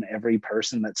corporations own every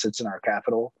person that sits in our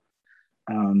capital.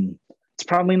 It's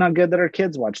probably not good that our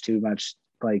kids watch too much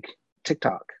like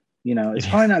TikTok. It's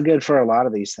probably not good for a lot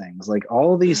of these things. Like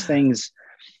all of these things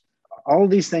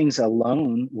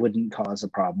alone wouldn't cause a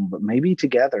problem, but maybe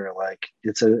together, like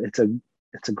it's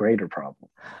a greater problem.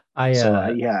 I So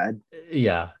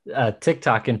yeah,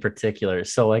 TikTok in particular.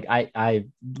 So like I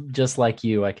just like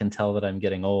you, I can tell that I'm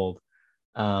getting old.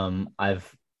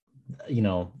 I've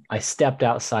I stepped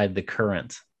outside the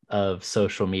current of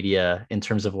social media in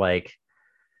terms of like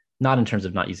not in terms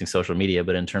of not using social media,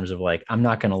 but in terms of like I'm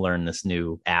not going to learn this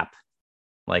new app.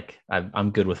 Like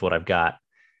I'm good with what I've got.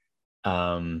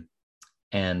 Um,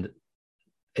 and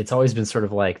it's always been sort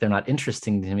of like they're not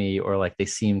interesting to me, or like they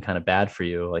seem kind of bad for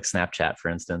you, like Snapchat, for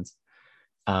instance.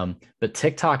 But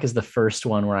TikTok is the first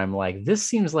one where I'm like, this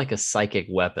seems like a psychic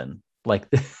weapon. Like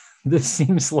this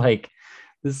seems like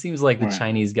the right.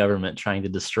 Chinese government trying to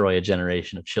destroy a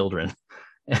generation of children.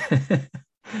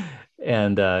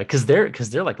 And because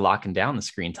they're like locking down the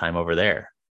screen time over there.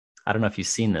 I don't know if you've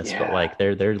seen this, but Yeah. like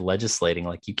they're legislating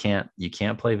like you can't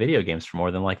play video games for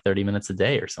more than like 30 minutes a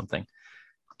day or something,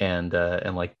 and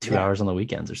like 2 hours on the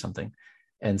weekends or something.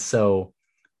 And so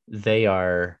they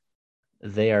are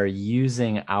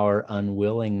using our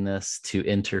unwillingness to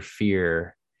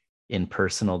interfere in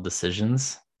personal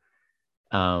decisions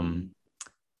um,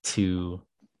 to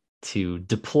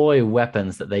deploy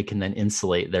weapons that they can then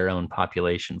insulate their own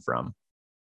population from.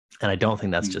 And I don't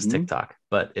think that's just Mm-hmm. TikTok,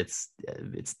 but it's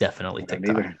definitely I don't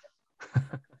TikTok. either.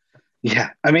 Yeah.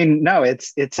 I mean, no,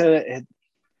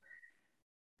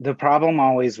 the problem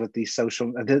always with the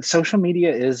social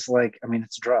media is like, I mean,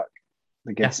 it's a drug.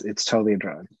 Like Yeah. it's totally a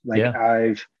drug. Like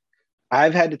Yeah.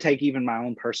 I've had to take even my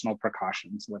own personal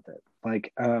precautions with it.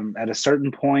 Like at a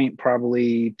certain point,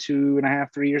 probably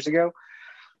 2.5, 3 years ago,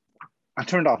 I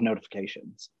turned off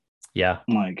notifications. Yeah.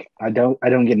 Like I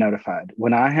don't get notified.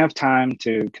 When I have time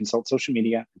to consult social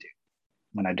media, I do.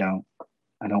 When I don't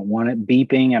want it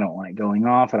beeping. I don't want it going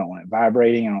off. I don't want it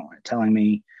vibrating. I don't want it telling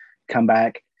me come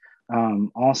back.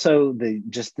 Also, the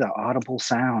audible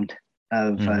sound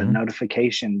of a Mm-hmm.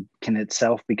 notification can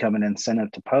itself become an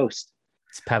incentive to post.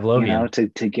 It's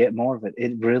Pavlovian. To get more of it.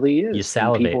 It really You is, and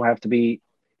salivate. people have to be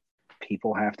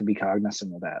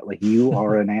cognizant of that. Like you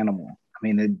are an animal. I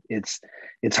mean, it's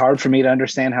hard for me to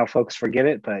understand how folks forget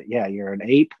it, but yeah, you're an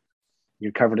ape.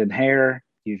 You're covered in hair.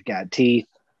 You've got teeth.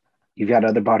 You've got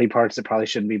other body parts that probably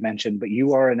shouldn't be mentioned, but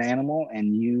you are an animal,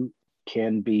 and you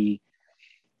can be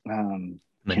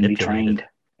Manipulated. trained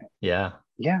Yeah.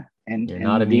 Yeah. You're not And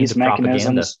immune to these propaganda.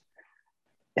 mechanisms,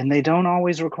 and they don't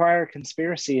always require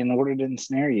conspiracy in order to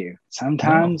ensnare you. No.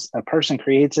 Sometimes a person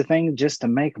creates a thing just to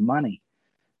make money,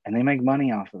 and they make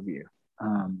money off of you.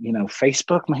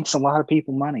 Facebook makes a lot of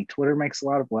people money. Twitter makes a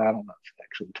lot of, well, I don't know if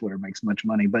actually Twitter makes much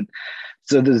money, but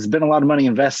so there's been a lot of money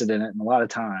invested in it and a lot of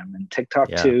time, and TikTok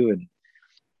Yeah. too. And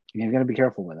you've got to be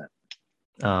careful with it.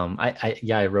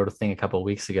 I wrote a thing a couple of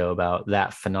weeks ago about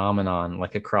that phenomenon,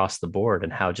 like across the board,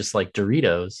 and how just like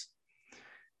Doritos,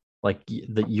 like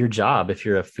your job, if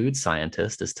you're a food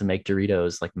scientist, is to make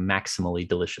Doritos like maximally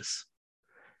delicious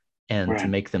and to Right.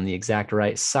 make them the exact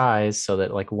right size so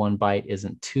that like one bite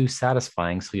isn't too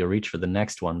satisfying. So you'll reach for the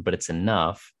next one, but it's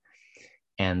enough.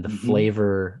 And the Mm-hmm.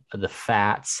 flavor, the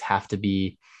fats have to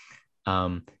be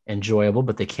enjoyable,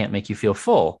 but they can't make you feel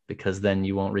full because then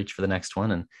you won't reach for the next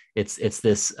one. And it's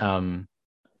this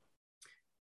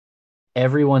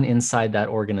everyone inside that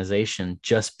organization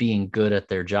just being good at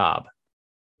their job,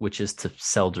 which is to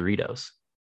sell Doritos,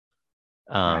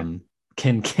 Right.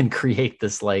 can create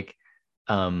this like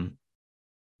um,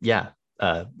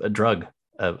 a drug,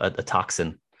 a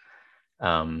toxin.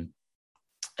 Um,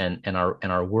 and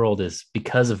our world is,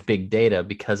 because of big data,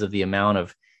 because of the amount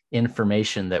of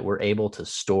information that we're able to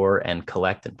store and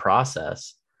collect and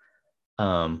process,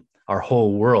 our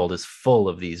whole world is full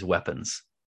of these weapons.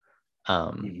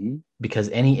 Mm-hmm. Because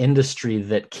any industry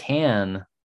that can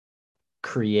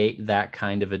create that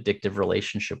kind of addictive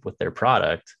relationship with their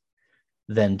product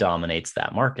then dominates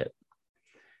that market.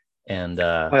 And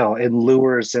Well, it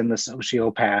lures in the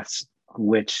sociopaths,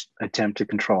 which attempt to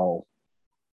control,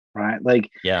 right? Like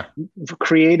yeah,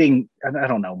 creating, I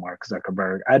don't know Mark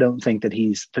Zuckerberg. I don't think that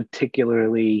he's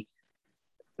particularly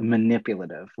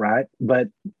manipulative, right? But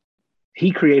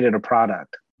he created a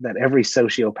product that every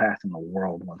sociopath in the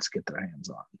world wants to get their hands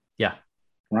on, yeah,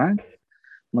 right?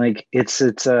 Like it's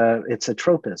a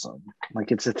tropism.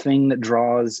 Like it's a thing that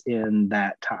draws in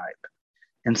that type.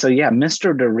 And so yeah,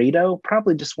 Mr. Dorito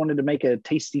probably just wanted to make a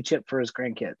tasty chip for his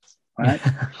grandkids, right?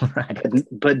 right.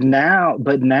 But now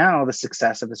the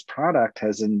success of his product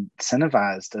has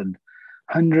incentivized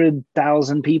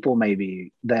 100,000 people,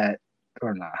 maybe, that,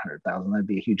 or not 100,000, that'd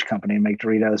be a huge company to make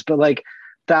Doritos, but like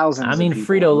I thousands of mean, people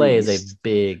at Frito-Lay is a least.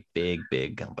 big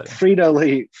company.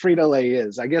 Frito Lay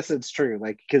is, I guess it's true.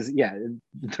 Like, because yeah,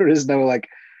 there is no like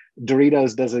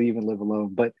Doritos doesn't even live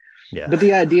alone. Yeah. But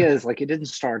the idea is like it didn't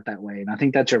start that way, and I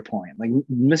think that's your point. Like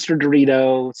Mr.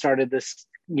 Dorito started this,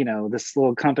 this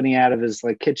little company out of his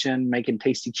like kitchen making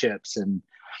tasty chips, and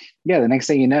yeah, the next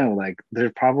thing you know, like there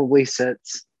probably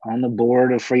sits on the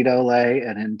board of Frito Lay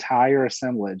an entire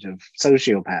assemblage of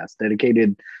sociopaths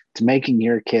dedicated to making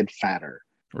your kid fatter,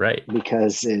 Right.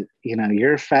 because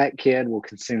your fat kid will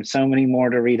consume so many more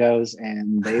Doritos,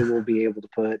 and they will be able to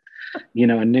put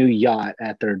a new yacht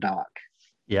at their dock.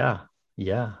 Yeah.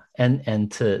 Yeah.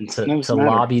 And to It's to no to matter.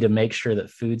 lobby to make sure that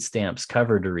food stamps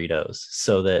cover Doritos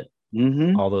so that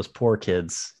Mm-hmm. all those poor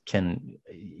kids can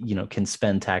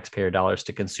spend taxpayer dollars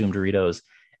to consume Doritos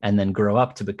and then grow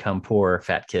up to become poor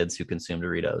fat kids who consume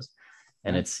Doritos.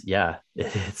 And Right. it's Yeah.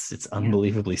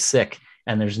 unbelievably sick.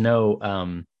 And there's no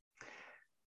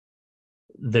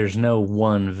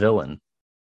one villain.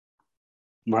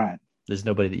 Right. There's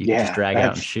nobody that you could just Yeah. drag out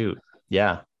and That's shoot.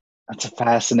 Yeah. that's a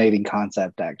fascinating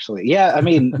concept, actually. Yeah. I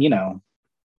mean,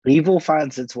 evil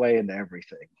finds its way into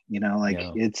everything. Like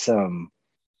Yeah. it's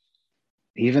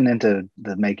even into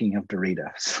the making of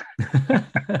Doritos.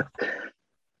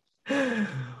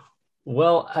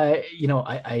 Well, I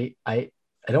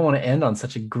don't want to end on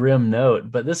such a grim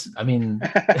note, but I mean,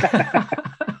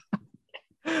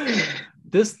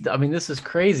 this is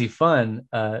crazy fun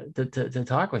to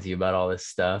talk with you about all this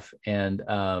stuff, and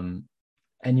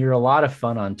you're a lot of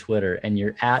fun on Twitter, and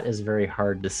your @ is very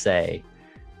hard to say,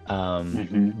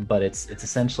 Hmm. but it's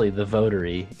essentially the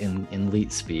votary in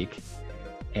Leet speak.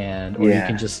 And or you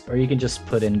can Yeah. just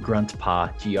put in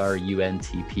Gruntpa,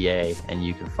 Gruntpa, and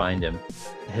you can find him.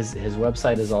 His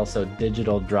website is also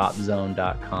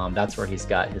digitaldropzone.com. That's where he's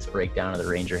got his breakdown of the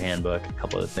Ranger Handbook, a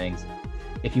couple of things.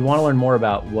 If you want to learn more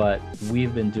about what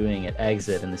we've been doing at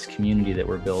Exit and this community that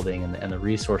we're building, and the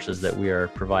resources that we are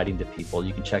providing to people,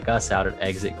 you can check us out at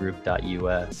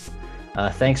exitgroup.us.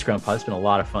 Thanks, Gruntpa. It's been a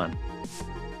lot of fun.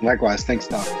 Likewise. Thanks,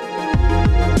 Doc.